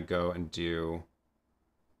 so I'm going to go and do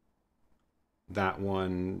that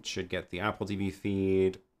one. Should get the Apple TV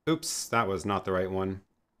feed. Oops, that was not the right one.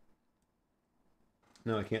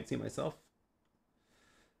 No, I can't see myself.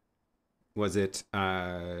 Was it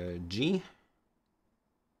G?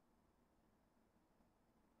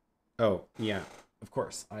 Oh, yeah, of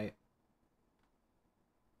course.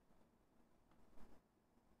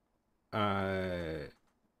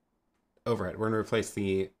 Overhead. We're going to replace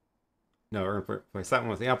no, we're going to replace that one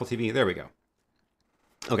with the Apple TV. There we go.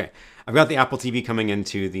 Okay, I've got the Apple TV coming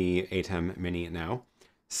into the ATEM Mini now.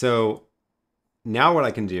 So now what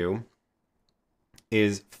I can do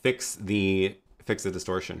is fix the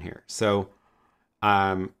distortion here. So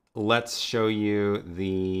let's show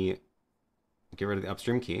you get rid of the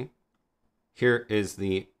upstream key. Here is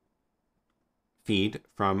the feed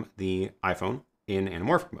from the iPhone in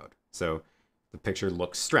anamorphic mode. So the picture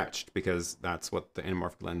looks stretched because that's what the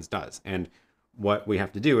anamorphic lens does. And what we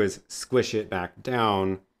have to do is squish it back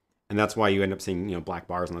down. And that's why you end up seeing, black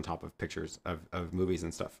bars on the top of pictures of movies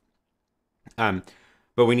and stuff.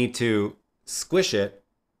 But we need to squish it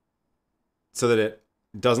so that it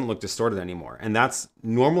doesn't look distorted anymore. And that's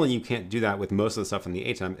normally you can't do that with most of the stuff in the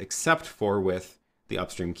ATEM except for with the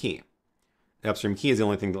upstream key. The upstream key is the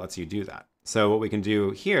only thing that lets you do that. So what we can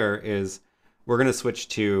do here is we're going to switch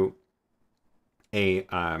to a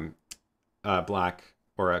black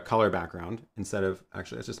or a color background instead of,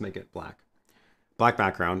 actually, let's just make it black. Black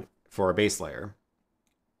background for our base layer.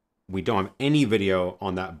 We don't have any video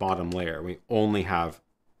on that bottom layer. We only have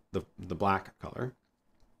the black color.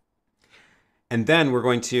 And then we're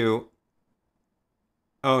going to,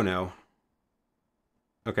 oh no.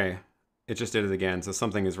 Okay, it just did it again. So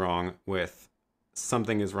something is wrong with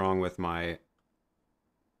my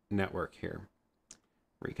network here.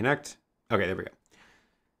 Reconnect. Okay, there we go.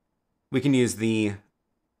 We can use the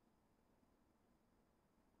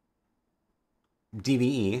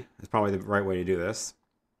DVE, is probably the right way to do this,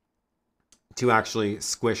 to actually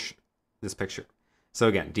squish this picture. So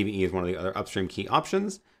again, DVE is one of the other upstream key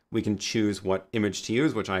options. We can choose what image to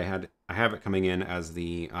use, which I have it coming in as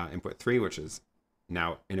the input 3, which is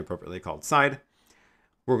now inappropriately called side.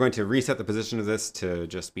 We're going to reset the position of this to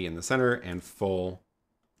just be in the center and full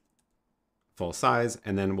size,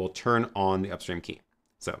 and then we'll turn on the upstream key.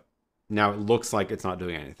 So now it looks like it's not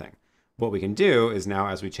doing anything. What we can do is now,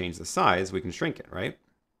 as we change the size, we can shrink it, right?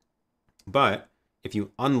 But if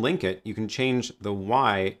you unlink it, you can change the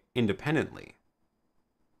Y independently.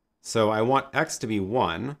 So I want X to be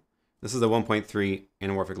 1. This is a 1.3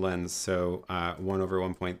 anamorphic lens, so 1 over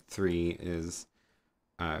 1.3 is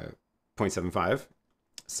 0.75.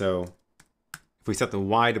 So if we set the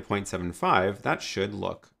Y to 0.75, that should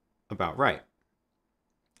look about right.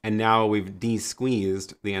 And now we've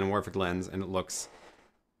de-squeezed the anamorphic lens and it looks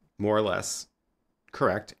more or less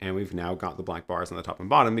correct. And we've now got the black bars on the top and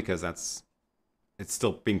bottom because it's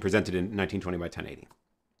still being presented in 1920 by 1080.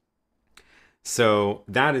 So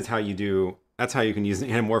that is how that's how you can use an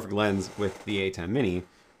anamorphic lens with the ATEM Mini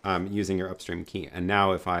using your upstream key. And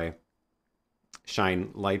now if I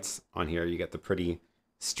shine lights on here, you get the pretty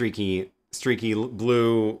streaky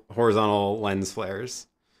blue horizontal lens flares.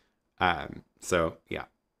 So yeah,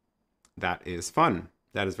 that is fun.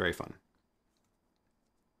 That is very fun.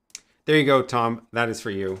 There you go, Tom. That is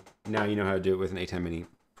for you. Now you know how to do it with an ATEM Mini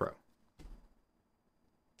Pro.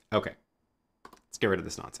 Okay, let's get rid of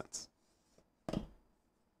this nonsense.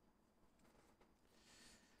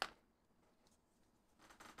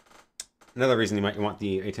 Another reason you might want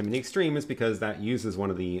the ATEM Mini Extreme is because that uses one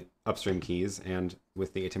of the upstream keys, and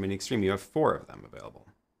with the ATEM Mini Extreme, you have 4 of them available.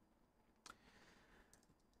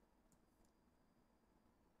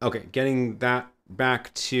 Okay, getting that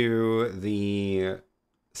back to the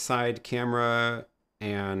side camera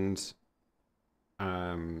and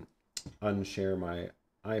unshare my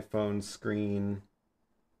iPhone screen.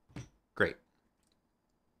 Great.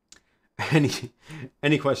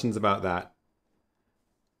 Any questions about that?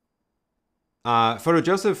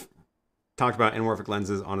 PhotoJoseph talked about anamorphic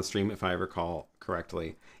lenses on a stream, if I recall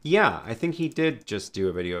correctly. Yeah, I think he did just do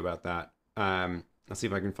a video about that. Let's see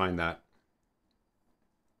if I can find that.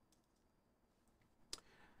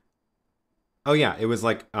 Oh yeah, it was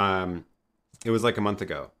like a month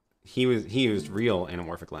ago. He used real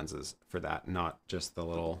anamorphic lenses for that, not just the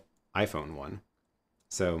little iPhone one.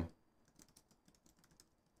 So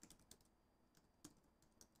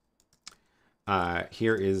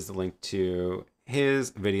here is the link to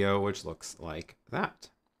his video, which looks like that.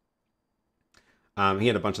 He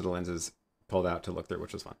had a bunch of the lenses pulled out to look through,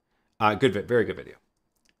 which was fun. Very good video.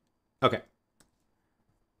 Okay.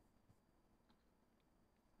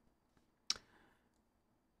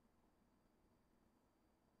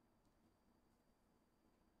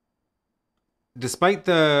 despite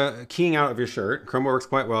the keying out of your shirt, chroma works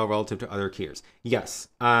quite well relative to other keyers. Yes,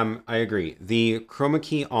 I agree. The chroma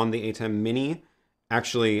key on the ATEM Mini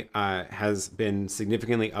actually has been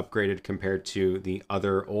significantly upgraded compared to the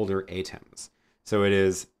other older ATEMs. So it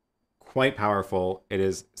is quite powerful. It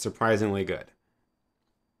is surprisingly good.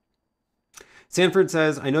 Sanford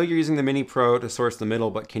says, I know you're using the Mini Pro to source the middle,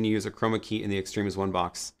 but can you use a chroma key in the Extremes 1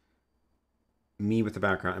 box? Me with the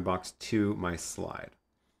background and box 2, my slide.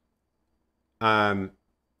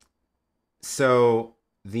 So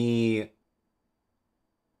if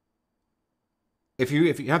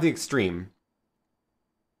you have the Extreme,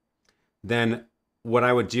 then what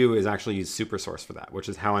I would do is actually use SuperSource for that, which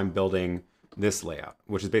is how I'm building this layout,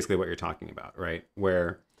 which is basically what you're talking about, right?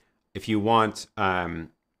 Where if you want a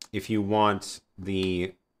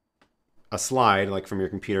slide like from your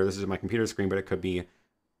computer, this is my computer screen, but it could be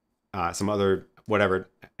some other whatever,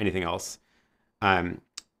 anything else.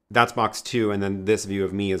 That's box 2, and then this view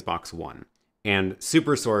of me is box 1. And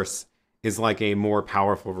SuperSource is like a more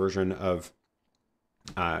powerful version of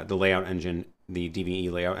the layout engine, the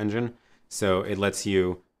DVE layout engine. So it lets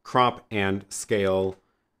you crop and scale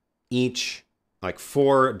each, like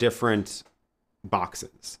 4 different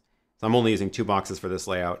boxes. So I'm only using 2 boxes for this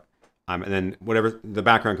layout. And then whatever, the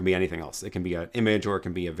background can be anything else. It can be an image or it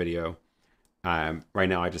can be a video. Right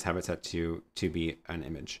now I just have it set to be an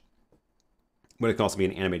image. But it can also be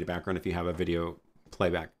an animated background if you have a video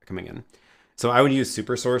playback coming in. So I would use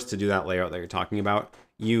SuperSource to do that layout that you're talking about.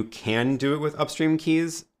 You can do it with upstream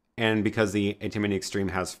keys. And because the ATEM Mini Extreme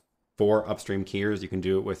has 4 upstream keyers, you can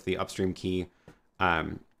do it with the upstream key,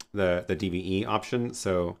 the DVE option.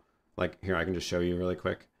 So like here, I can just show you really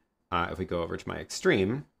quick. If we go over to my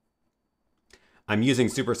Extreme, I'm using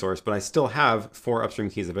SuperSource, but I still have 4 upstream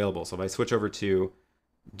keys available. So if I switch over to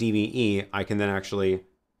DVE, I can then actually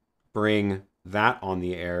bring that on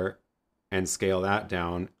the air and scale that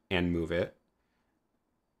down and move it.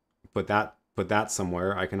 Put that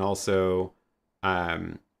somewhere. I can also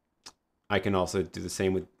do the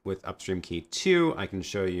same with upstream key 2. I can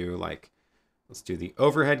show you, like, let's do the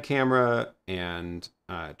overhead camera and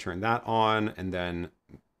turn that on, and then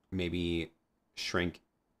maybe shrink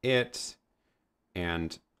it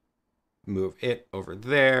and move it over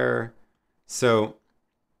there. So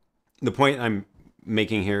the point I'm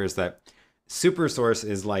making here is that SuperSource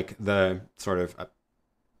is like the sort of a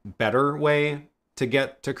better way to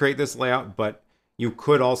create this layout, but you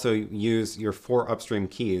could also use your 4 upstream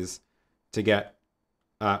keys to get,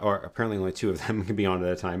 or apparently only 2 of them can be on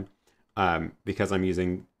at a time, because I'm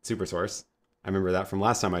using SuperSource. I remember that from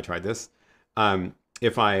last time I tried this.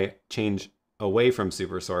 If I change away from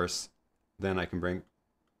SuperSource, then I can bring,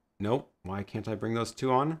 nope, why can't I bring those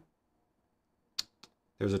 2 on?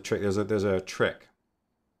 There's a trick, there's a trick.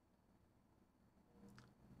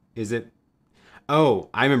 Is it, oh,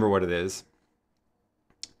 I remember what it is.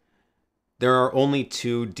 There are only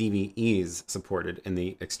 2 DVEs supported in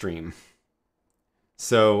the Extreme.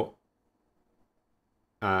 So,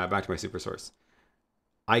 back to my SuperSource.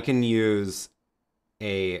 I can use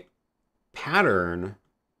a pattern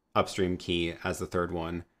upstream key as the 3rd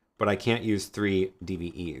one, but I can't use 3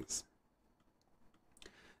 DVEs.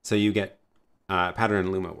 So you get pattern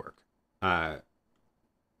and Luma work.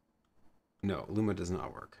 No, Luma does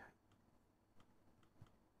not work.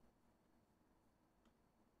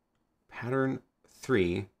 Pattern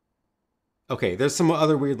 3. Okay, there's some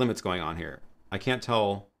other weird limits going on here. I can't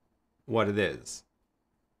tell what it is.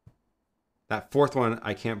 That 4th one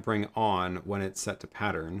I can't bring on when it's set to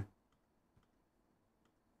pattern.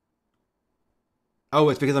 Oh,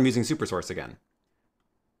 it's because I'm using SuperSource again.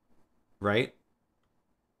 Right?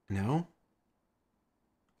 No?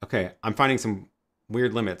 Okay, I'm finding some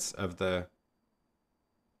weird limits of the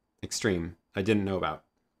Extreme I didn't know about.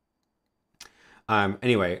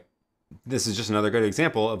 Anyway, this is just another good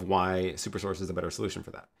example of why SuperSource is a better solution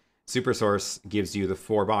for that. SuperSource gives you the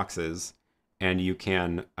 4 boxes, and you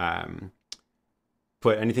can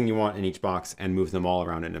put anything you want in each box and move them all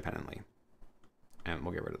around independently. And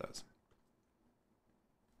we'll get rid of those.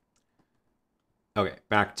 Okay,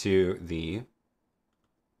 back to the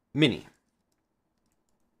Mini.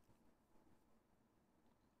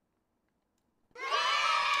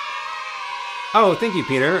 Oh, thank you,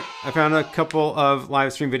 Peter. I found a couple of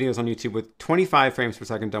live stream videos on YouTube with 25 frames per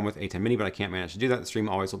second done with ATEM Mini, but I can't manage to do that. The stream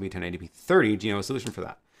always will be 1080p 30. Do you know a solution for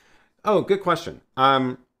that? Oh, good question.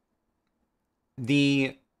 Let's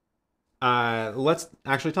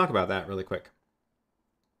actually talk about that really quick.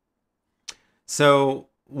 So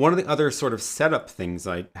one of the other sort of setup things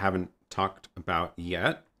I haven't talked about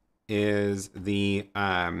yet is the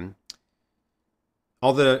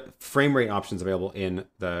all the frame rate options available in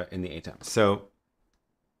the ATEM. So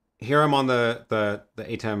here I'm on the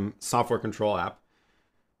ATEM software control app.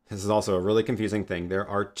 This is also a really confusing thing. There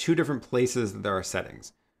are two different places that there are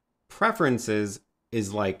settings. Preferences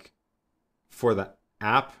is like for the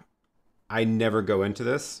app. I never go into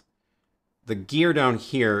this. The gear down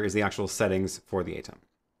here is the actual settings for the ATEM.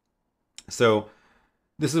 So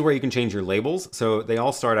this is where you can change your labels. So they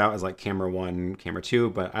all start out as like camera 1, camera 2,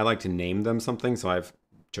 but I like to name them something. So I've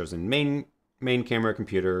chosen main camera,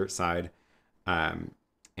 computer, side,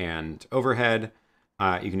 and overhead.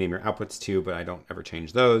 You can name your outputs too, but I don't ever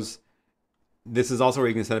change those. This is also where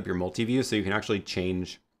you can set up your multi-view, so you can actually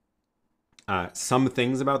change some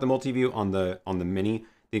things about the multi-view on the Mini.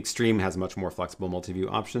 The Extreme has much more flexible multi-view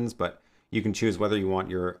options, but you can choose whether you want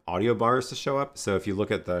your audio bars to show up. So if you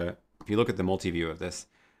look at the multi-view of this,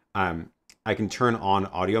 I can turn on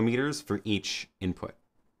audio meters for each input,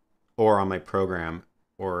 or on my program,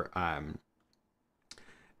 or and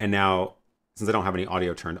now since I don't have any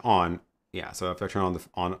audio turned on. Yeah, so if I turn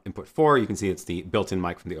on input 4, you can see it's the built-in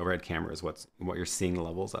mic from the overhead camera is what you're seeing the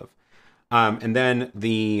levels of. And then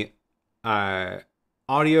the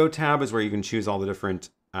audio tab is where you can choose all the different,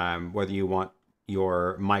 whether you want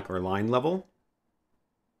your mic or line level.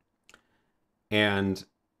 And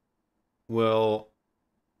we'll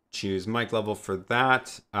choose mic level for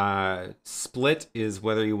that. Split is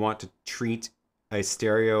whether you want to treat a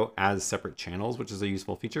stereo as separate channels, which is a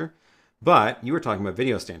useful feature. But you were talking about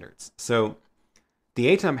video standards. So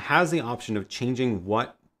the ATEM has the option of changing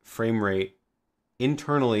what frame rate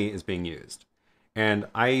internally is being used. And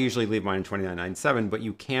I usually leave mine in 2997, but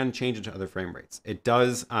you can change it to other frame rates. It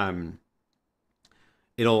does,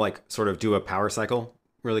 it'll like sort of do a power cycle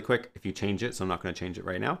really quick if you change it. So I'm not going to change it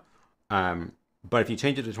right now. But if you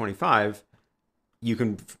change it to 25, you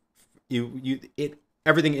can,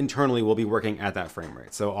 everything internally will be working at that frame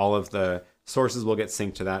rate. So all of the sources will get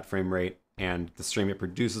synced to that frame rate, and the stream it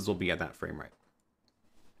produces will be at that frame rate.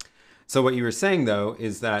 So what you were saying, though,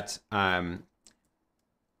 is that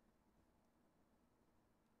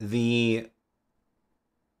the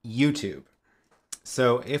YouTube.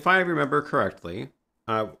 So if I remember correctly,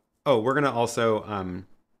 we're going to also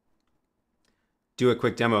do a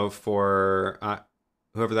quick demo for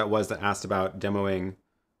whoever that was that asked about demoing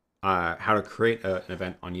how to create an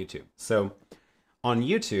event on YouTube. So on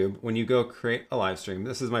YouTube, when you go create a live stream,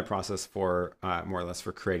 this is my process for more or less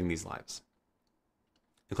for creating these lives.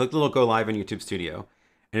 You click the little go live in YouTube Studio,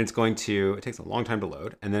 and it's going to, it takes a long time to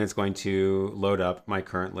load, and then it's going to load up my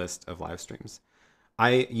current list of live streams.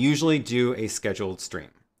 I usually do a scheduled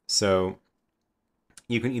stream. So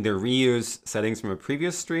you can either reuse settings from a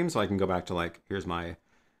previous stream, so I can go back to like, here's my,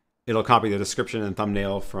 it'll copy the description and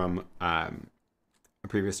thumbnail from a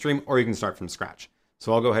previous stream, or you can start from scratch.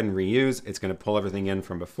 So I'll go ahead and reuse. It's going to pull everything in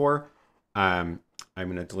from before. I'm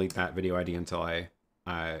going to delete that video ID until I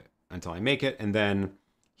make it. And then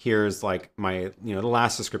here's like my, the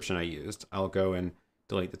last description I used. I'll go and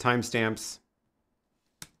delete the timestamps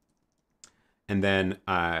and then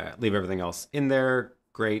leave everything else in there.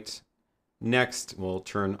 Great. Next, we'll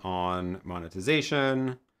turn on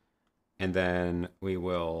monetization, and then we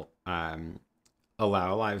will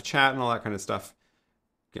allow live chat and all that kind of stuff.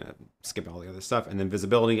 Gonna skip all the other stuff. And then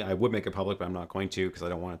visibility, I would make it public, but I'm not going to because I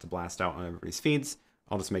don't want it to blast out on everybody's feeds.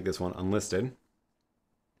 I'll just make this one unlisted.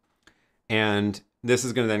 And this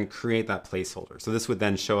is going to then create that placeholder. So this would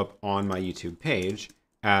then show up on my YouTube page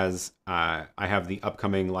as I have the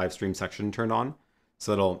upcoming live stream section turned on.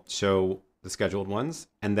 So it'll show the scheduled ones.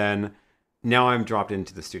 And then now I'm dropped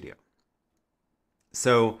into the studio.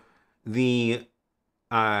 So the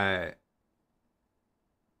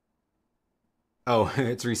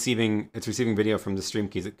it's receiving video from the stream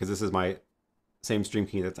keys because this is my same stream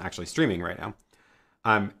key that's actually streaming right now.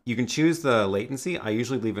 You can choose the latency. I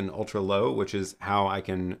usually leave an ultra low, which is how I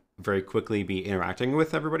can very quickly be interacting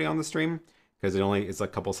with everybody on the stream because it's like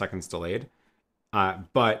a couple seconds delayed.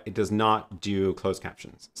 But it does not do closed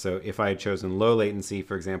captions. So if I had chosen low latency,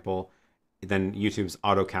 for example, then YouTube's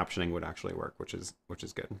auto captioning would actually work, which is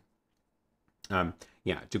good.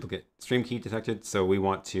 Yeah, duplicate stream key detected. So we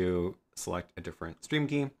want to select a different stream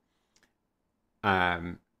key.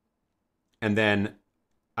 And then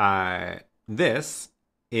this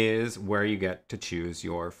is where you get to choose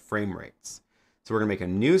your frame rates. So we're going to make a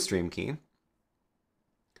new stream key.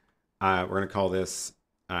 We're going to call this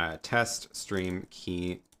test stream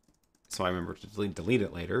key, so I remember to delete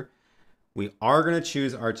it later. We are going to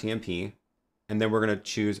choose RTMP, and then we're going to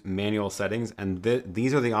choose manual settings, and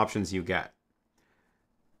these are the options you get.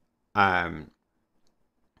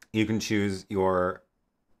 You can choose your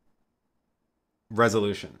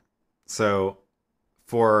resolution. So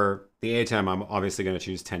for the ATEM, I'm obviously going to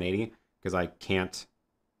choose 1080 because I can't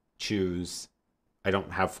choose, I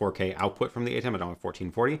don't have 4K output from the ATEM. I don't have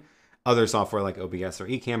 1440. Other software like OBS or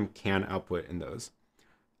Ecamm can output in those.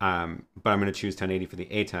 But I'm going to choose 1080 for the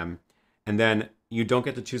ATEM. And then you don't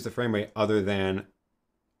get to choose the frame rate other than,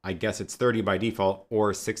 I guess it's 30 by default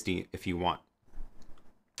or 60 if you want.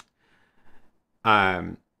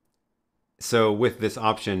 So with this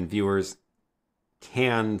option, viewers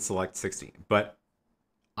can select 60, but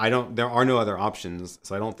there are no other options,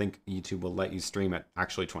 so I don't think YouTube will let you stream at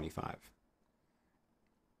actually 25.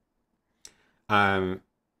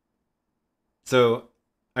 So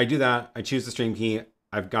I do that, I choose the stream key,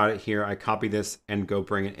 I've got it here, I copy this and go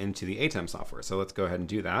bring it into the ATEM software. So let's go ahead and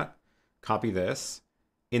do that. Copy this.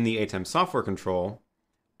 In the ATEM software control,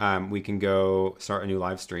 we can go start a new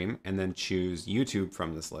live stream and then choose YouTube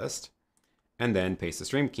from this list and then paste the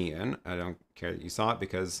stream key in. I don't care that you saw it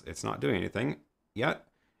because it's not doing anything yet.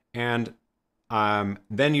 And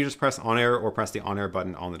then you just press on air or press the on air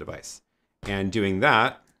button on the device. And doing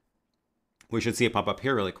that, we should see it pop up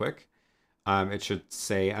here really quick. It should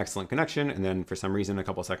say excellent connection. And then for some reason, a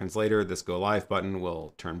couple seconds later, this go live button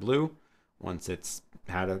will turn blue once it's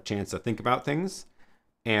had a chance to think about things.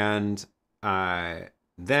 And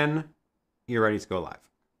then you're ready to go live.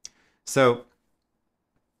 So,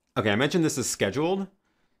 okay, I mentioned this is scheduled.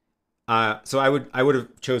 So I would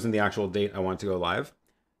have chosen the actual date I want to go live.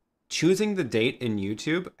 Choosing the date in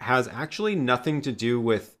YouTube has actually nothing to do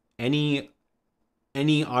with any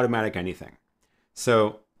automatic anything.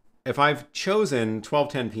 So if I've chosen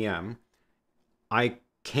 12:10 p.m., I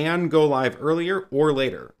can go live earlier or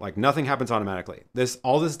later. Like nothing happens automatically.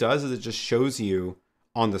 All this does is it just shows you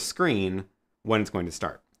on the screen when it's going to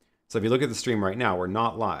start. So if you look at the stream right now, we're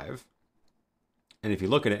not live. And if you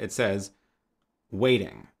look at it, it says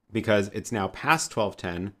waiting because it's now past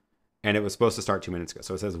 12:10 and it was supposed to start 2 minutes ago.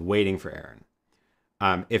 So it says waiting for Aaron.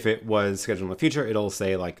 If it was scheduled in the future, it'll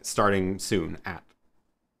say like starting soon at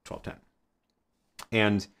 12:10.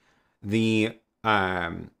 And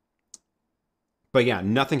but yeah,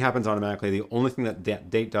 nothing happens automatically. The only thing that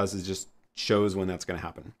date does is just shows when that's going to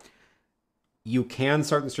happen. You can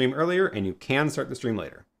start the stream earlier and you can start the stream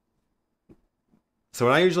later. So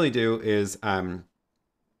what I usually do is I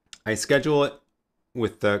schedule it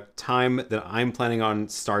with the time that I'm planning on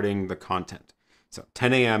starting the content. So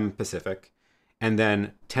 10 a.m. Pacific. And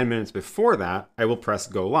then 10 minutes before that, I will press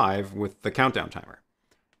go live with the countdown timer.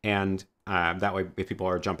 And that way, if people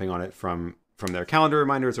are jumping on it from their calendar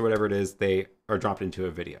reminders or whatever it is, they are dropped into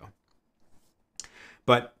a video.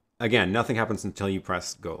 But again, nothing happens until you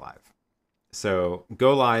press go live. So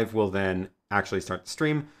go live will then actually start the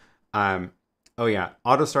stream. Oh yeah,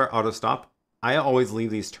 auto start, auto stop. I always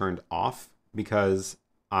leave these turned off because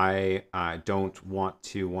I don't want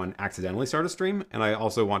to accidentally start a stream. And I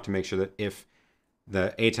also want to make sure that if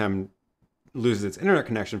the ATEM loses its internet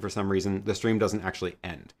connection for some reason, the stream doesn't actually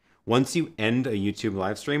end. Once you end a YouTube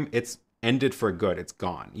live stream, it's ended for good. It's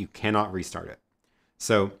gone. You cannot restart it.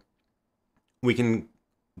 So we can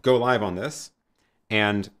go live on this.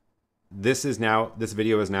 And this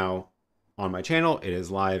video is now on my channel. It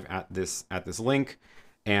is live at this link.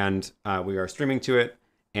 And we are streaming to it.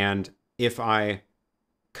 And if I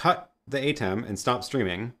cut the ATEM and stop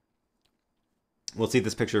streaming, we'll see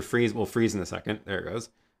this picture freeze. Will freeze in a second. There it goes.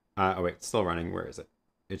 Oh wait, it's still running. Where is it?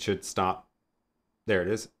 It should stop. There it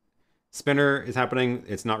is. Spinner is happening.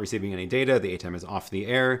 It's not receiving any data. The ATEM is off the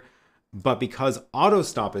air. But because auto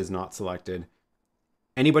stop is not selected,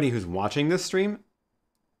 anybody who's watching this stream,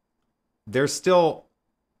 they're still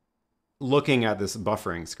looking at this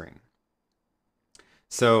buffering screen.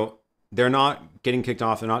 So they're not getting kicked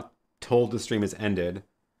off. They're not told the stream is ended.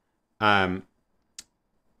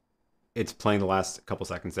 It's playing the last couple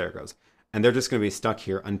seconds. There it goes. And they're just going to be stuck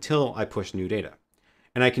here until I push new data.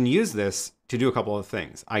 And I can use this to do a couple of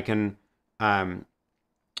things. I can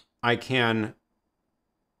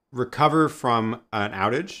recover from an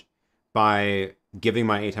outage by giving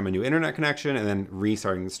my ATEM a new internet connection and then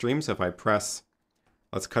restarting the stream. So if I press,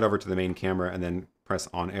 let's cut over to the main camera and then press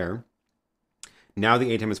on air. Now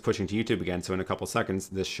the ATEM is pushing to YouTube again. So in a couple seconds,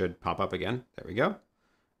 this should pop up again. There we go.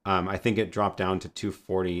 I think it dropped down to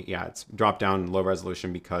 240. Yeah, it's dropped down low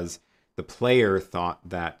resolution because the player thought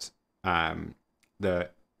that the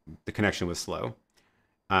connection was slow.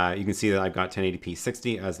 You can see that I've got 1080p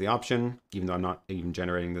 60 as the option, even though I'm not even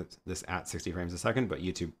generating this at 60 frames a second, but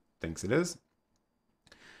YouTube thinks it is.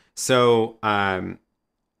 So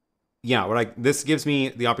yeah, this gives me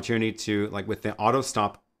the opportunity to, like with the auto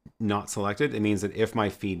stop not selected, it means that if my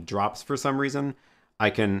feed drops for some reason, I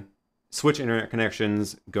can switch internet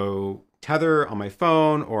connections, go tether on my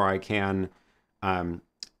phone, or I can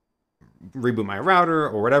reboot my router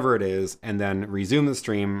or whatever it is, and then resume the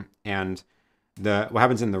stream. And what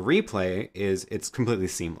happens in the replay is it's completely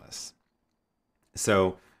seamless.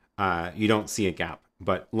 So you don't see a gap,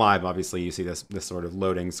 but live, obviously, you see this sort of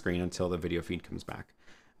loading screen until the video feed comes back.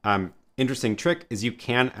 Interesting trick is you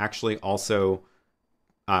can actually also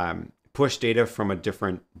push data from a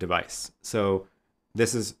different device. So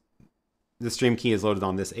the stream key is loaded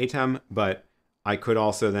on this ATEM, but I could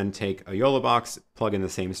also then take a YoloBox, plug in the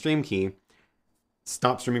same stream key,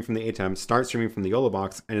 stop streaming from the ATEM, start streaming from the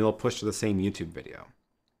YoloBox, and it'll push to the same YouTube video.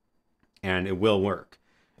 And it will work.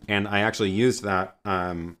 And I actually used that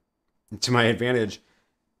to my advantage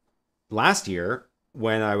last year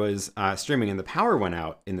when I was streaming and the power went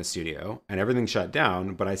out in the studio and everything shut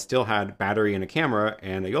down, but I still had battery and a camera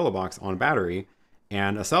and a YoloBox on battery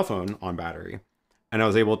and a cell phone on battery. And I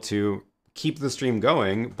was able to keep the stream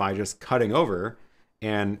going by just cutting over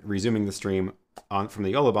and resuming the stream from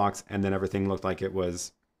the YoloBox, and then everything looked like it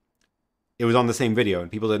was on the same video and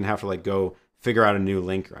people didn't have to like go figure out a new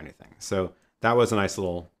link or anything. So that was a nice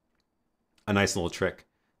little trick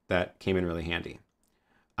that came in really handy.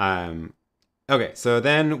 Okay, so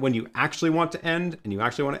then when you actually want to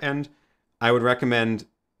end, I would recommend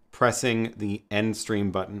pressing the end stream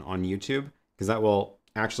button on YouTube, because that will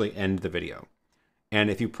actually end the video. And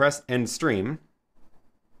if you press end stream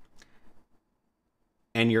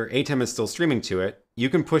and your ATEM is still streaming to it, you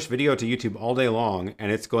can push video to YouTube all day long and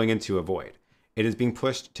it's going into a void. It is being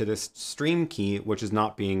pushed to this stream key, which is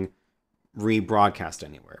not being rebroadcast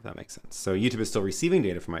anywhere, if that makes sense. So YouTube is still receiving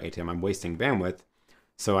data from my ATEM. I'm wasting bandwidth.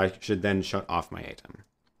 So I should then shut off my ATEM.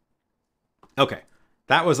 Okay,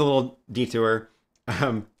 that was a little detour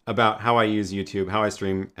about how I use YouTube, how I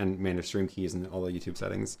stream and manage stream keys and all the YouTube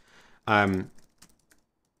settings.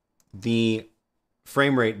 The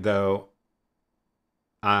frame rate, though,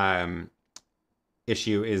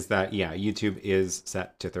 issue is that, yeah, YouTube is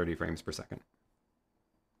set to 30 frames per second.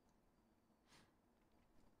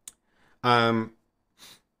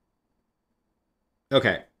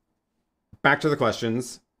 Okay. Back to the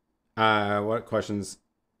questions. What questions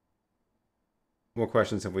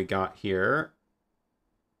have we got here?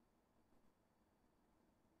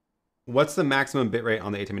 What's the maximum bitrate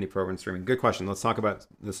on the ATEM Mini Pro when streaming? Good question. Let's talk about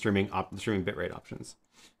the streaming bitrate options.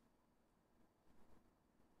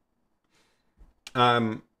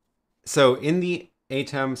 So in the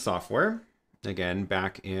ATEM software, again,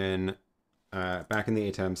 back in the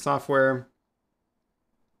ATEM software,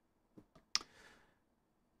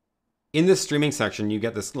 in this streaming section, you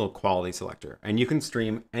get this little quality selector, and you can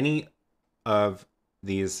stream any of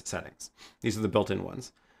these settings. These are the built-in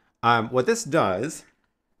ones. What this does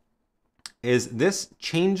is this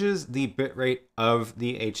changes the bitrate of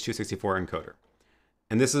the H.264 encoder.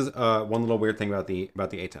 And this is one little weird thing about the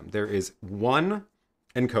ATEM. There is one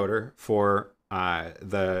encoder for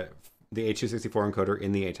the H.264 encoder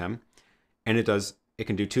in the ATEM, and it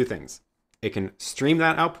can do two things. It can stream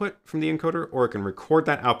that output from the encoder, or it can record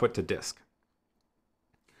that output to disk.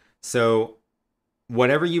 So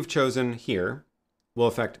whatever you've chosen here will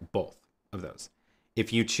affect both of those.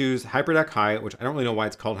 If you choose HyperDeck High, which I don't really know why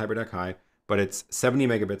it's called HyperDeck High, but it's 70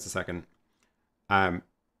 megabits a second,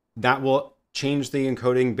 that will change the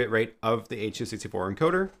encoding bitrate of the H.264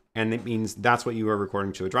 encoder, and it means that's what you are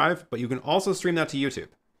recording to a drive, but you can also stream that to YouTube.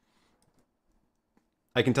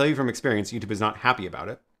 I can tell you from experience, YouTube is not happy about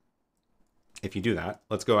it. If you do that,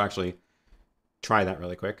 let's go actually try that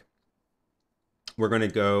really quick. We're going to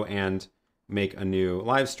go and make a new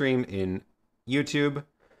live stream in YouTube,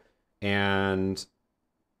 and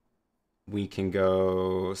we can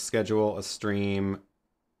go schedule a stream.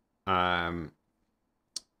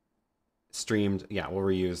 Streamed, yeah, we'll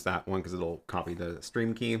reuse that one because it'll copy the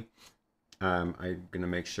stream key. I'm going to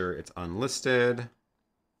make sure it's unlisted.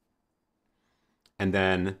 And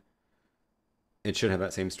then it should have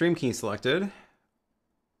that same stream key selected.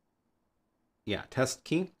 Yeah, test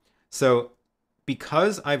key. So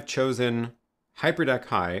because I've chosen HyperDeck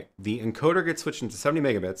High, the encoder gets switched into 70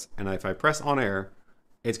 megabits. And if I press on air,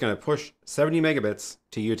 it's going to push 70 megabits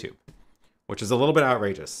to YouTube, which is a little bit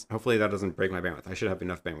outrageous. Hopefully that doesn't break my bandwidth. I should have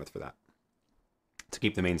enough bandwidth for that to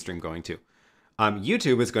keep the mainstream going too.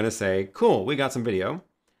 YouTube is going to say, cool, we got some video.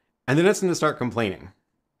 And then it's going to start complaining.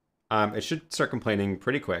 It should start complaining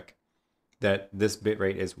pretty quick that this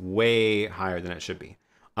bitrate is way higher than it should be.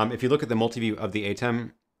 If you look at the multi-view of the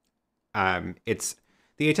ATEM, the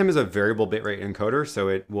ATEM is a variable bitrate encoder, so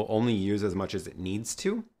it will only use as much as it needs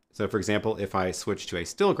to. So for example, if I switch to a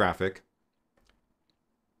still graphic,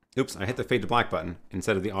 oops, I hit the fade to black button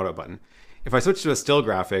instead of the auto button. If I switch to a still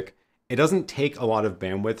graphic, it doesn't take a lot of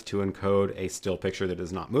bandwidth to encode a still picture that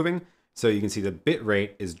is not moving. So you can see the bit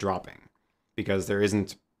rate is dropping. because there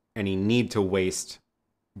isn't any need to waste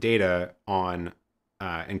data on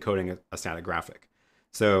encoding a static graphic.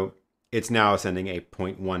 So it's now sending a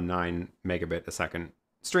 0.19 megabit a second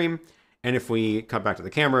stream. And if we cut back to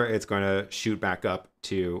the camera, it's going to shoot back up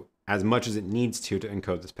to as much as it needs to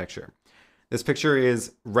encode this picture. This picture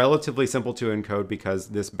is relatively simple to encode because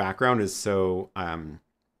this background is so,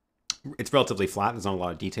 it's relatively flat. There's not a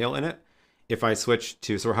lot of detail in it. If I switch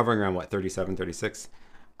to, so we're hovering around what, 37, 36.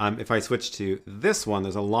 If I switch to this one,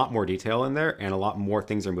 there's a lot more detail in there and a lot more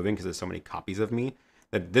things are moving because there's so many copies of me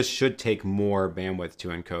that this should take more bandwidth to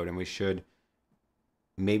encode, and we should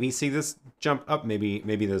maybe see this jump up. Maybe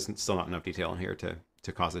there's still not enough detail in here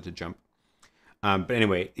to cause it to jump. But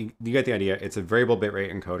anyway, you get the idea. It's a variable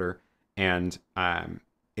bitrate encoder, and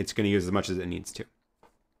it's going to use as much as it needs to.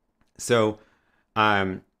 So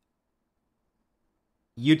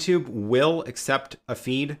YouTube will accept a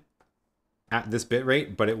feed at this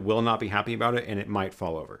bitrate, but it will not be happy about it, and it might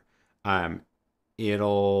fall over.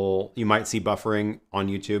 You might see buffering on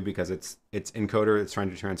YouTube because it's encoder. It's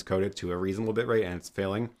trying to transcode it to a reasonable bitrate and it's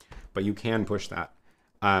failing, but you can push that.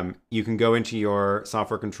 You can go into your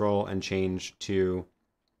software control and change to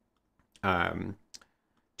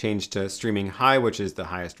streaming high, which is the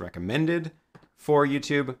highest recommended for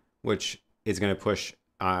YouTube, which is going to push,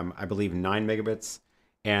 I believe, 9 megabits.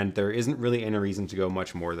 And there isn't really any reason to go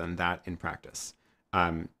much more than that in practice.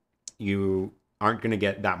 You aren't going to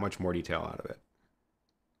get that much more detail out of it.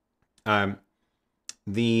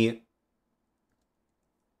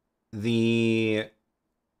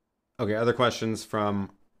 Okay, other questions from,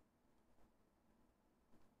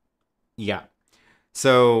 yeah.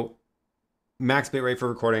 So max bitrate for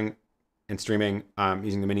recording and streaming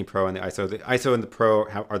using the Mini Pro and the ISO. The ISO and the Pro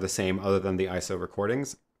are the same other than the ISO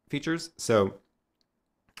recordings features. So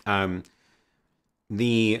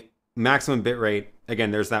the maximum bitrate, again,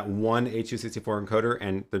 there's that one H.264 encoder,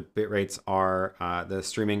 and the bitrates are, the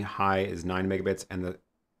streaming high is 9 megabits, and the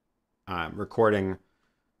recording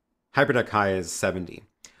hyperdeck high is 70.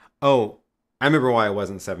 Oh, I remember why it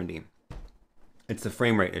wasn't 70. It's the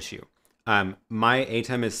frame rate issue. My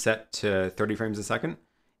ATEM is set to 30 frames a second.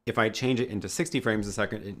 If I change it into 60 frames a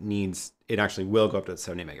second, it actually will go up to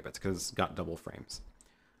 70 megabits because it's got double frames.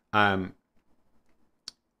 That's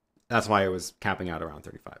why it was capping out around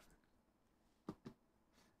 35.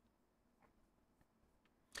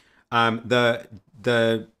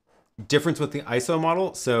 The difference with the ISO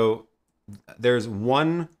model, so there's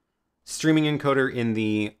one streaming encoder in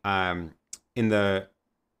the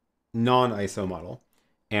non-ISO model,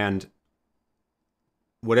 and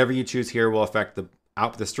whatever you choose here will affect the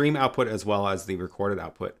stream output as well as the recorded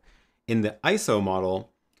output. In the ISO model,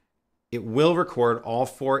 it will record all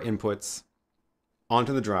 4 inputs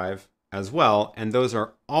onto the drive as well, and those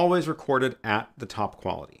are always recorded at the top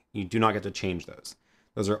quality. You do not get to change those.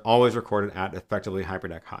 Those are always recorded at effectively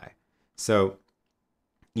hyperdeck high. So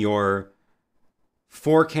your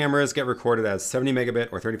 4 cameras get recorded as 70 megabit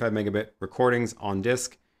or 35 megabit recordings on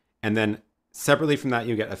disk, and then separately from that,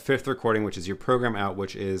 you get a 5th recording, which is your program out,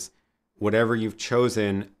 which is whatever you've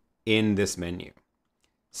chosen in this menu.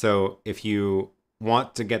 So if you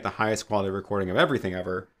want to get the highest quality recording of everything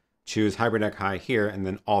ever, choose hyperdeck high here, and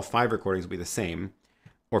then all 5 recordings will be the same.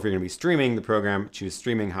 Or if you're going to be streaming the program, choose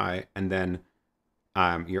streaming high, and then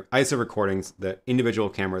your ISO recordings, the individual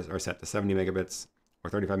cameras are set to 70 megabits or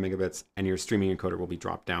 35 megabits, and your streaming encoder will be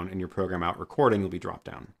dropped down, and your program out recording will be dropped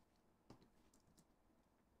down.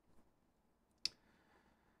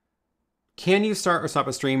 Can you start or stop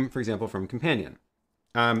a stream, for example, from Companion?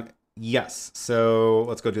 Yes. So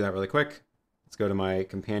let's go do that really quick. Let's go to my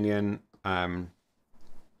Companion.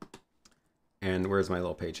 And where's my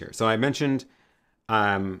little page here? So I mentioned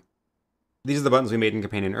these are the buttons we made in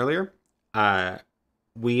Companion earlier.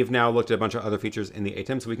 We've now looked at a bunch of other features in the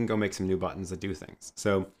ATEM, so we can go make some new buttons that do things.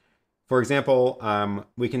 So for example,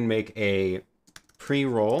 we can make a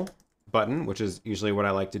pre-roll button, which is usually what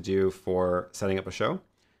I like to do for setting up a show.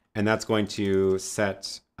 And that's going to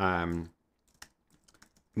set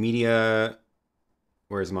media,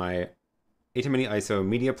 where's my ATEM Mini ISO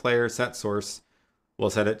media player set source. We'll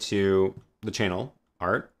set it to the channel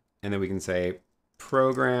art, and then we can say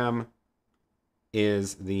program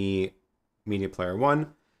is the media player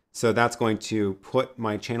 1. So that's going to put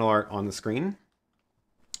my channel art on the screen.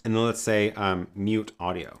 And then let's say mute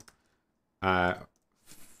audio.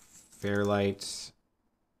 Fairlight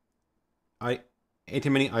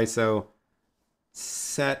ATEM Mini ISO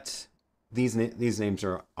set, these names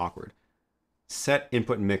are awkward. Set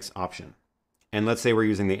input mix option. And let's say we're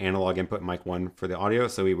using the analog input mic 1 for the audio,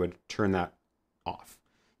 so we would turn that off.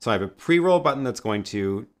 So I have a pre-roll button that's going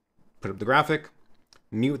to put up the graphic,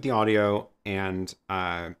 mute the audio, and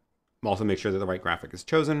also make sure that the right graphic is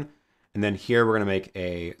chosen. And then here we're going to make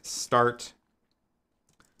a start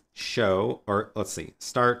show, or let's see,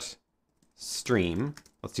 start stream.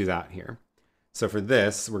 Let's do that here. So for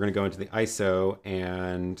this, we're going to go into the ISO,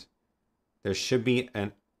 and there should be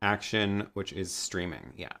an action which is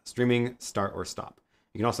streaming. Yeah, streaming, start or stop.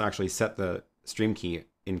 You can also actually set the stream key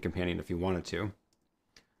in Companion if you wanted to.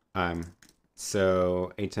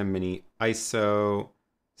 So ATEM Mini ISO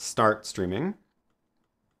start streaming.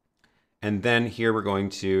 And then here we're going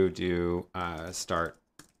to do start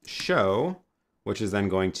show, which is then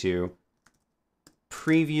going to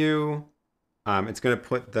preview. It's going to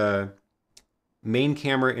put the main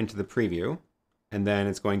camera into the preview, and then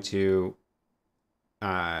it's going to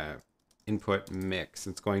input mix.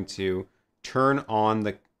 It's going to turn on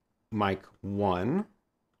the mic 1,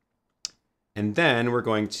 and then we're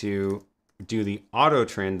going to do the auto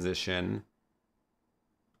transition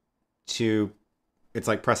to, it's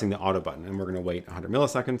like pressing the auto button, and we're going to wait 100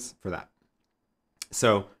 milliseconds for that.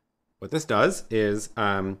 So what this does is,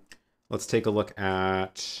 let's take a look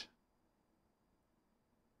at,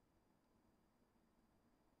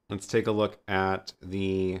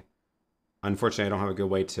 the, unfortunately, I don't have a good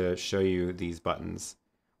way to show you these buttons.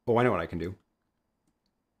 Oh, I know what I can do.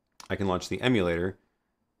 I can launch the emulator.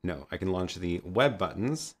 No, I can launch the web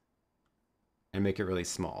buttons and make it really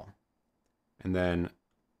small. And then,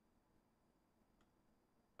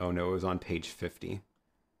 oh no, it was on page 50.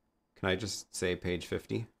 Can I just say page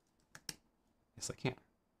 50? Yes, I can.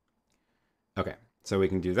 Okay, so we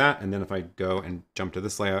can do that. And then if I go and jump to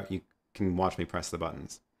this layout, you can watch me press the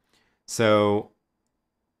buttons. So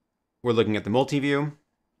we're looking at the multi-view.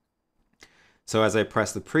 So as I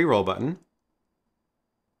press the pre-roll button,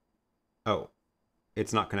 oh,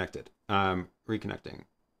 it's not connected. Reconnecting.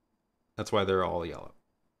 That's why they're all yellow.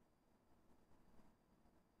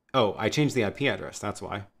 Oh, I changed the IP address. That's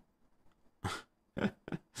why.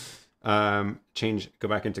 Go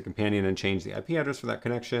back into Companion and change the IP address for that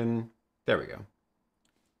connection. There we go.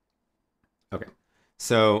 Okay.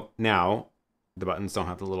 So now the buttons don't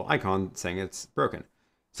have the little icon saying it's broken.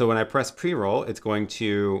 So when I press pre-roll, it's going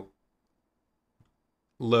to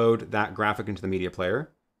load that graphic into the media player,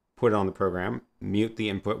 put it on the program, mute the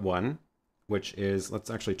input 1, which is, let's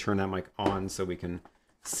actually turn that mic on so we can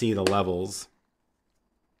see the levels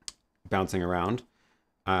bouncing around.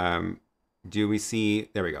 Do we see,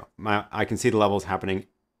 there we go. I can see the levels happening,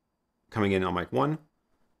 coming in on mic 1.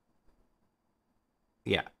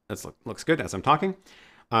 Yeah, that looks good as I'm talking.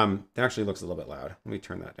 That actually looks a little bit loud. Let me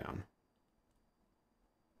turn that down.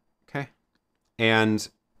 Okay. And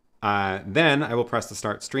then I will press the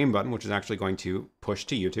start stream button, which is actually going to push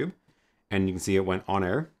to YouTube. And you can see it went on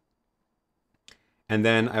air. And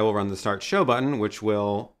then I will run the start show button, which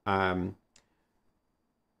will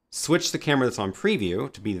switch the camera that's on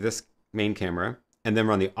preview to be this main camera, and then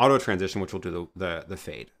run the auto transition, which will do the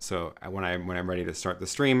fade. So when I'm ready to start the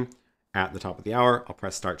stream at the top of the hour, I'll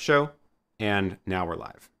press start show, and now we're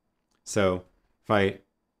live. So if I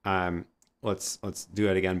let's do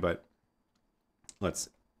it again, but let's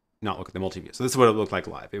not look at the multi-view. So this is what it looked like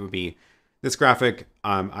live. It would be this graphic.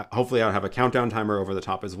 Hopefully I'll have a countdown timer over the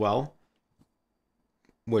top as well,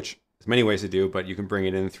 which there's many ways to do, but you can bring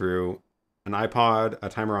it in through an iPod, a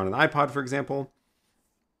timer on an iPod, for example.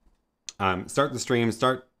 Start the stream,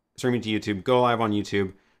 start streaming to YouTube, go live on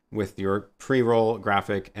YouTube with your pre-roll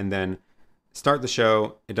graphic, and then start the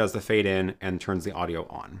show. It does the fade in and turns the audio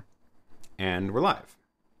on, and we're live.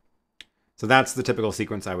 So that's the typical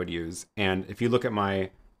sequence I would use. And if you look at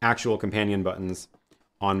my actual companion buttons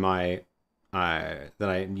on my that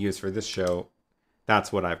I use for this show,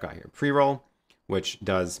 that's what I've got here. Pre-roll, which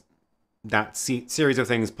does that series of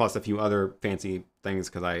things plus a few other fancy things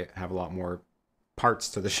because I have a lot more parts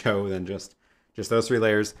to the show than just those 3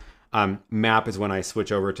 layers. Map is when I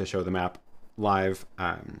switch over to show the map live.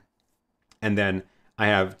 And then I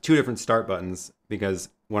have 2 different start buttons because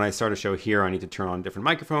when I start a show here, I need to turn on a different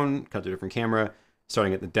microphone, cut to a different camera.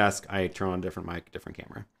 Starting at the desk, I turn on a different mic, different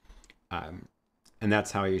camera. And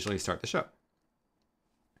that's how I usually start the show.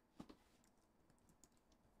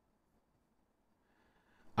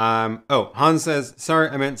 Oh, Hans says, sorry,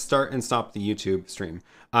 I meant start and stop the YouTube stream.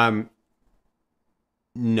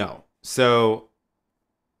 No. So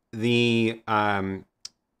the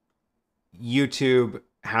YouTube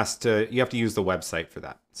you have to use the website for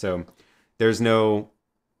that. So there's no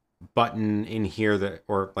button in here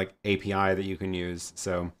or like API that you can use.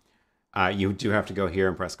 So you do have to go here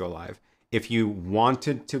and press go live. If you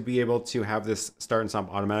wanted to be able to have this start and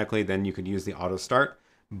stop automatically, then you could use the auto start,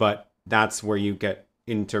 but that's where you get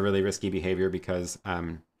into really risky behavior because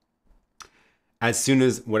as soon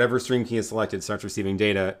as whatever stream key is selected starts receiving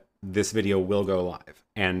data, this video will go live.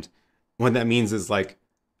 And what that means is like,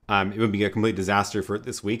 it would be a complete disaster for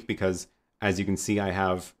this week because as you can see, I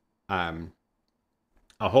have a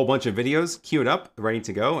whole bunch of videos queued up, ready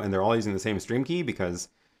to go, and they're all using the same stream key because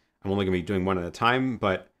I'm only gonna be doing one at a time,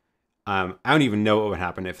 but I don't even know what would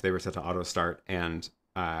happen if they were set to auto start and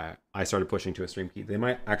I started pushing to a stream key. They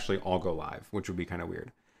might actually all go live, which would be kind of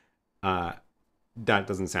weird. That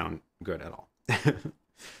doesn't sound good at all.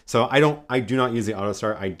 So I do not use the auto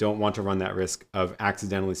start. I don't want to run that risk of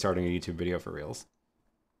accidentally starting a YouTube video for Reels.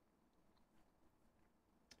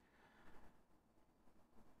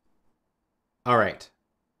 All right.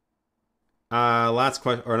 Last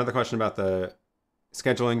question, or another question about the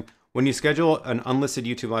scheduling. When you schedule an unlisted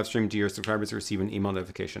YouTube live stream, do your subscribers receive an email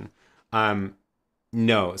notification?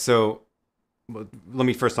 No. So let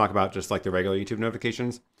me first talk about just like the regular YouTube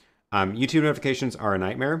notifications. YouTube notifications are a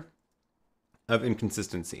nightmare of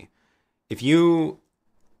inconsistency. If you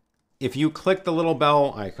click the little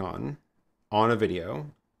bell icon on a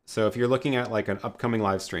video, so if you're looking at like an upcoming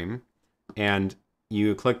live stream and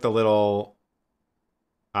you click the little,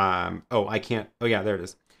 oh yeah, there it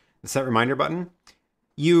is, the set reminder button,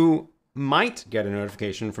 you might get a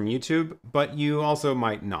notification from YouTube, but you also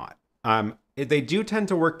might not. They do tend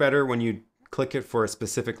to work better when you click it for a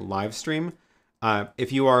specific live stream.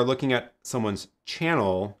 If you are looking at someone's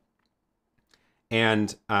channel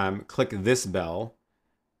and click this bell,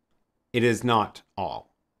 it is not all.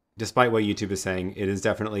 Despite what YouTube is saying, it is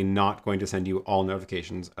definitely not going to send you all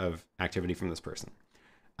notifications of activity from this person.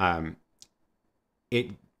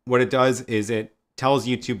 What it does is it tells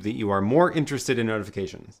YouTube that you are more interested in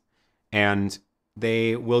notifications, and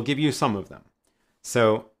they will give you some of them.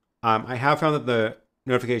 So I have found that the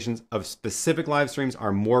notifications of specific live streams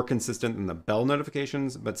are more consistent than the bell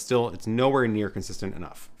notifications, but still it's nowhere near consistent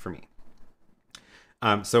enough for me.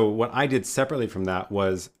 So what I did separately from that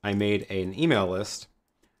was I made an email list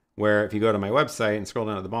where if you go to my website and scroll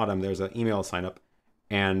down at the bottom, there's an email sign up,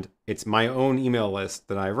 and it's my own email list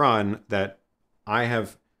that I run that I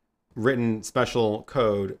have written special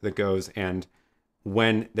code that goes, and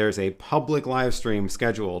when there's a public live stream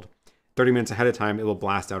scheduled 30 minutes ahead of time, it will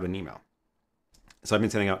blast out an email. So I've been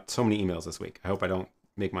sending out so many emails this week. I hope I don't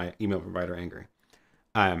make my email provider angry.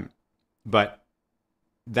 But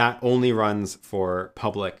that only runs for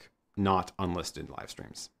public, not unlisted live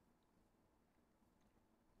streams.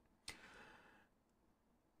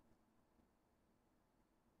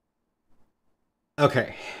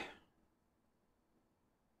 Okay.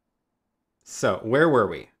 So where were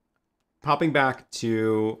we? Popping back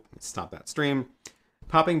to, let's stop that stream.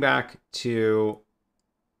 Popping back to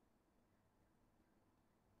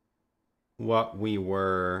what we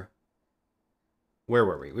were, where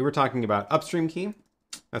were we? We were talking about upstream key.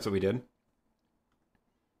 That's what we did.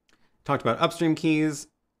 Talked about upstream keys.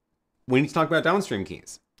 We need to talk about downstream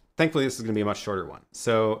keys. Thankfully, this is going to be a much shorter one.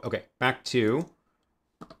 So, okay, back to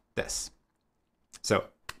this. So,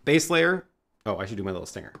 base layer. Oh, I should do my little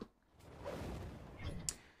stinger.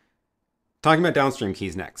 Talking about downstream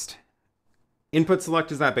keys next. Input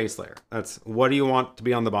select is that base layer. That's what do you want to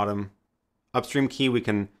be on the bottom. Upstream key, we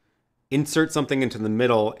can insert something into the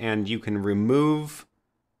middle, and you can remove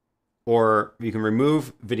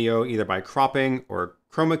video either by cropping or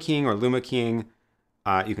chroma keying or luma keying.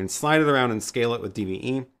 You can slide it around and scale it with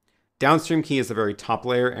DVE. Downstream key is the very top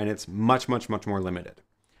layer, and it's much, much, much more limited.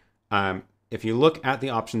 If you look at the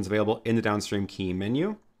options available in the downstream key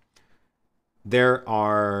menu, there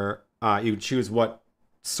are, you choose what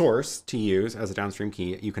source to use as a downstream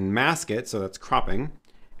key. You can mask it, so that's cropping,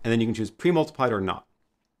 and then you can choose pre-multiplied or not.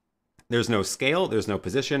 There's no scale, there's no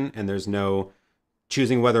position, and there's no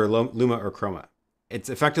choosing whether luma or chroma. It's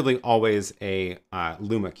effectively always a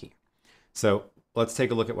luma key. So let's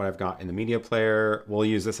take a look at what I've got in the media player. We'll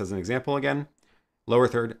use this as an example again. Lower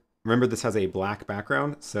third. Remember, this has a black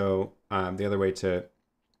background, so the other way to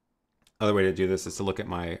do this is to look at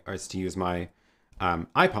to use my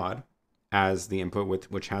iPod as the input,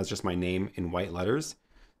 which has just my name in white letters.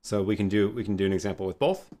 So we can do an example with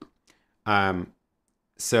both.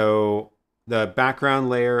 So the background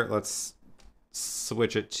layer, let's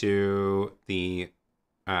switch it to the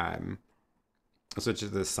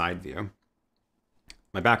side view.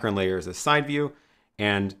 My background layer is a side view,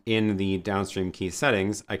 and in the downstream key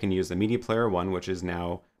settings, I can use the media player one, which is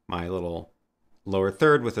now my little lower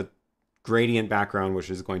third with a gradient background,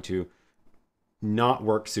 which is going to not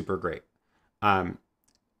work super great.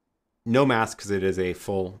 No mask because it is a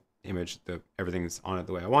full image. Everything's on it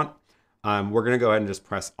the way I want. We're going to go ahead and just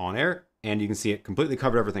press on air, and you can see it completely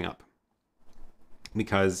covered everything up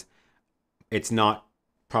because it's not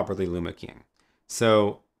properly luma keying.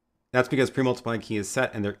 So that's because pre-multiplied key is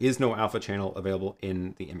set and there is no alpha channel available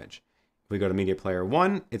in the image. If we go to Media Player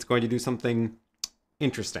 1, it's going to do something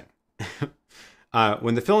interesting.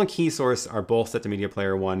 When the fill and key source are both set to Media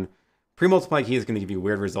Player 1, pre-multiplied key is going to give you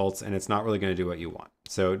weird results and it's not really going to do what you want.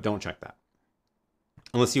 So don't check that.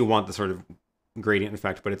 Unless you want the sort of gradient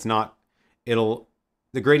effect, but it's not, the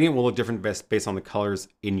gradient will look different based on the colors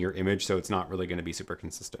in your image, so it's not really going to be super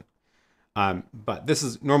consistent. But this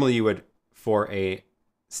is, normally you would, for a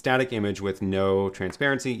static image with no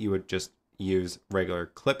transparency, you would just use regular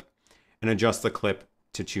clip and adjust the clip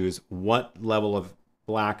to choose what level of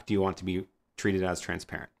black do you want to be treated as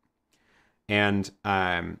transparent. And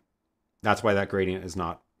that's why that gradient is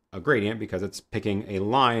not a gradient, because it's picking a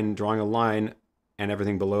line, drawing a line, and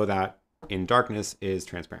everything below that in darkness is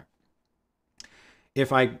transparent.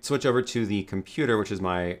 If I switch over to the computer, which is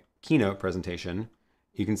my keynote presentation,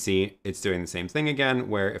 you can see it's doing the same thing again,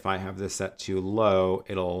 where if I have this set to low,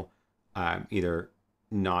 it'll either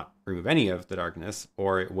not remove any of the darkness,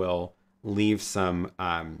 or it will leave some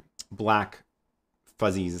black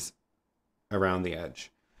fuzzies around the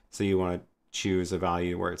edge. So you want to choose a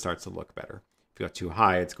value where it starts to look better. If you go too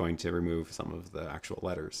high, it's going to remove some of the actual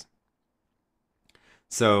letters.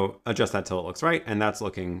 So adjust that till it looks right, and that's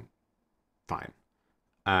looking fine.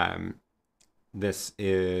 This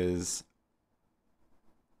is,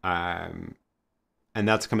 and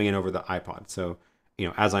that's coming in over the iPod. So, you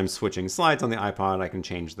know, as I'm switching slides on the iPod, I can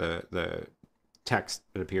change the text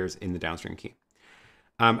that appears in the downstream key.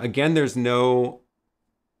 Again, there's no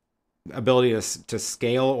ability to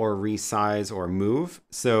scale or resize or move.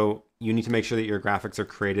 So you need to make sure that your graphics are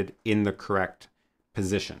created in the correct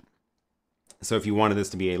position. So if you wanted this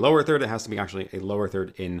to be a lower third, it has to be actually a lower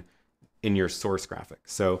third in your source graphic.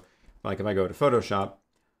 So like if I go to Photoshop,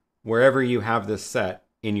 wherever you have this set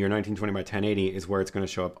in your 1920 by 1080 is where it's going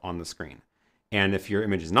to show up on the screen. And if your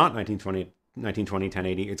image is not 1920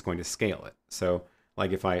 1080, it's going to scale it. So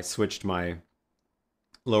like if I switched my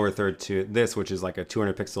lower third to this, which is like a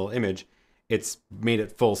 200 pixel image, it's made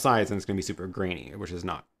it full size and it's going to be super grainy, which is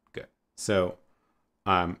not good. So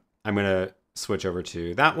I'm going to switch over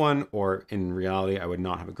to that one, or in reality, I would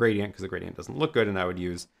not have a gradient because the gradient doesn't look good, and I would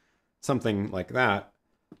use something like that.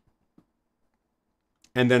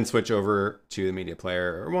 And then switch over to the Media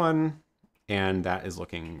Player 1, and that is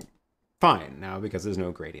looking fine now because there's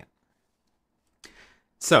no gradient.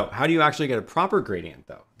 So how do you actually get a proper gradient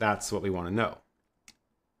though? That's what we want to know.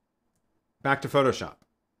 Back to Photoshop.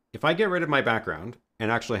 If I get rid of my background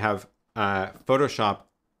and actually have Photoshop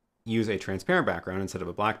use a transparent background instead of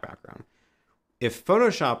a black background, if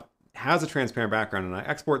Photoshop has a transparent background and I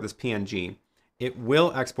export this PNG, it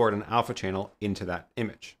will export an alpha channel into that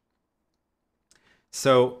image.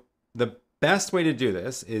 So the best way to do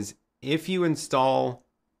this is if you install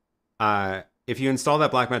that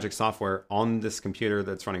Blackmagic software on this computer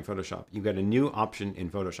that's running Photoshop, you get a new option in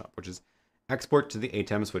Photoshop, which is export to the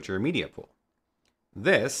ATEM switcher media pool.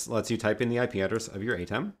 This lets you type in the IP address of your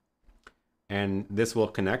ATEM, and this will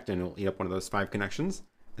connect and it'll eat up one of those 5 connections.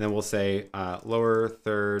 And then we'll say lower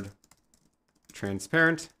third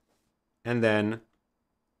transparent, and then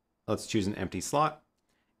let's choose an empty slot.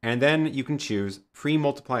 And then you can choose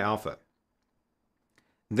pre-multiply alpha.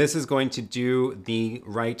 This is going to do the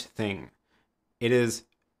right thing. It is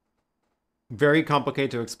very complicated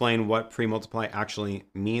to explain what pre-multiply actually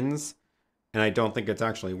means, and I don't think it's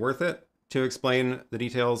actually worth it to explain the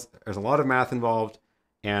details. There's a lot of math involved,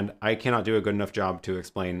 and I cannot do a good enough job to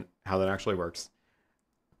explain how that actually works.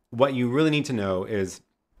 What you really need to know is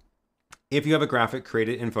if you have a graphic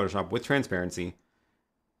created in Photoshop with transparency,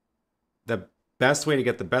 the best way to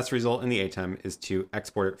get the best result in the ATEM is to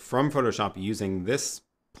export it from Photoshop using this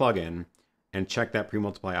plugin and check that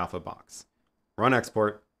pre-multiply alpha box. Run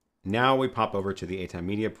export. Now we pop over to the ATEM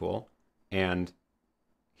media pool, and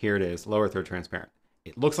here it is, lower third transparent.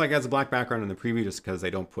 It looks like it has a black background in the preview just because they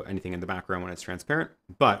don't put anything in the background when it's transparent,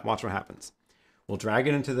 but watch what happens. We'll drag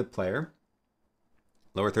it into the player,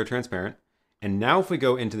 lower third transparent, and now if we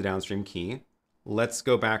go into the downstream key, let's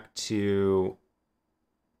go back to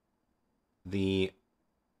the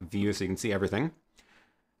view so you can see everything.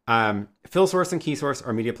 Fill source and key source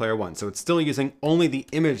are Media Player 1, so it's still using only the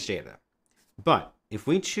image data. But if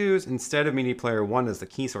we choose, instead of Media Player 1 as the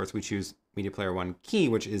key source, we choose Media Player 1 key,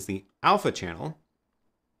 which is the alpha channel,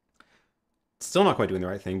 it's still not quite doing the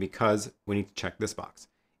right thing because we need to check this box.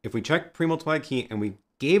 If we check pre-multiplied key and we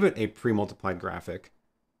gave it a pre-multiplied graphic,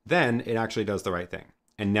 then it actually does the right thing.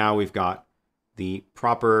 And now we've got the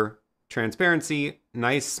proper transparency,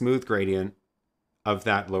 nice smooth gradient of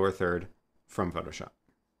that lower third from Photoshop.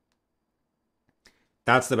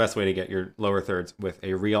 That's the best way to get your lower thirds with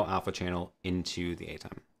a real alpha channel into the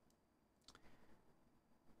ATEM.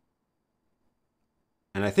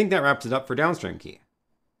 And I think that wraps it up for downstream key.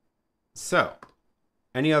 So,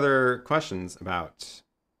 any other questions about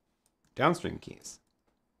downstream keys?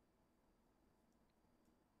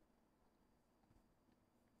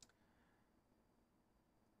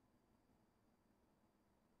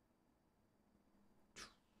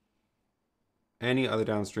 Any other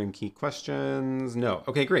downstream key questions? No.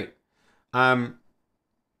 Okay, great. I've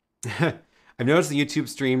noticed the YouTube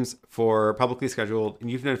streams for publicly scheduled, and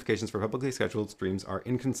YouTube notifications for publicly scheduled streams are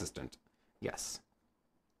inconsistent. Yes.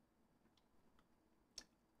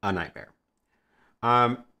 A nightmare.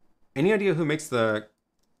 Any idea who makes the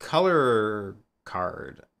color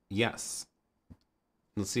card? Yes.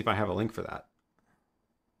 Let's see if I have a link for that.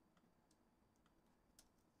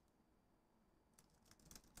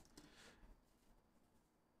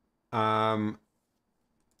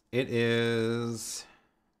 It is...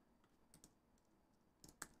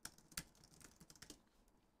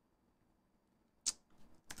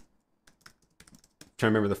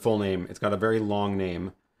 trying to remember the full name. It's got a very long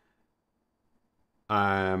name.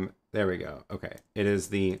 There we go. Okay. It is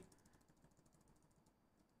the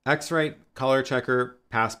X-Rite ColorChecker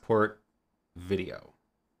Passport Video.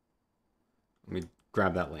 Let me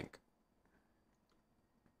grab that link.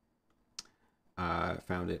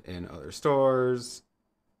 Found it in other stores.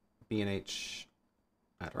 B&H,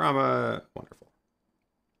 Adorama. Wonderful.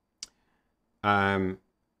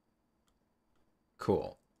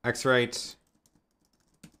 Cool. X-Rite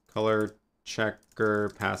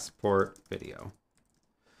ColorChecker Passport Video.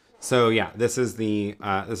 So yeah, this is the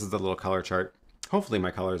little color chart. Hopefully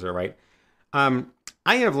my colors are right. I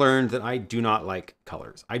have learned that I do not like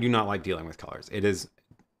colors. I do not like dealing with colors. It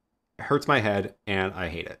hurts my head and I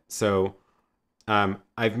hate it. So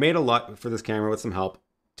I've made a lot for this camera with some help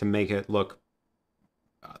to make it look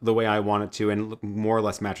the way I want it to and look more or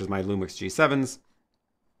less matches my Lumix G7s.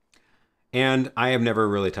 And I have never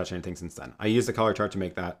really touched anything since then. I used the color chart to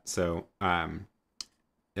make that, so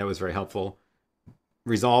that was very helpful.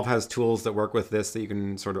 Resolve has tools that work with this that you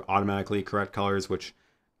can sort of automatically correct colors, which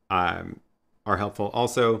are helpful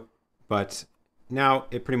also. But now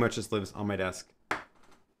it pretty much just lives on my desk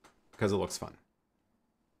because it looks fun.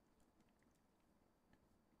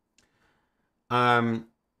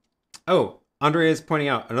 Oh, Andre is pointing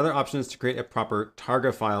out another option is to create a proper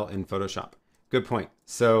Targa file in Photoshop. Good point.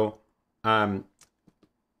 So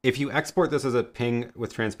if you export this as a ping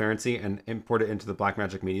with transparency and import it into the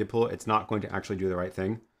Blackmagic media pool, it's not going to actually do the right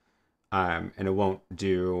thing. And it won't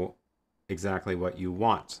do exactly what you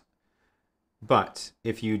want. But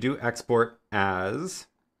if you do export as,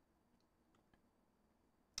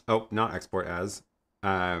 oh, not export as,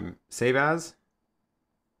 save as,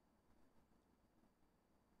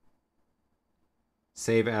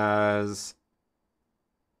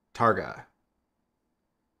 Targa.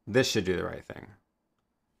 This should do the right thing.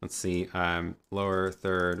 Let's see, lower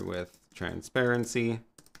third with transparency.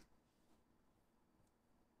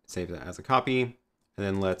 Save that as a copy. And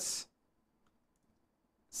then let's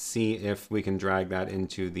see if we can drag that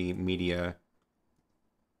into the media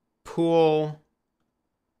pool.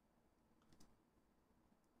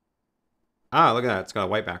 Ah, look at that. It's got a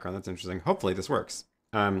white background. That's interesting. Hopefully this works.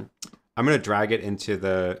 I'm going to drag it into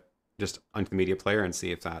the media player and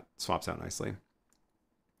see if that swaps out nicely.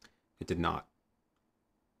 It did not.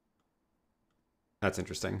 That's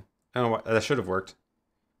interesting. I don't know why that should have worked.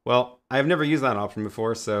 Well, I've never used that option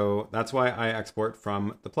before, so that's why I export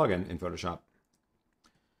from the plugin in Photoshop.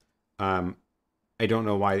 I don't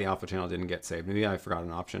know why the alpha channel didn't get saved. Maybe I forgot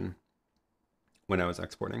an option when I was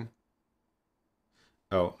exporting.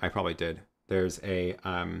 Oh, I probably did. There's a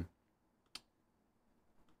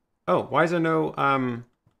oh, why is there no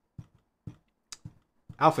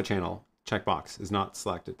alpha channel checkbox is not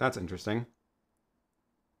selected? That's interesting.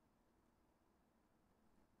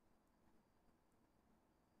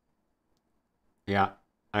 Yeah,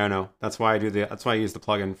 I don't know. That's why I use the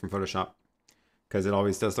plugin from Photoshop, because it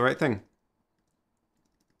always does the right thing.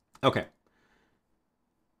 Okay.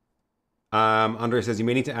 Andre says you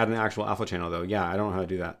may need to add an actual alpha channel though. Yeah, I don't know how to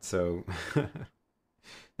do that. So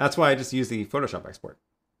that's why I just use the Photoshop export.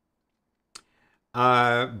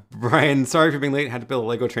 Brian, sorry for being late. Had to build a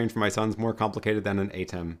Lego train for my sons. More complicated than an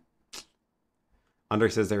ATEM. Andre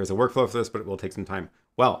says there is a workflow for this, but it will take some time.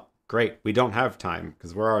 Well, great. We don't have time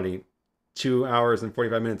because we're already 2 hours and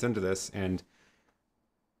 45 minutes into this and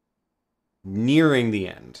nearing the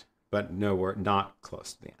end. But no, we're not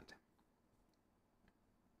close to the end.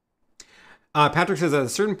 Patrick says at a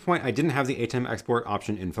certain point, I didn't have the ATEM export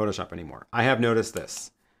option in Photoshop anymore. I have noticed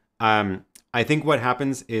this. I think what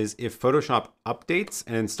happens is if Photoshop updates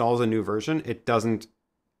and installs a new version, it doesn't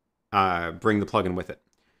bring the plugin with it.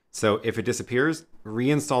 So if it disappears,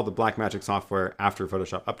 reinstall the Blackmagic software after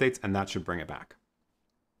Photoshop updates, and that should bring it back.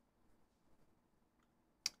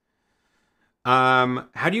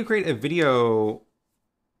 How do you create a video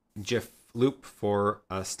GIF loop for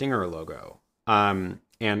a Stinger logo?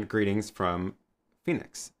 And greetings from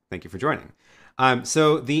Phoenix. Thank you for joining.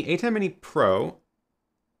 So the ATEM Mini Pro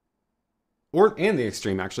and the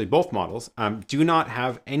Extreme, actually, both models, do not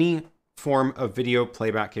have any form of video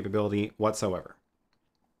playback capability whatsoever.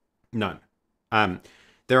 None.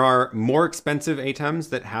 There are more expensive ATEMs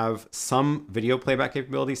that have some video playback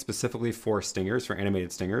capability specifically for stingers, for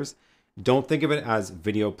animated stingers. Don't think of it as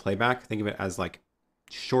video playback. Think of it as like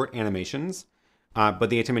short animations. But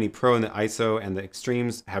the ATEM Mini Pro and the ISO and the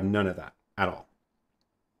Extremes have none of that at all.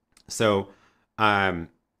 So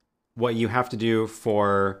what you have to do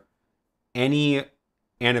for any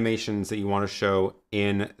animations that you want to show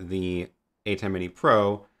in the ATEM Mini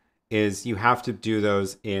Pro is you have to do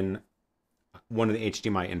those in one of the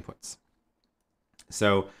HDMI inputs.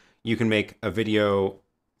 So you can make a video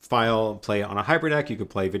file play on a HyperDeck. You could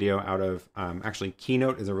play video out of, actually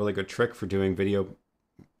Keynote is a really good trick for doing video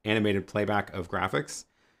animated playback of graphics.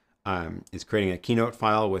 Is creating a Keynote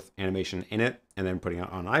file with animation in it and then putting it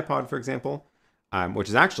on an iPod, for example, which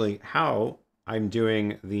is actually how I'm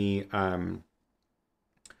doing the,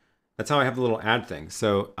 that's how I have the little ad thing.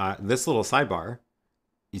 So this little sidebar,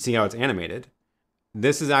 you see how it's animated.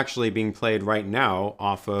 This is actually being played right now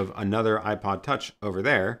off of another iPod Touch over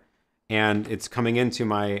there. And it's coming into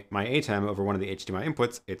my ATEM over one of the HDMI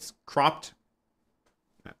inputs. It's cropped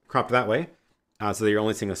that way, so that you're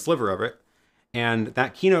only seeing a sliver of it. And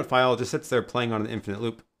that Keynote file just sits there playing on an infinite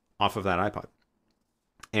loop off of that iPod.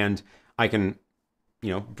 And I can,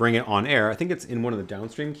 bring it on air. I think it's in one of the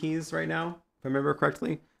downstream keys right now, if I remember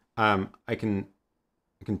correctly. I can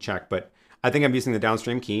check, but I think I'm using the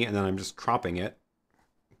downstream key and then I'm just cropping it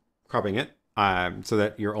so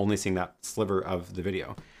that you're only seeing that sliver of the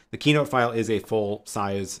video. The Keynote file is a full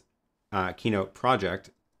size Keynote project.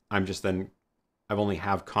 I've only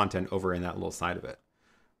have content over in that little side of it.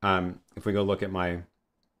 If we go look at my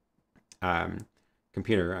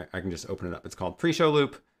computer, I can just open it up. It's called Pre-Show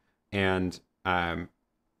Loop, and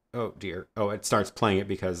oh dear, it starts playing it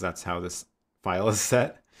because that's how this file is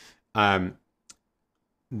set.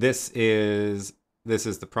 This is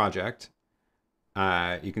the project.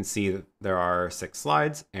 You can see that there are 6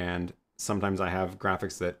 slides, and sometimes I have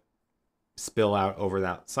graphics that spill out over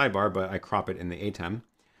that sidebar, but I crop it in the ATEM.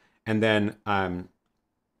 And then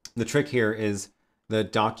the trick here is the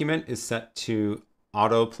document is set to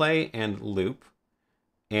autoplay and loop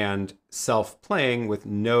and self-playing with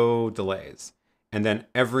no delays. And then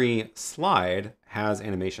every slide has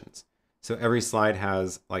animations. So every slide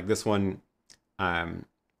has, like this one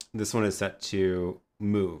is set to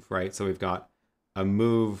move, right? So we've got a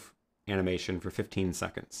move animation for 15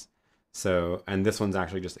 seconds. So, and this one's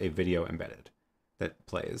actually just a video embedded that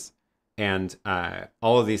plays. And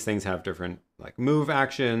all of these things have different like move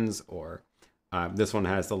actions, or this one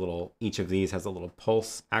has each of these has a little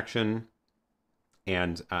pulse action.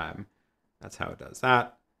 And that's how it does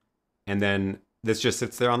that. And then this just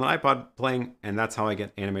sits there on the iPod playing, and that's how I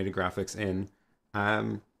get animated graphics in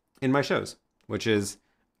my shows, which is,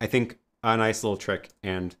 I think, a nice little trick.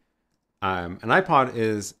 And an iPod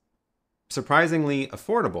is surprisingly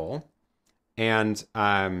affordable, and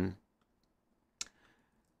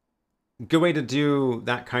good way to do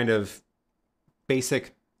that kind of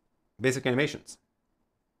basic animations.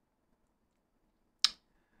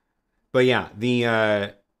 But yeah,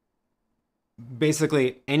 the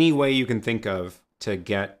basically any way you can think of to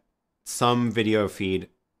get some video feed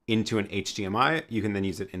into an HDMI, you can then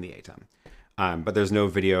use it in the ATEM. But there's no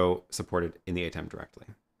video supported in the ATEM directly.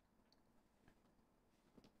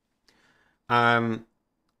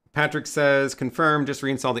 Patrick says, confirm, just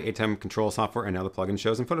reinstall the ATEM control software and now the plugin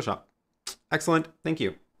shows in Photoshop. Excellent, thank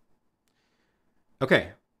you. Okay.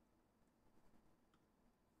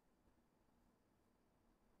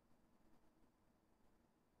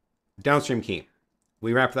 Downstream key.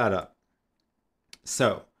 We wrap that up.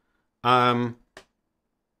 So, going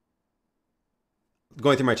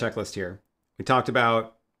through my checklist here. We talked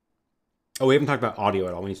about, we haven't talked about audio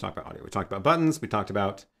at all. We need to talk about audio. We talked about buttons. We talked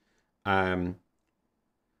about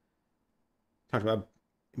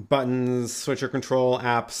buttons, switcher control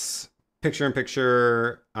apps,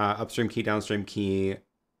 picture-in-picture, upstream key, downstream key.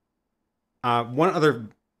 One other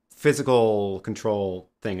physical control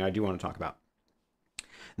thing I do want to talk about.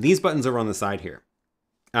 These buttons over on the side here.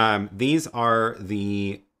 These are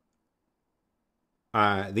the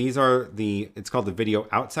these are it's called the video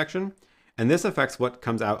out section. And this affects what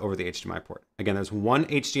comes out over the HDMI port. Again, there's one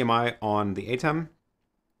HDMI on the ATEM,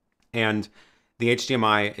 and the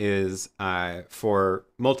HDMI is for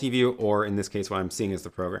multi-view, or in this case, what I'm seeing is the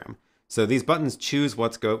program. So these buttons choose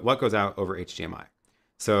what goes out over HDMI.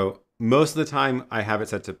 So most of the time, I have it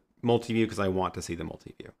set to multi-view because I want to see the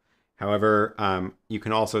multi-view. However, you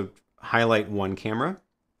can also highlight one camera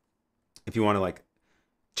if you want to like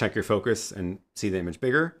check your focus and see the image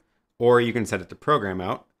bigger, or you can set it to program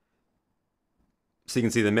out, so you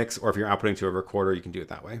can see the mix, or if you're outputting to a recorder, you can do it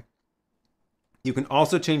that way. You can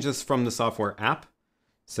also change this from the software app.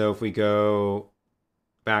 So if we go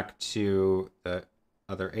back to the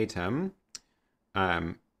other ATEM,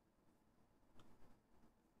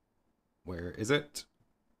 where is it?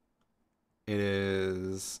 It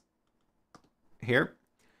is here.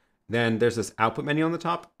 Then there's this output menu on the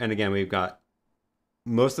top. And again, we've got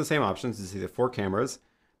most of the same options. You see the 4 cameras.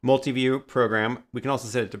 Multi-view, program. We can also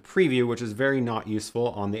set it to preview, which is very not useful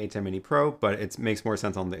on the ATEM Mini Pro, but it makes more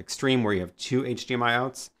sense on the Extreme where you have 2 HDMI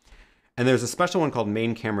outs. And there's a special one called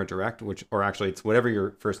Main Camera Direct, or actually it's whatever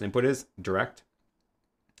your first input is, direct.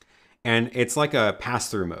 And it's like a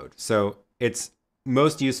pass-through mode. So it's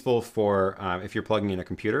most useful for if you're plugging in a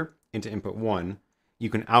computer into input 1, you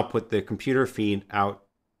can output the computer feed out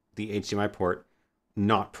the HDMI port,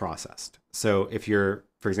 not processed. So if your,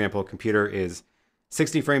 for example, computer is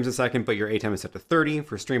 60 frames a second, but your ATEM is set to 30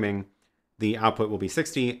 for streaming, the output will be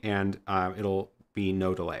 60 and it'll be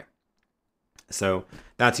no delay. So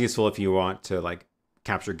that's useful if you want to like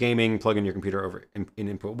capture gaming, plug in your computer over in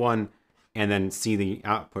input 1, and then see the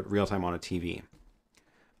output real time on a TV.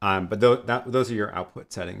 But those are your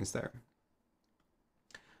output settings there.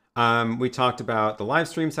 We talked about the live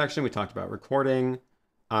stream section. We talked about recording.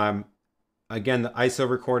 Again, the ISO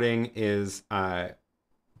recording is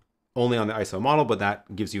only on the ISO model, but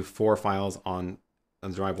that gives you 4 files on the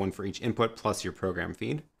drive, 1 for each input, plus your program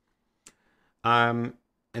feed. And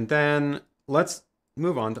then let's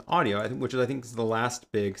move on to audio, which I think is the last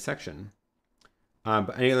big section.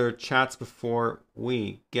 But any other chats before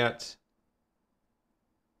we get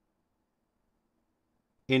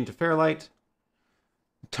into Fairlight?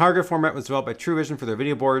 Target format was developed by True Vision for their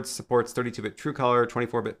video boards, supports 32-bit True Color,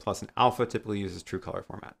 24-bit plus, and alpha, typically uses True Color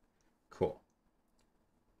format. Cool.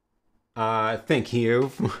 Thank you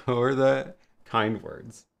for the kind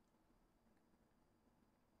words.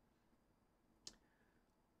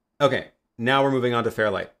 Okay, now we're moving on to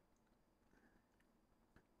Fairlight.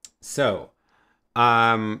 So,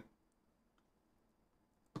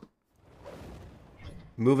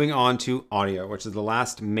 moving on to audio, which is the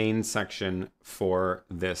last main section for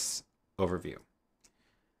this overview. I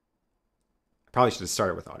probably should have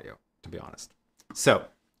started with audio, to be honest. So,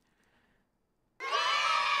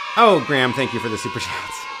 oh, Graham, thank you for the super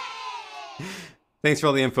chats. Thanks for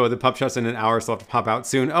all the info. The pup shot's in an hour, so I'll have to pop out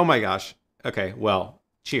soon. Oh my gosh. Okay, well,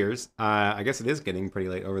 cheers. I guess it is getting pretty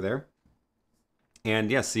late over there.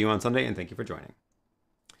 And yes, see you on Sunday, and thank you for joining.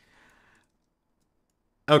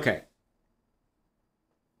 Okay.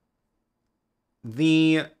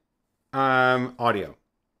 The audio.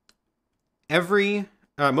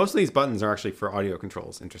 Most of these buttons are actually for audio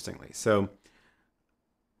controls, interestingly. So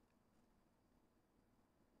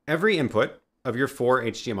every input of your 4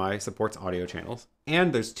 HDMI supports audio channels,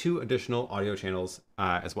 and there's 2 additional audio channels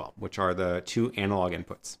as well, which are the 2 analog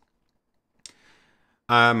inputs.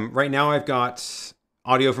 Right now I've got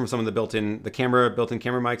audio from some of the built-in camera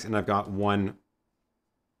mics, and I've got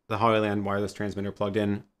the Hollyland wireless transmitter plugged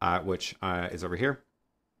in, which is over here.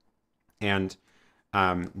 And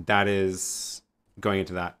that is going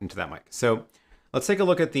into that mic. So let's take a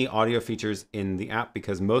look at the audio features in the app,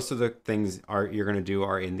 because most of the things you're going to do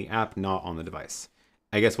are in the app, not on the device.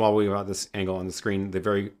 I guess while we have this angle on the screen, the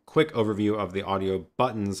very quick overview of the audio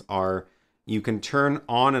buttons are you can turn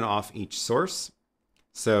on and off each source.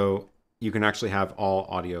 So you can actually have all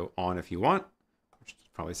audio on if you want, which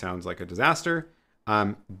probably sounds like a disaster.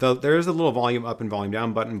 There is a little volume up and volume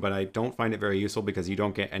down button, but I don't find it very useful because you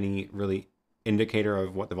don't get any really indicator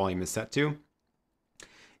of what the volume is set to.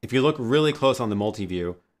 If you look really close on the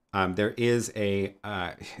multi-view, there is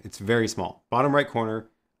it's very small. Bottom right corner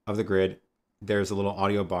of the grid, there's a little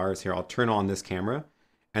audio bars here. I'll turn on this camera,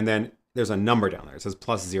 and then there's a number down there. It says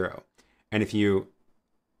 +0. And if you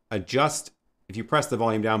press the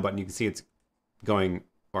volume down button, you can see it's going,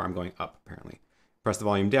 or I'm going up apparently. Press the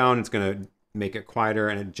volume down, it's going to make it quieter,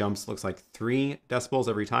 and it jumps, looks like 3 decibels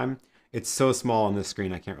every time. It's so small on this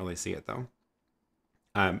screen, I can't really see it though.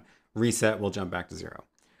 Reset will jump back to 0.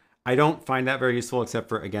 I don't find that very useful except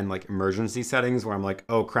for, again, like emergency settings where I'm like,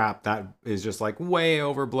 oh crap, that is just like way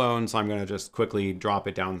overblown. So I'm going to just quickly drop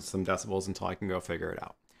it down some decibels until I can go figure it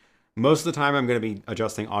out. Most of the time I'm going to be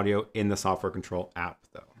adjusting audio in the software control app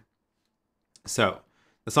though. So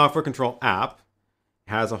the software control app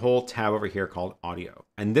has a whole tab over here called audio.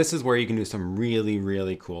 And this is where you can do some really,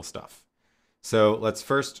 really cool stuff. So let's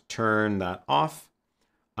first turn that off.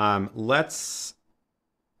 Let's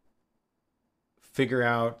figure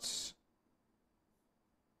out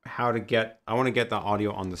how to get, I want to get the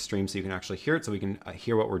audio on the stream so you can actually hear it, so we can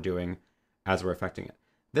hear what we're doing as we're affecting it.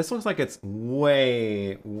 This looks like it's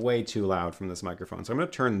way, way too loud from this microphone. So I'm going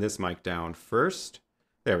to turn this mic down first.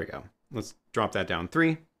 There we go. Let's drop that down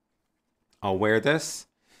 3. I'll wear this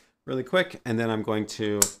really quick, and then I'm going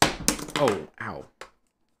to, oh, ow,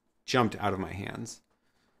 jumped out of my hands.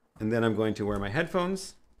 And then I'm going to wear my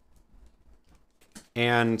headphones.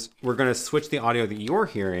 And we're going to switch the audio that you're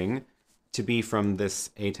hearing to be from this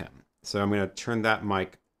ATEM. So I'm going to turn that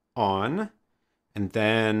mic on and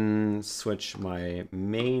then switch my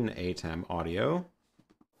main ATEM audio.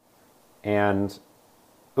 And,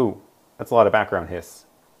 ooh, that's a lot of background hiss.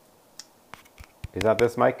 Is that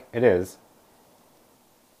this mic? It is.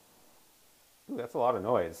 Ooh, that's a lot of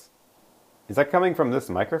noise. Is that coming from this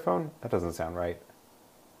microphone? That doesn't sound right.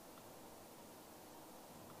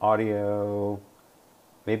 Audio.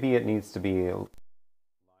 Maybe it needs to be. Now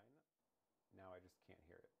I just can't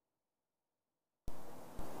hear it.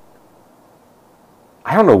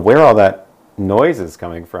 I don't know where all that noise is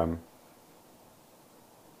coming from.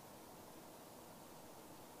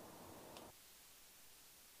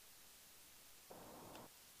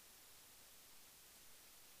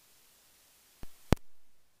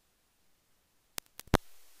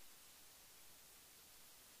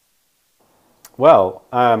 Well,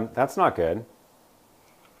 that's not good.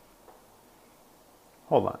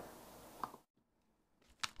 Hold on.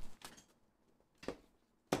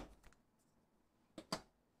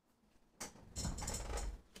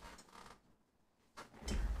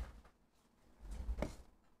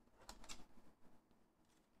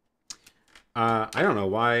 I don't know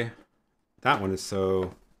why that one is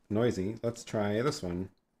so noisy. Let's try this one.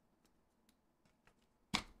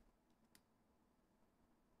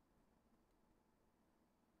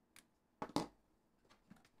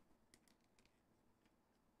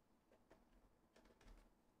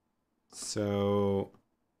 So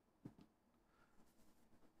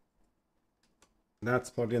that's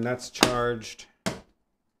plugged in, that's charged.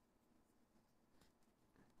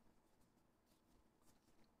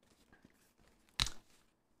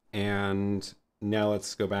 And now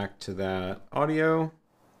let's go back to that audio.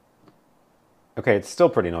 Okay, it's still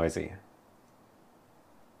pretty noisy.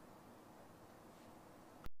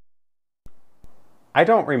 I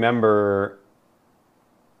don't remember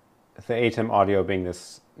the ATEM audio being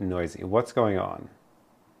this noisy. What's going on?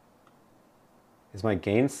 Is my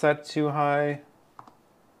gain set too high?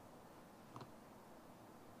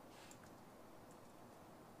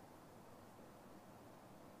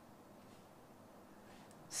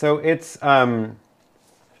 So it's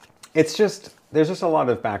just, there's just a lot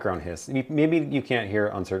of background hiss. Maybe you can't hear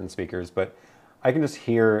it on certain speakers, but I can just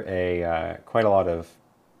hear a quite a lot of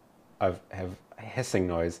hissing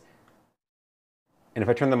noise. And if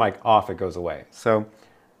I turn the mic off, it goes away. So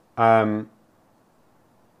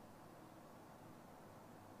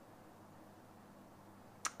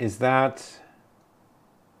is that,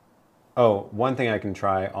 oh, one thing I can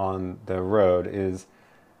try on the Rode is,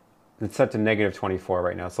 it's set to -24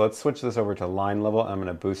 right now. So let's switch this over to line level. I'm going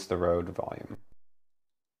to boost the Rode volume.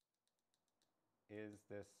 Is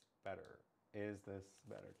this better? Is this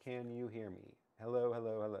better? Can you hear me? Hello,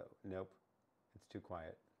 hello, hello. Nope. It's too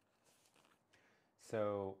quiet.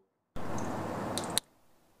 So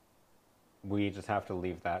we just have to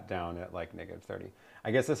leave that down at like -30. I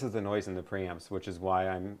guess this is the noise in the preamps, which is why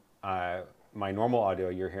I'm, my normal audio,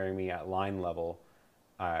 you're hearing me at line level,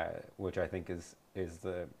 which I think is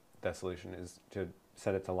the solution, is to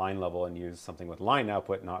set it to line level and use something with line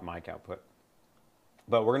output, not mic output.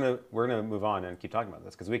 But we're gonna move on and keep talking about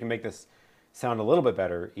this because we can make this sound a little bit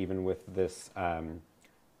better even with this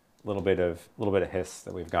little bit of hiss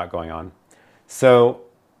that we've got going on. So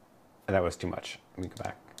that was too much. Let me go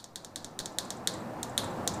back.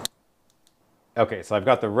 Okay, so I've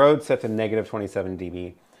got the Rode set to -27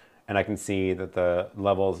 dB, and I can see that the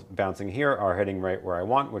levels bouncing here are hitting right where I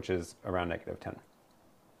want, which is around -10.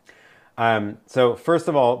 So first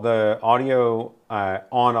of all, the audio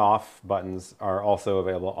on-off buttons are also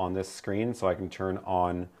available on this screen, so I can turn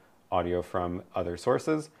on audio from other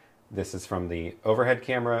sources. This is from the overhead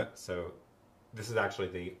camera, so this is actually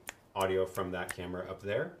the audio from that camera up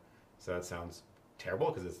there. So that sounds terrible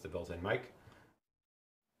because it's the built-in mic.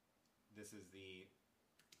 This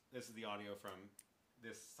is the audio from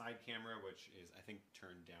this side camera, which is, I think,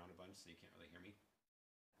 turned down a bunch, so you can't really hear me.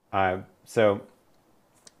 So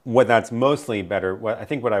what that's mostly better, I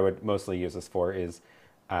think what I would mostly use this for is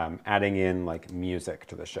adding in like music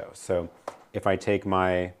to the show. So if I take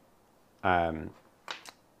my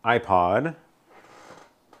iPod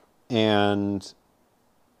and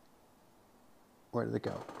where did it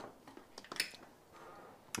go?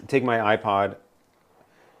 Take my iPod,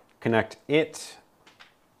 connect it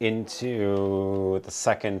into the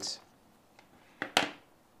second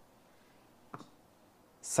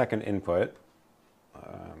input.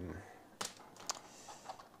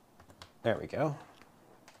 There we go.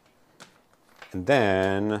 And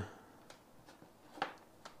then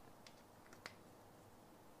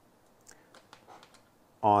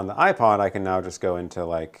on the iPod, I can now just go into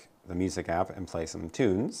like the music app and play some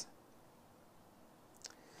tunes.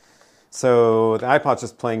 So the iPod's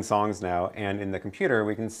just playing songs now, and in the computer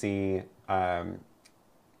we can see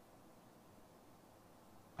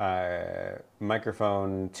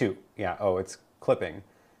microphone 2. Yeah, oh, it's clipping.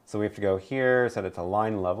 So we have to go here, set it to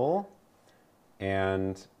line level,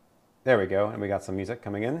 and there we go, and we got some music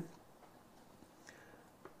coming in.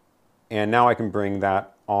 And now I can bring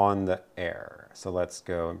that on the air. So let's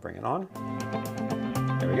go and bring it on.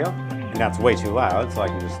 There we go. And that's way too loud, so I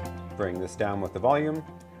can just bring this down with the volume.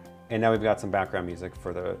 And now we've got some background music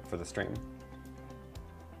for the stream.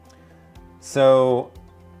 So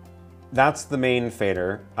that's the main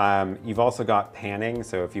fader. You've also got panning,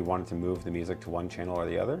 so if you wanted to move the music to one channel or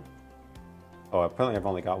the other. Oh, apparently I've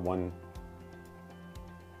only got one.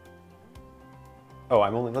 Oh,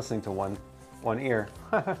 I'm only listening to one ear.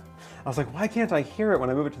 I was like, why can't I hear it when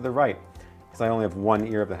I move it to the right? Because I only have one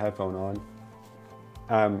ear of the headphone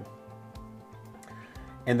on.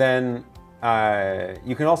 And then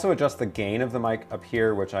you can also adjust the gain of the mic up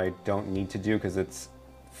here, which I don't need to do because it's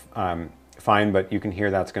fine, but you can hear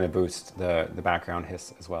that's going to boost the background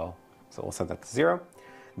hiss as well. So we'll set that to 0.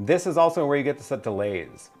 This is also where you get to set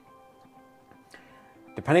delays.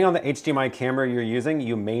 Depending on the HDMI camera you're using,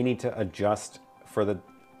 you may need to adjust for the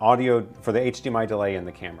audio, for the HDMI delay in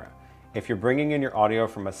the camera. If you're bringing in your audio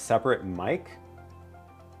from a separate mic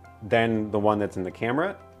than the one that's in the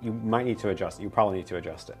camera, you might need to adjust it. You probably need to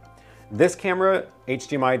adjust it. This camera,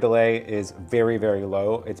 HDMI delay is very, very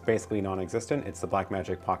low. It's basically non-existent. It's the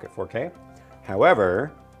Blackmagic Pocket 4K.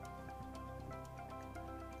 However,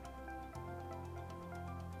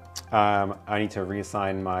 I need to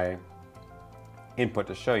reassign my input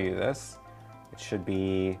to show you this. It should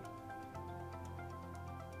be,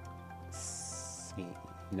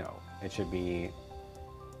 no, it should be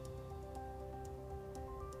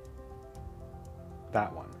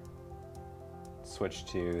that one. Switch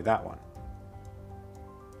to that one.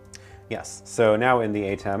 Yes, so now in the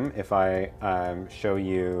ATEM, if I show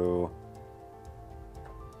you,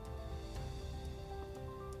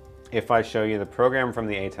 the program from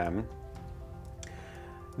the ATEM,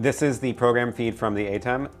 this is the program feed from the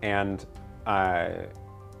ATEM, and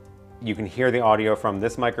you can hear the audio from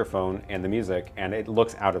this microphone and the music, and it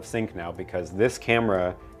looks out of sync now because this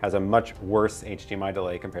camera has a much worse HDMI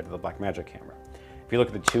delay compared to the Blackmagic camera. If you look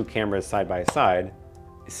at the two cameras side by side,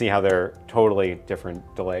 you see how they're totally different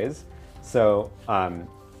delays. So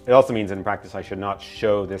it also means in practice I should not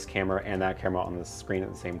show this camera and that camera on the screen at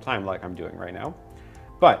the same time like I'm doing right now.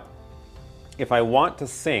 But if I want to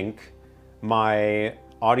sync my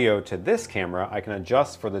audio to this camera, I can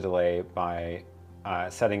adjust for the delay by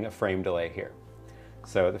setting a frame delay here.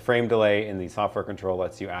 So the frame delay in the software control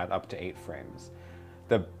lets you add up to 8 frames.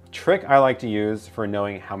 The trick I like to use for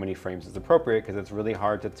knowing how many frames is appropriate, because it's really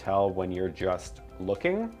hard to tell when you're just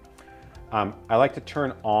looking, I like to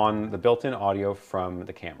turn on the built-in audio from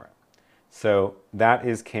the camera. So that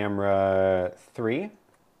is camera 3.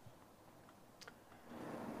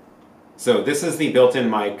 So this is the built-in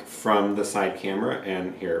mic from the side camera,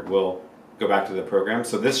 and here, we'll go back to the program.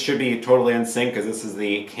 So this should be totally in sync because this is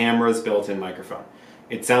the camera's built-in microphone.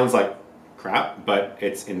 It sounds like crap, but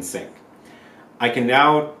it's in sync. I can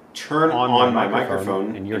now turn on my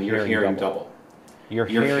microphone and you're hearing double. You're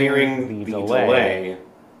hearing the delay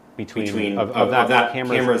between that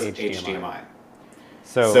camera's HDMI.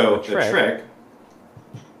 So the trick,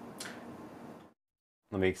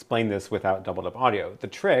 let me explain this without doubled up audio. The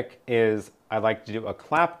trick is I like to do a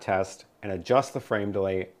clap test and adjust the frame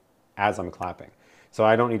delay as I'm clapping. So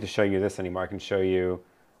I don't need to show you this anymore. I can show you,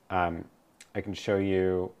 I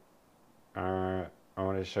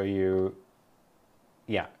want to show you,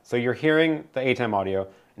 yeah. So you're hearing the ATEM audio,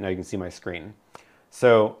 and now you can see my screen.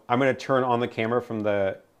 So I'm going to turn on the camera from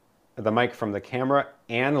the the mic from the camera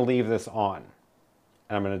and leave this on.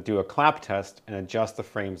 And I'm going to do a clap test and adjust the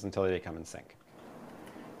frames until they come in sync.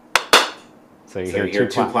 So you hear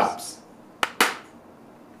two claps.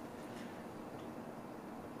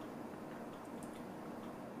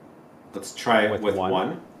 Let's try it with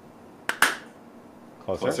one.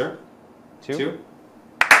 Closer. Two.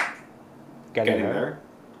 Getting there.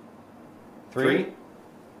 Three.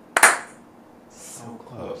 So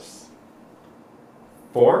close.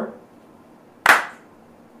 Four.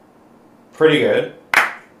 Pretty good.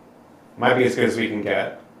 Might be as good as we can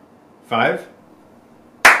get. Five.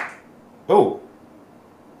 Oh.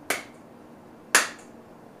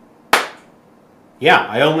 Yeah,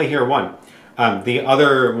 I only hear one. The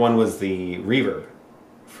other one was the reverb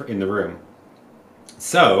in the room.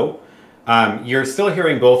 So, you're still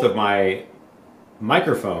hearing both of my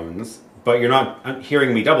microphones, but you're not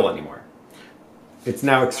hearing me double anymore. It's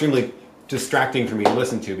now extremely distracting for me to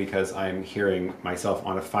listen to because I'm hearing myself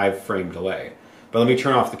on a 5-frame delay. But let me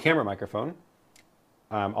turn off the camera microphone.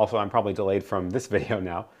 Also, I'm probably delayed from this video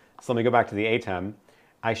now. So let me go back to the ATEM.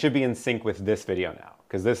 I should be in sync with this video now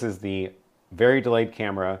because this is the very delayed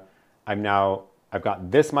camera. I've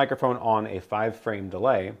got this microphone on a 5-frame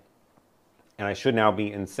delay, and I should now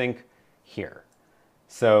be in sync here.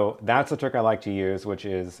 So that's a trick I like to use, which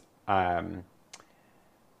is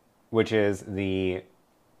the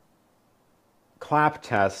clap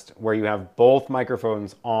test where you have both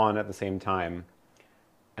microphones on at the same time,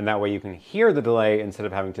 and that way you can hear the delay instead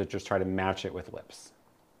of having to just try to match it with lips.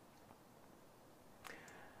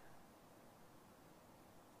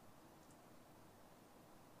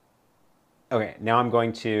 Okay, now I'm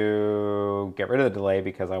going to get rid of the delay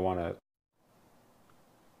because I want to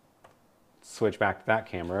switch back to that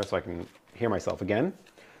camera so I can hear myself again.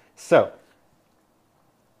 So,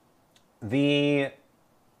 I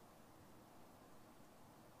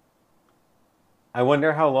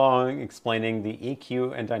wonder how long explaining the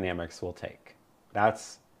EQ and dynamics will take.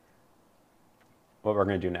 That's what we're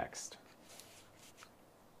going to do next.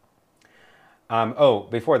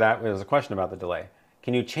 Before that, there was a question about the delay.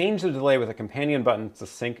 Can you change the delay with a companion button to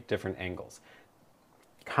sync different angles?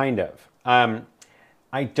 Kind of.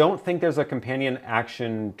 I don't think there's a companion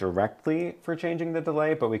action directly for changing the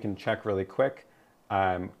delay, but we can check really quick. What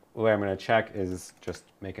I'm going to check is just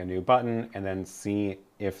make a new button and then see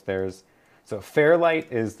if there's... So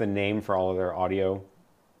Fairlight is the name for all of their audio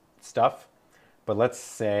stuff. But let's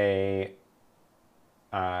say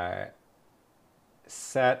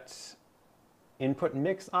set input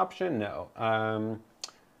mix option? No.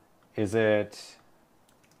 Is it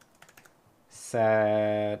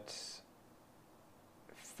set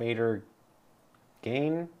fader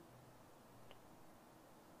gain?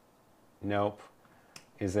 Nope.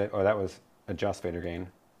 Is it, oh, that was adjust fader gain.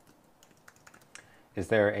 Is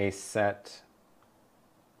there a set?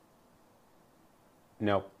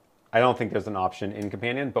 Nope. I don't think there's an option in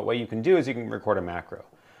Companion, but what you can do is you can record a macro.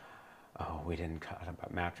 Oh, we didn't talk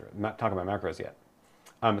about macros yet.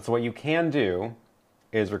 So what you can do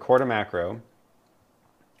is record a macro,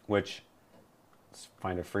 which, let's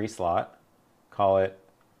find a free slot, call it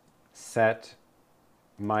set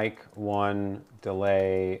mic 1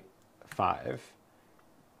 delay 5.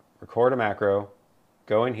 Record a macro,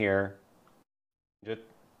 go in here, change it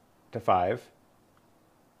to 5,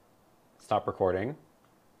 stop recording,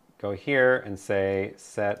 go here and say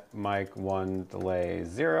set mic 1 delay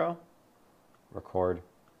 0, record,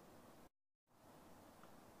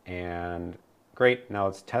 and great. Now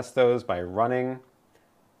let's test those by running.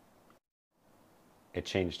 It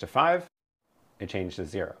changed to 5, it changed to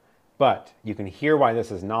 0. But you can hear why this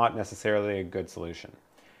is not necessarily a good solution.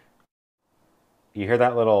 You hear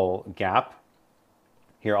that little gap?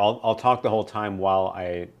 Here, I'll talk the whole time while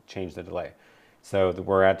I change the delay. So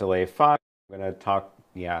we're at delay 5. I'm going to talk,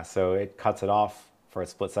 yeah, so it cuts it off for a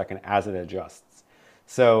split second as it adjusts.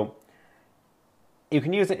 So you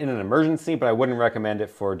can use it in an emergency, but I wouldn't recommend it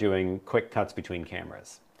for doing quick cuts between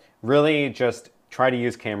cameras. Really just try to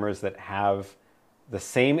use cameras that have the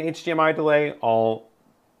same HDMI delay all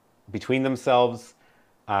between themselves,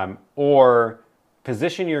 or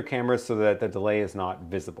position your cameras so that the delay is not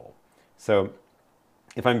visible. So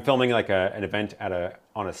if I'm filming like an event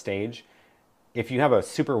on a stage, if you have a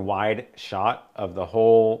super wide shot of the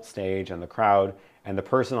whole stage and the crowd, and the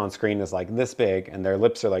person on screen is like this big and their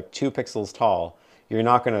lips are like 2 pixels tall, you're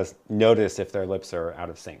not going to notice if their lips are out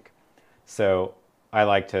of sync. So I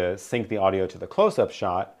like to sync the audio to the close-up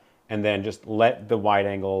shot and then just let the wide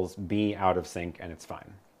angles be out of sync and it's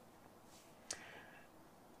fine.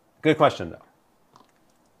 Good question though.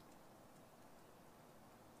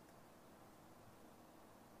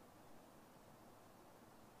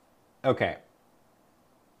 Okay,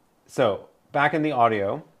 so back in the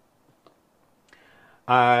audio,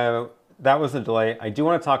 that was the delay. I do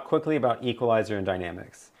want to talk quickly about equalizer and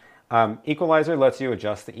dynamics. Equalizer lets you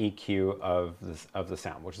adjust the EQ of the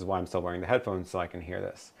sound, which is why I'm still wearing the headphones so I can hear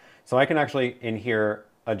this. So I can actually in here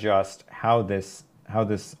adjust how this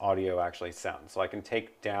audio actually sounds. So I can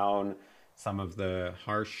take down some of the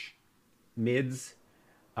harsh mids.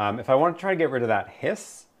 If I want to try to get rid of that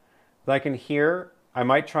hiss that I can hear, I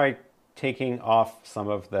might try taking off some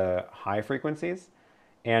of the high frequencies,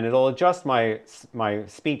 and it'll adjust my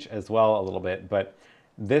speech as well a little bit. But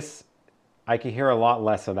this, I can hear a lot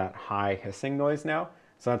less of that high hissing noise now,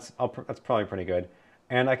 so that's probably pretty good.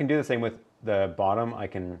 And I can do the same with the bottom. I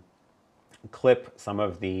can clip some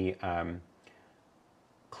of the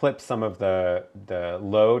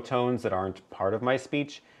low tones that aren't part of my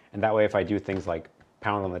speech, and that way if I do things like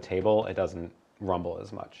pound on the table, it doesn't rumble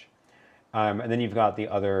as much. And then you've got the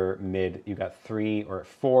other mid, you've got 3 or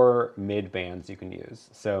 4 mid bands you can use.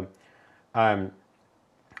 So I'm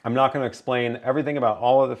not going to explain everything about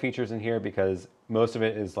all of the features in here because most of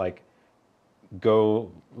it is like go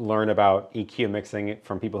learn about EQ mixing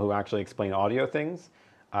from people who actually explain audio things.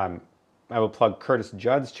 I will plug Curtis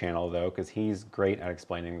Judd's channel though, because he's great at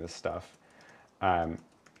explaining this stuff.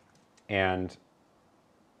 And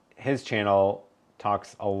his channel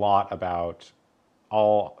talks a lot about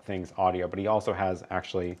all things audio, but he also has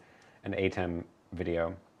actually an ATEM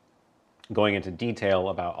video going into detail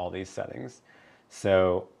about all these settings.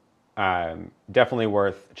 So definitely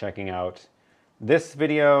worth checking out this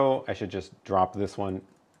video. I should just drop this one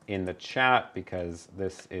in the chat because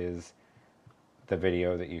this is the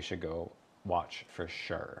video that you should go watch for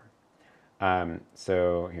sure.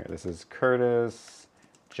 So here, this is Curtis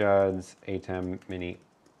Judd's ATEM Mini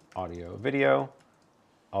audio video.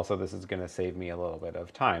 Also, this is going to save me a little bit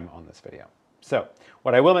of time on this video. So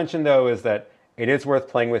what I will mention though is that it is worth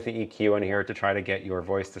playing with the EQ in here to try to get your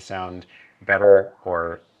voice to sound better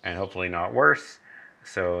and hopefully not worse.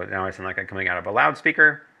 So now I sound like I'm coming out of a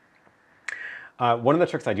loudspeaker. One of the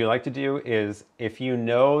tricks I do like to do is if you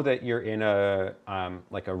know that you're in a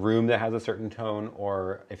like a room that has a certain tone,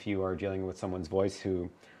 or if you are dealing with someone's voice who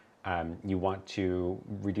you want to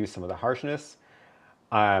reduce some of the harshness,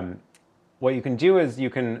 what you can do is you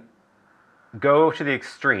can go to the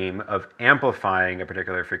extreme of amplifying a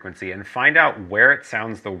particular frequency and find out where it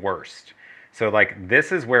sounds the worst. So like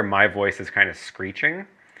this is where my voice is kind of screeching.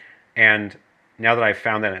 And now that I've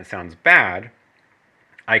found that it sounds bad,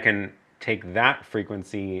 I can take that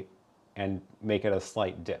frequency and make it a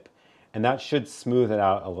slight dip. And that should smooth it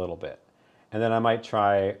out a little bit. And then I might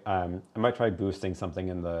try boosting something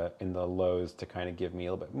in the lows to kind of give me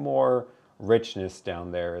a little bit more richness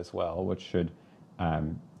down there as well, which should,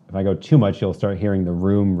 if I go too much, you'll start hearing the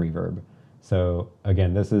room reverb. So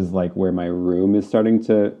again, this is like where my room is starting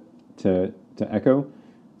to echo.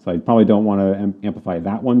 So I probably don't want to amplify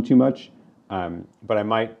that one too much, but I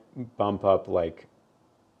might bump up like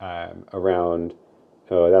around,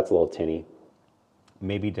 oh, that's a little tinny.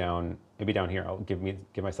 Maybe down here, I'll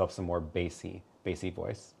give myself some more bassy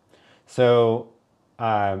voice. So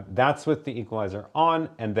that's with the equalizer on,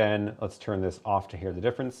 and then let's turn this off to hear the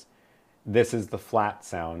difference. This is the flat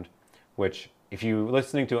sound, which if you're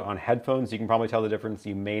listening to it on headphones, you can probably tell the difference.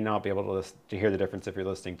 You may not be able to hear the difference if you're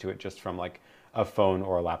listening to it just from like a phone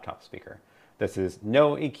or a laptop speaker. This is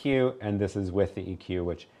no EQ, and this is with the EQ,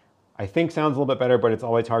 which I think sounds a little bit better, but it's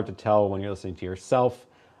always hard to tell when you're listening to yourself,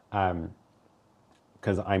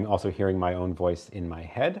 because I'm also hearing my own voice in my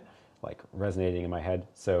head, like resonating in my head.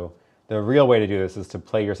 So the real way to do this is to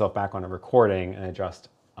play yourself back on a recording and adjust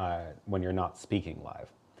when you're not speaking live.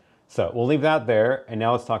 So we'll leave that there, and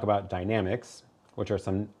now let's talk about dynamics, which are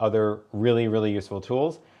some other really, really useful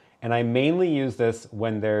tools. And I mainly use this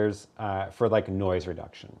when there's, for like noise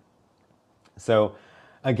reduction. So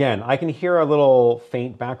again, I can hear a little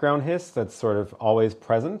faint background hiss that's sort of always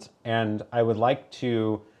present, and I would like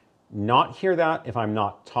to not hear that if I'm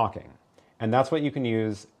not talking. And that's what you can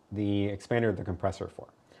use the expander, the compressor for.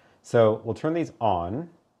 So we'll turn these on,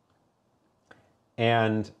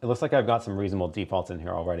 and it looks like I've got some reasonable defaults in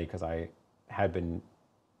here already because I have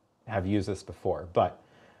used this before. But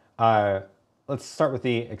let's start with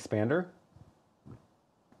the expander.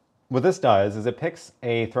 What this does is it picks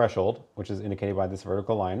a threshold, which is indicated by this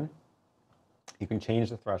vertical line. You can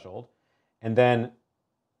change the threshold, and then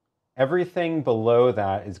everything below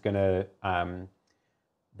that is going to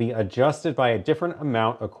be adjusted by a different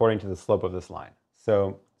amount according to the slope of this line.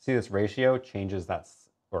 So see, this ratio changes that,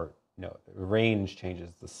 or no, the range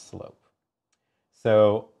changes the slope.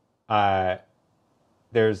 So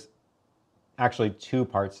there's actually two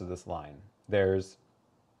parts of this line. There's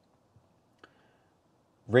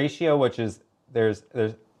ratio, which is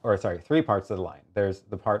three parts of the line. There's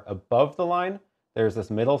the part above the line, there's this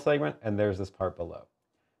middle segment, and there's this part below.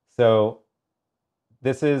 So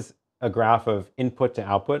this is a graph of input to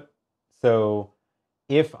output. So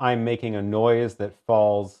if I'm making a noise that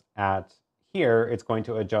falls at here, it's going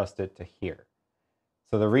to adjust it to here.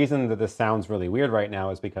 So the reason that this sounds really weird right now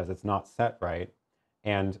is because it's not set right,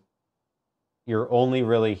 and you're only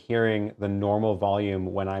really hearing the normal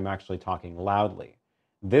volume when I'm actually talking loudly.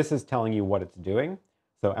 This is telling you what it's doing.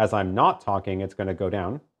 So as I'm not talking, it's going to go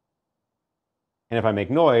down. And if I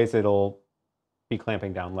make noise, it'll be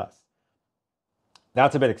clamping down less.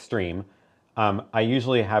 That's a bit extreme. I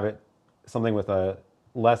usually have it something with a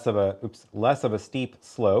less of a steep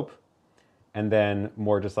slope, and then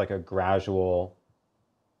more just like a gradual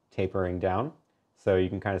tapering down. So you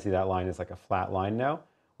can kind of see that line is like a flat line now.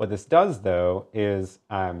 What this does though is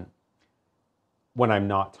when I'm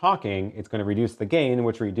not talking, it's going to reduce the gain,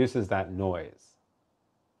 which reduces that noise.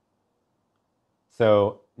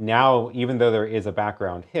 So now, even though there is a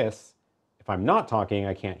background hiss, if I'm not talking,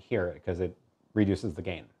 I can't hear it because it reduces the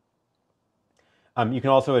gain. You can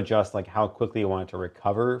also adjust like how quickly you want it to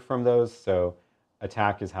recover from those. So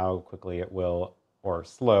attack is how quickly it will, or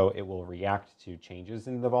slow, it will react to changes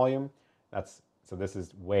in the volume. So this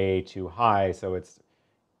is way too high, so it's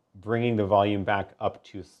bringing the volume back up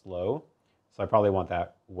too slow. So I probably want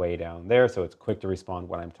that way down there, so it's quick to respond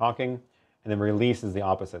when I'm talking. And then release is the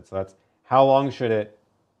opposite. So that's how long should it,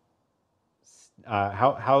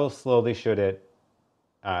 how slowly should it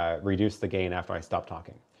reduce the gain after I stop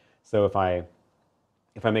talking. So if I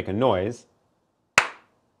make a noise,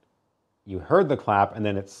 you heard the clap, and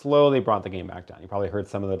then it slowly brought the gain back down. You probably heard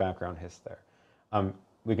some of the background hiss there.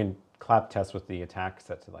 We can clap test with the attack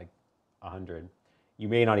set to like 100. You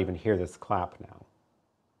may not even hear this clap now.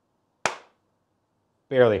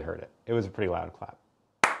 Barely heard it. It was a pretty loud clap.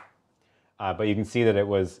 But you can see that it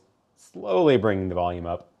was slowly bringing the volume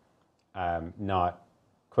up, not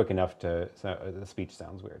quick enough so the speech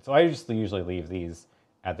sounds weird. So I just usually leave these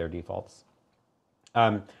at their defaults.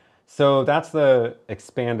 So that's the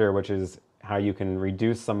expander, which is how you can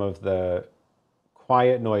reduce some of the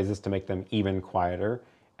quiet noises to make them even quieter.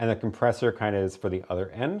 And the compressor kind of is for the other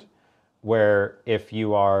end, where if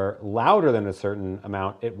you are louder than a certain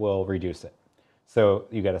amount, it will reduce it. So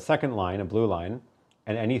you get a second line, a blue line,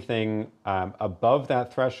 and anything above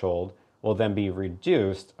that threshold will then be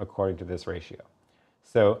reduced according to this ratio.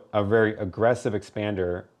 So a very aggressive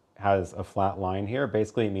expander has a flat line here.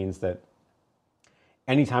 Basically, it means that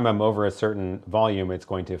anytime I'm over a certain volume, it's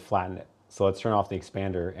going to flatten it. So let's turn off the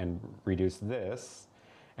expander and reduce this.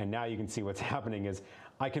 And now you can see what's happening is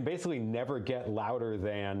I can basically never get louder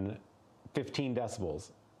than 15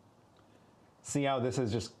 decibels. See how this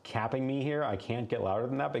is just capping me here? I can't get louder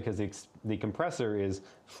than that because the compressor is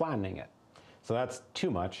flattening it. So that's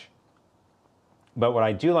too much. But what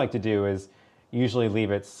I do like to do is usually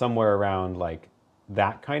leave it somewhere around like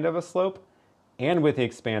that kind of a slope, and with the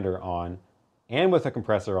expander on, and with the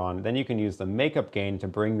compressor on. Then you can use the makeup gain to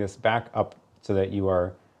bring this back up so that you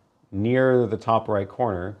are near the top right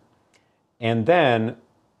corner. And then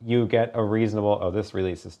you get a reasonable, oh, this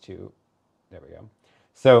releases to, there we go.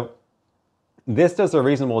 So this does a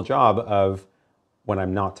reasonable job of, when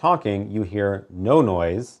I'm not talking, you hear no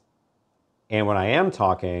noise. And when I am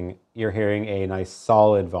talking, you're hearing a nice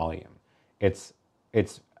solid volume. It's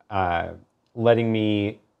letting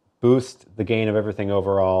me boost the gain of everything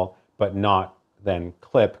overall, but not then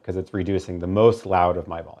clip, because it's reducing the most loud of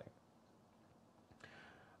my volume.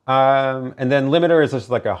 And then limiter is just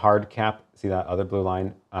like a hard cap. See that other blue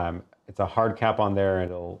line? It's a hard cap on there.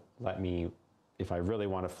 It'll let me, if I really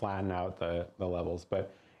want to flatten out the levels,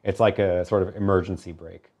 but it's like a sort of emergency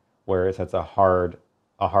brake where it sets a hard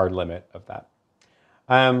limit of that.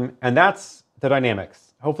 And that's the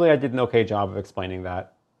dynamics. Hopefully I did an okay job of explaining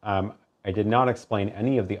that. I did not explain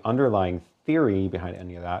any of the underlying theory behind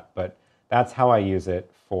any of that, but that's how I use it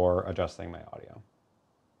for adjusting my audio.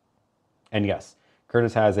 And yes,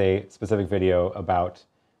 Curtis has a specific video about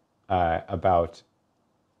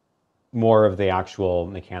more of the actual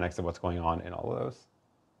mechanics of what's going on in all of those.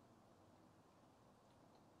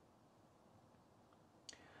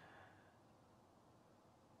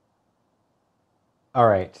 All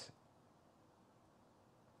right.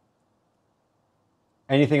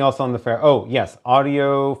 Anything else on the fair? Oh, yes,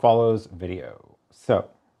 audio follows video. So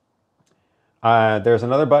there's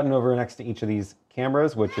another button over next to each of these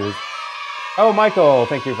cameras, which is, oh, Michael,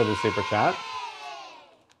 thank you for the super chat.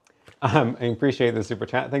 I appreciate the super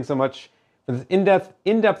chat. Thanks so much for this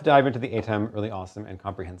in-depth dive into the ATEM. Really awesome and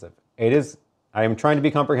comprehensive. It is. I am trying to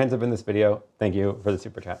be comprehensive in this video. Thank you for the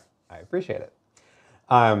super chat. I appreciate it.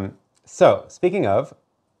 So speaking of,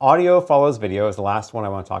 audio follows video is the last one I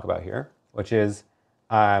want to talk about here, which is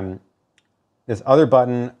this other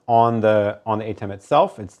button on the ATEM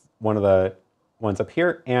itself. It's one of the ones up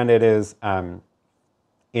here, and it is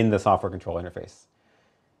in the software control interface.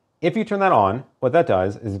 If you turn that on, what that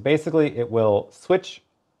does is basically it will switch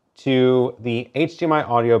to the HDMI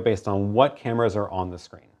audio based on what cameras are on the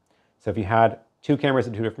screen. So if you had two cameras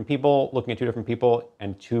at two different people, looking at two different people,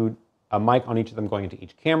 and a mic on each of them going into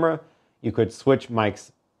each camera, you could switch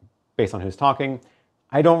mics based on who's talking.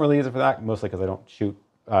 I don't really use it for that, mostly because I don't shoot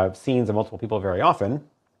scenes of multiple people very often.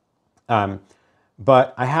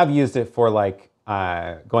 But I have used it for like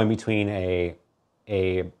going between a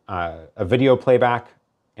video playback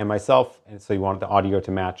and myself, and so you want the audio to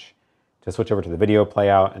match, to switch over to the video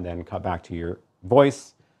playout and then cut back to your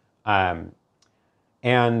voice.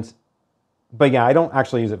 But yeah, I don't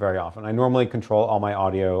actually use it very often. I normally control all my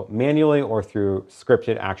audio manually or through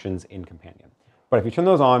scripted actions in Companion. But if you turn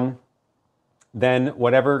those on, then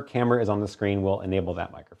whatever camera is on the screen will enable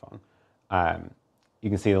that microphone. You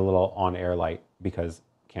can see the little on-air light because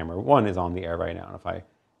camera 1 is on the air right now. And if I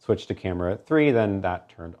switch to camera 3, then that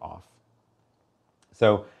turned off.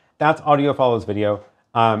 So that's audio follows video.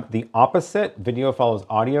 The opposite, video follows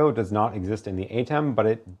audio, does not exist in the ATEM, but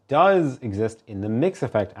it does exist in the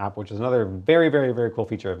MixEffect app, which is another very, very, very cool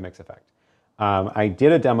feature of MixEffect. I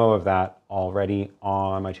did a demo of that already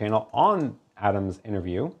on my channel on Adam's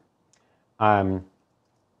interview. Let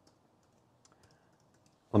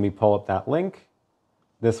me pull up that link.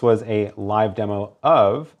 This was a live demo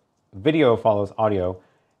of video follows audio.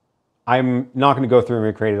 I'm not going to go through and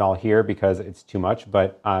recreate it all here because it's too much,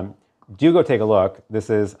 but do go take a look. This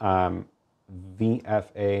is VFA,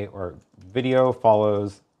 or video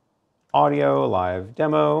follows audio live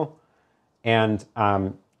demo. And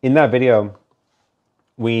in that video,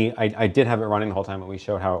 I did have it running the whole time and we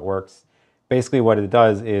showed how it works. Basically what it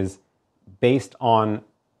does is, based on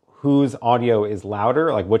whose audio is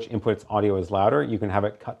louder, like which input's audio is louder, you can have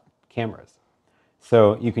it cut cameras.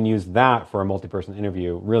 So you can use that for a multi-person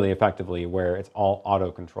interview really effectively, where it's all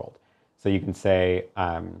auto-controlled. So you can say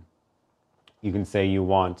you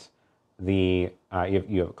want you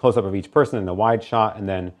have a close-up of each person in the wide shot, and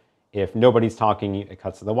then if nobody's talking, it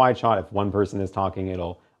cuts to the wide shot. If one person is talking,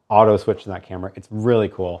 it'll auto-switch to that camera. It's really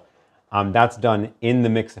cool. That's done in the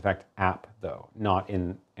MixEffect app, though, not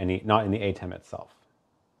in the ATEM itself.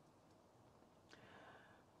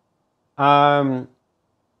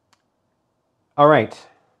 All right.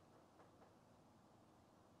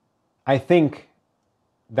 I think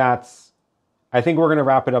we're going to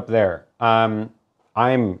wrap it up there.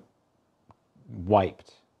 I'm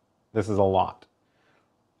wiped. This is a lot.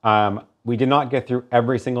 We did not get through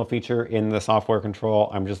every single feature in the software control.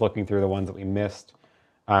 I'm just looking through the ones that we missed.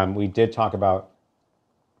 We did talk about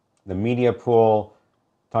the media pool,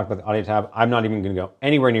 talked about the audio tab. I'm not even going to go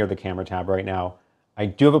anywhere near the camera tab right now. I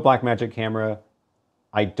do have a Blackmagic camera.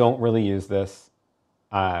 I don't really use this.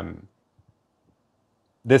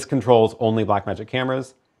 This controls only Blackmagic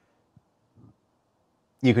cameras.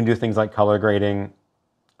 You can do things like color grading.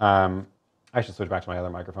 I should switch back to my other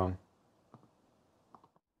microphone.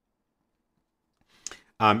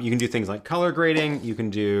 You can do things like color grading. You can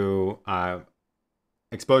do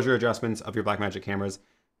exposure adjustments of your Blackmagic cameras.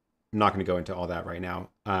 I'm not going to go into all that right now.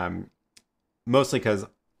 Mostly because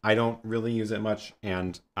I don't really use it much,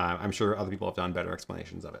 and I'm sure other people have done better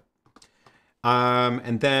explanations of it.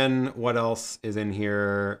 And then what else is in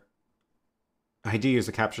here? I do use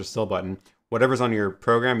the capture still button. Whatever's on your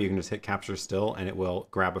program, you can just hit capture still and it will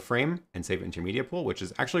grab a frame and save it into your media pool, which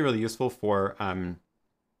is actually really useful for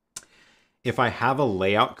if I have a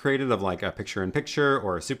layout created of like a picture-in-picture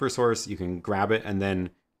or a super source, you can grab it and then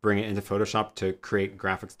bring it into Photoshop to create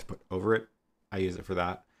graphics to put over it. I use it for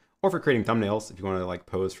that. Or for creating thumbnails, if you want to like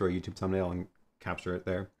pose for a YouTube thumbnail and capture it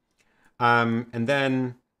there. And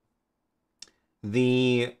then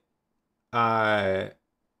the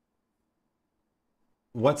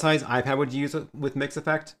what size iPad would you use with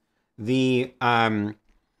MixEffect?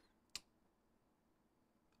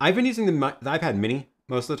 I've been using the iPad Mini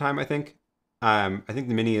most of the time. I think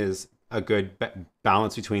the Mini is a good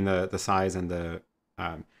balance between the size and the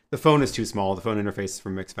phone is too small. The phone interface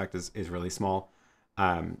from MixEffect is really small.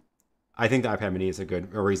 I think the iPad Mini is a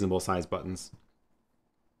reasonable size buttons.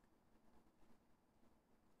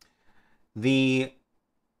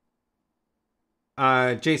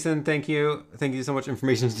 Jason, thank you. Thank you so much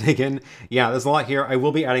information to take in. Yeah, there's a lot here. I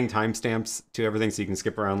will be adding timestamps to everything so you can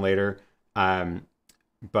skip around later.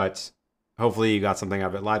 But hopefully you got something out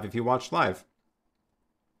of it live if you watched live.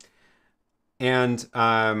 And,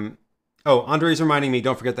 oh, Andre's reminding me,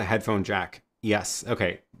 don't forget the headphone jack. Yes,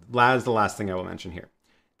 okay. That is the last thing I will mention here.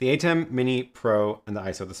 The ATEM Mini Pro and the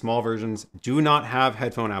ISO, the small versions, do not have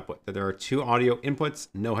headphone output. There are 2 audio inputs,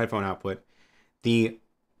 no headphone output. The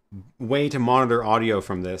way to monitor audio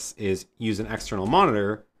from this is use an external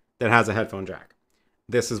monitor that has a headphone jack.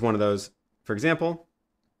 This is one of those, for example,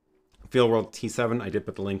 Feelworld T7. I did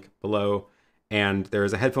put the link below, and there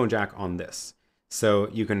is a headphone jack on this. So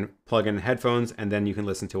you can plug in headphones, and then you can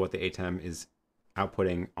listen to what the ATEM is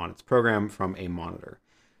outputting on its program from a monitor.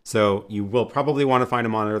 So you will probably want to find a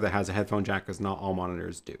monitor that has a headphone jack, because not all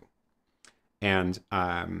monitors do. And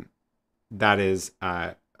that is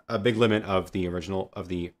a big limit of the original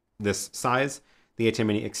of this size. The ATEM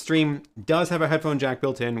Mini Extreme does have a headphone jack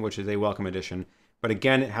built in, which is a welcome addition. But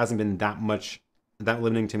again, it hasn't been that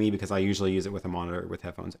limiting to me, because I usually use it with a monitor with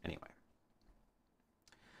headphones anyway.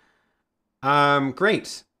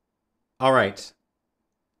 Great. All right.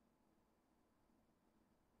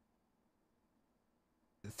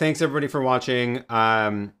 Thanks everybody for watching.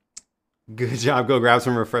 Good job. Go grab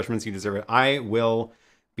some refreshments. You deserve it. I will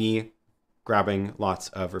be grabbing lots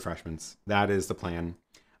of refreshments. That is the plan.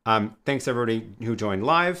 Thanks everybody who joined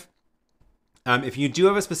live. If you do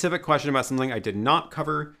have a specific question about something I did not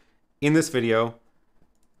cover in this video,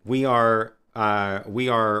 we are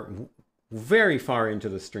very far into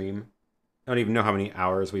the stream. I don't even know how many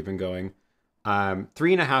hours we've been going.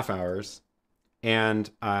 3.5 hours, and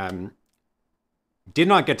did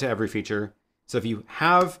not get to every feature. So if you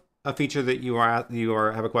have a feature that you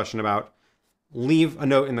have a question about, leave a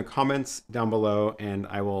note in the comments down below, and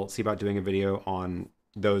I will see about doing a video on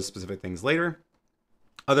those specific things later.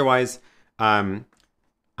 Otherwise, I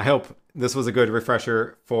hope this was a good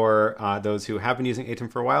refresher for those who have been using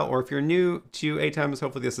ATEM for a while, or if you're new to ATEMs,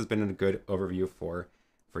 hopefully this has been a good overview for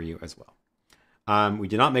you as well. We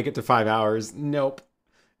did not make it to 5 hours. Nope.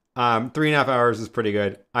 3.5 hours is pretty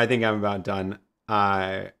good. I think I'm about done.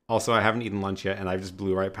 Also, I haven't eaten lunch yet, and I just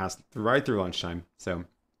blew right through lunchtime. So,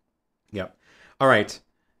 yep. All right.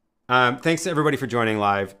 Thanks to everybody for joining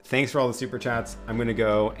live. Thanks for all the super chats. I'm going to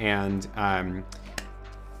go and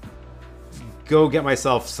go get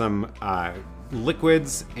myself some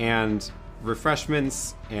liquids and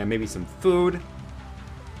refreshments and maybe some food.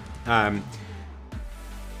 This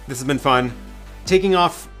has been fun. Taking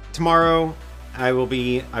off tomorrow. I will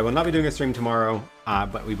not be doing a stream tomorrow,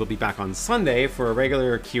 but we will be back on Sunday for a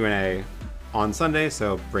regular Q&A on Sunday,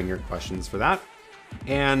 so bring your questions for that.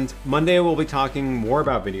 And Monday we'll be talking more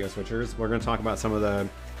about video switchers. We're going to talk about some of the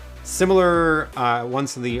similar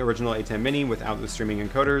ones to the original ATEM Mini without the streaming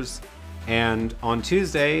encoders. And on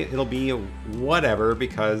Tuesday it'll be whatever,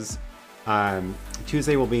 because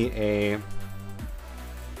Tuesday will be a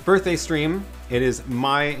birthday stream. It is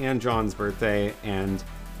my and John's birthday, and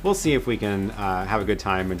we'll see if we can have a good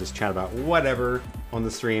time and just chat about whatever on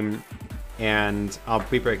the stream. And I'll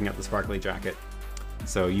be breaking up the sparkly jacket,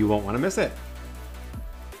 so you won't want to miss it.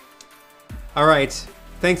 All right,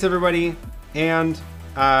 thanks everybody. And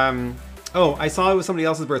oh, I saw it was somebody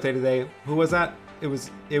else's birthday today. Who was that? It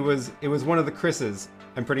was one of the Chris's,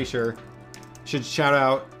 I'm pretty sure. Should shout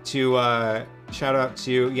out to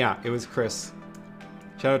yeah, it was Chris.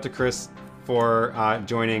 Shout out to Chris for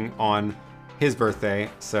joining on his birthday.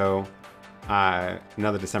 So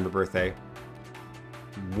another December birthday.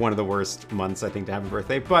 One of the worst months, I think, to have a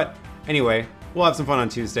birthday. But anyway, we'll have some fun on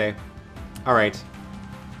Tuesday. All right.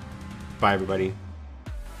 Bye, everybody.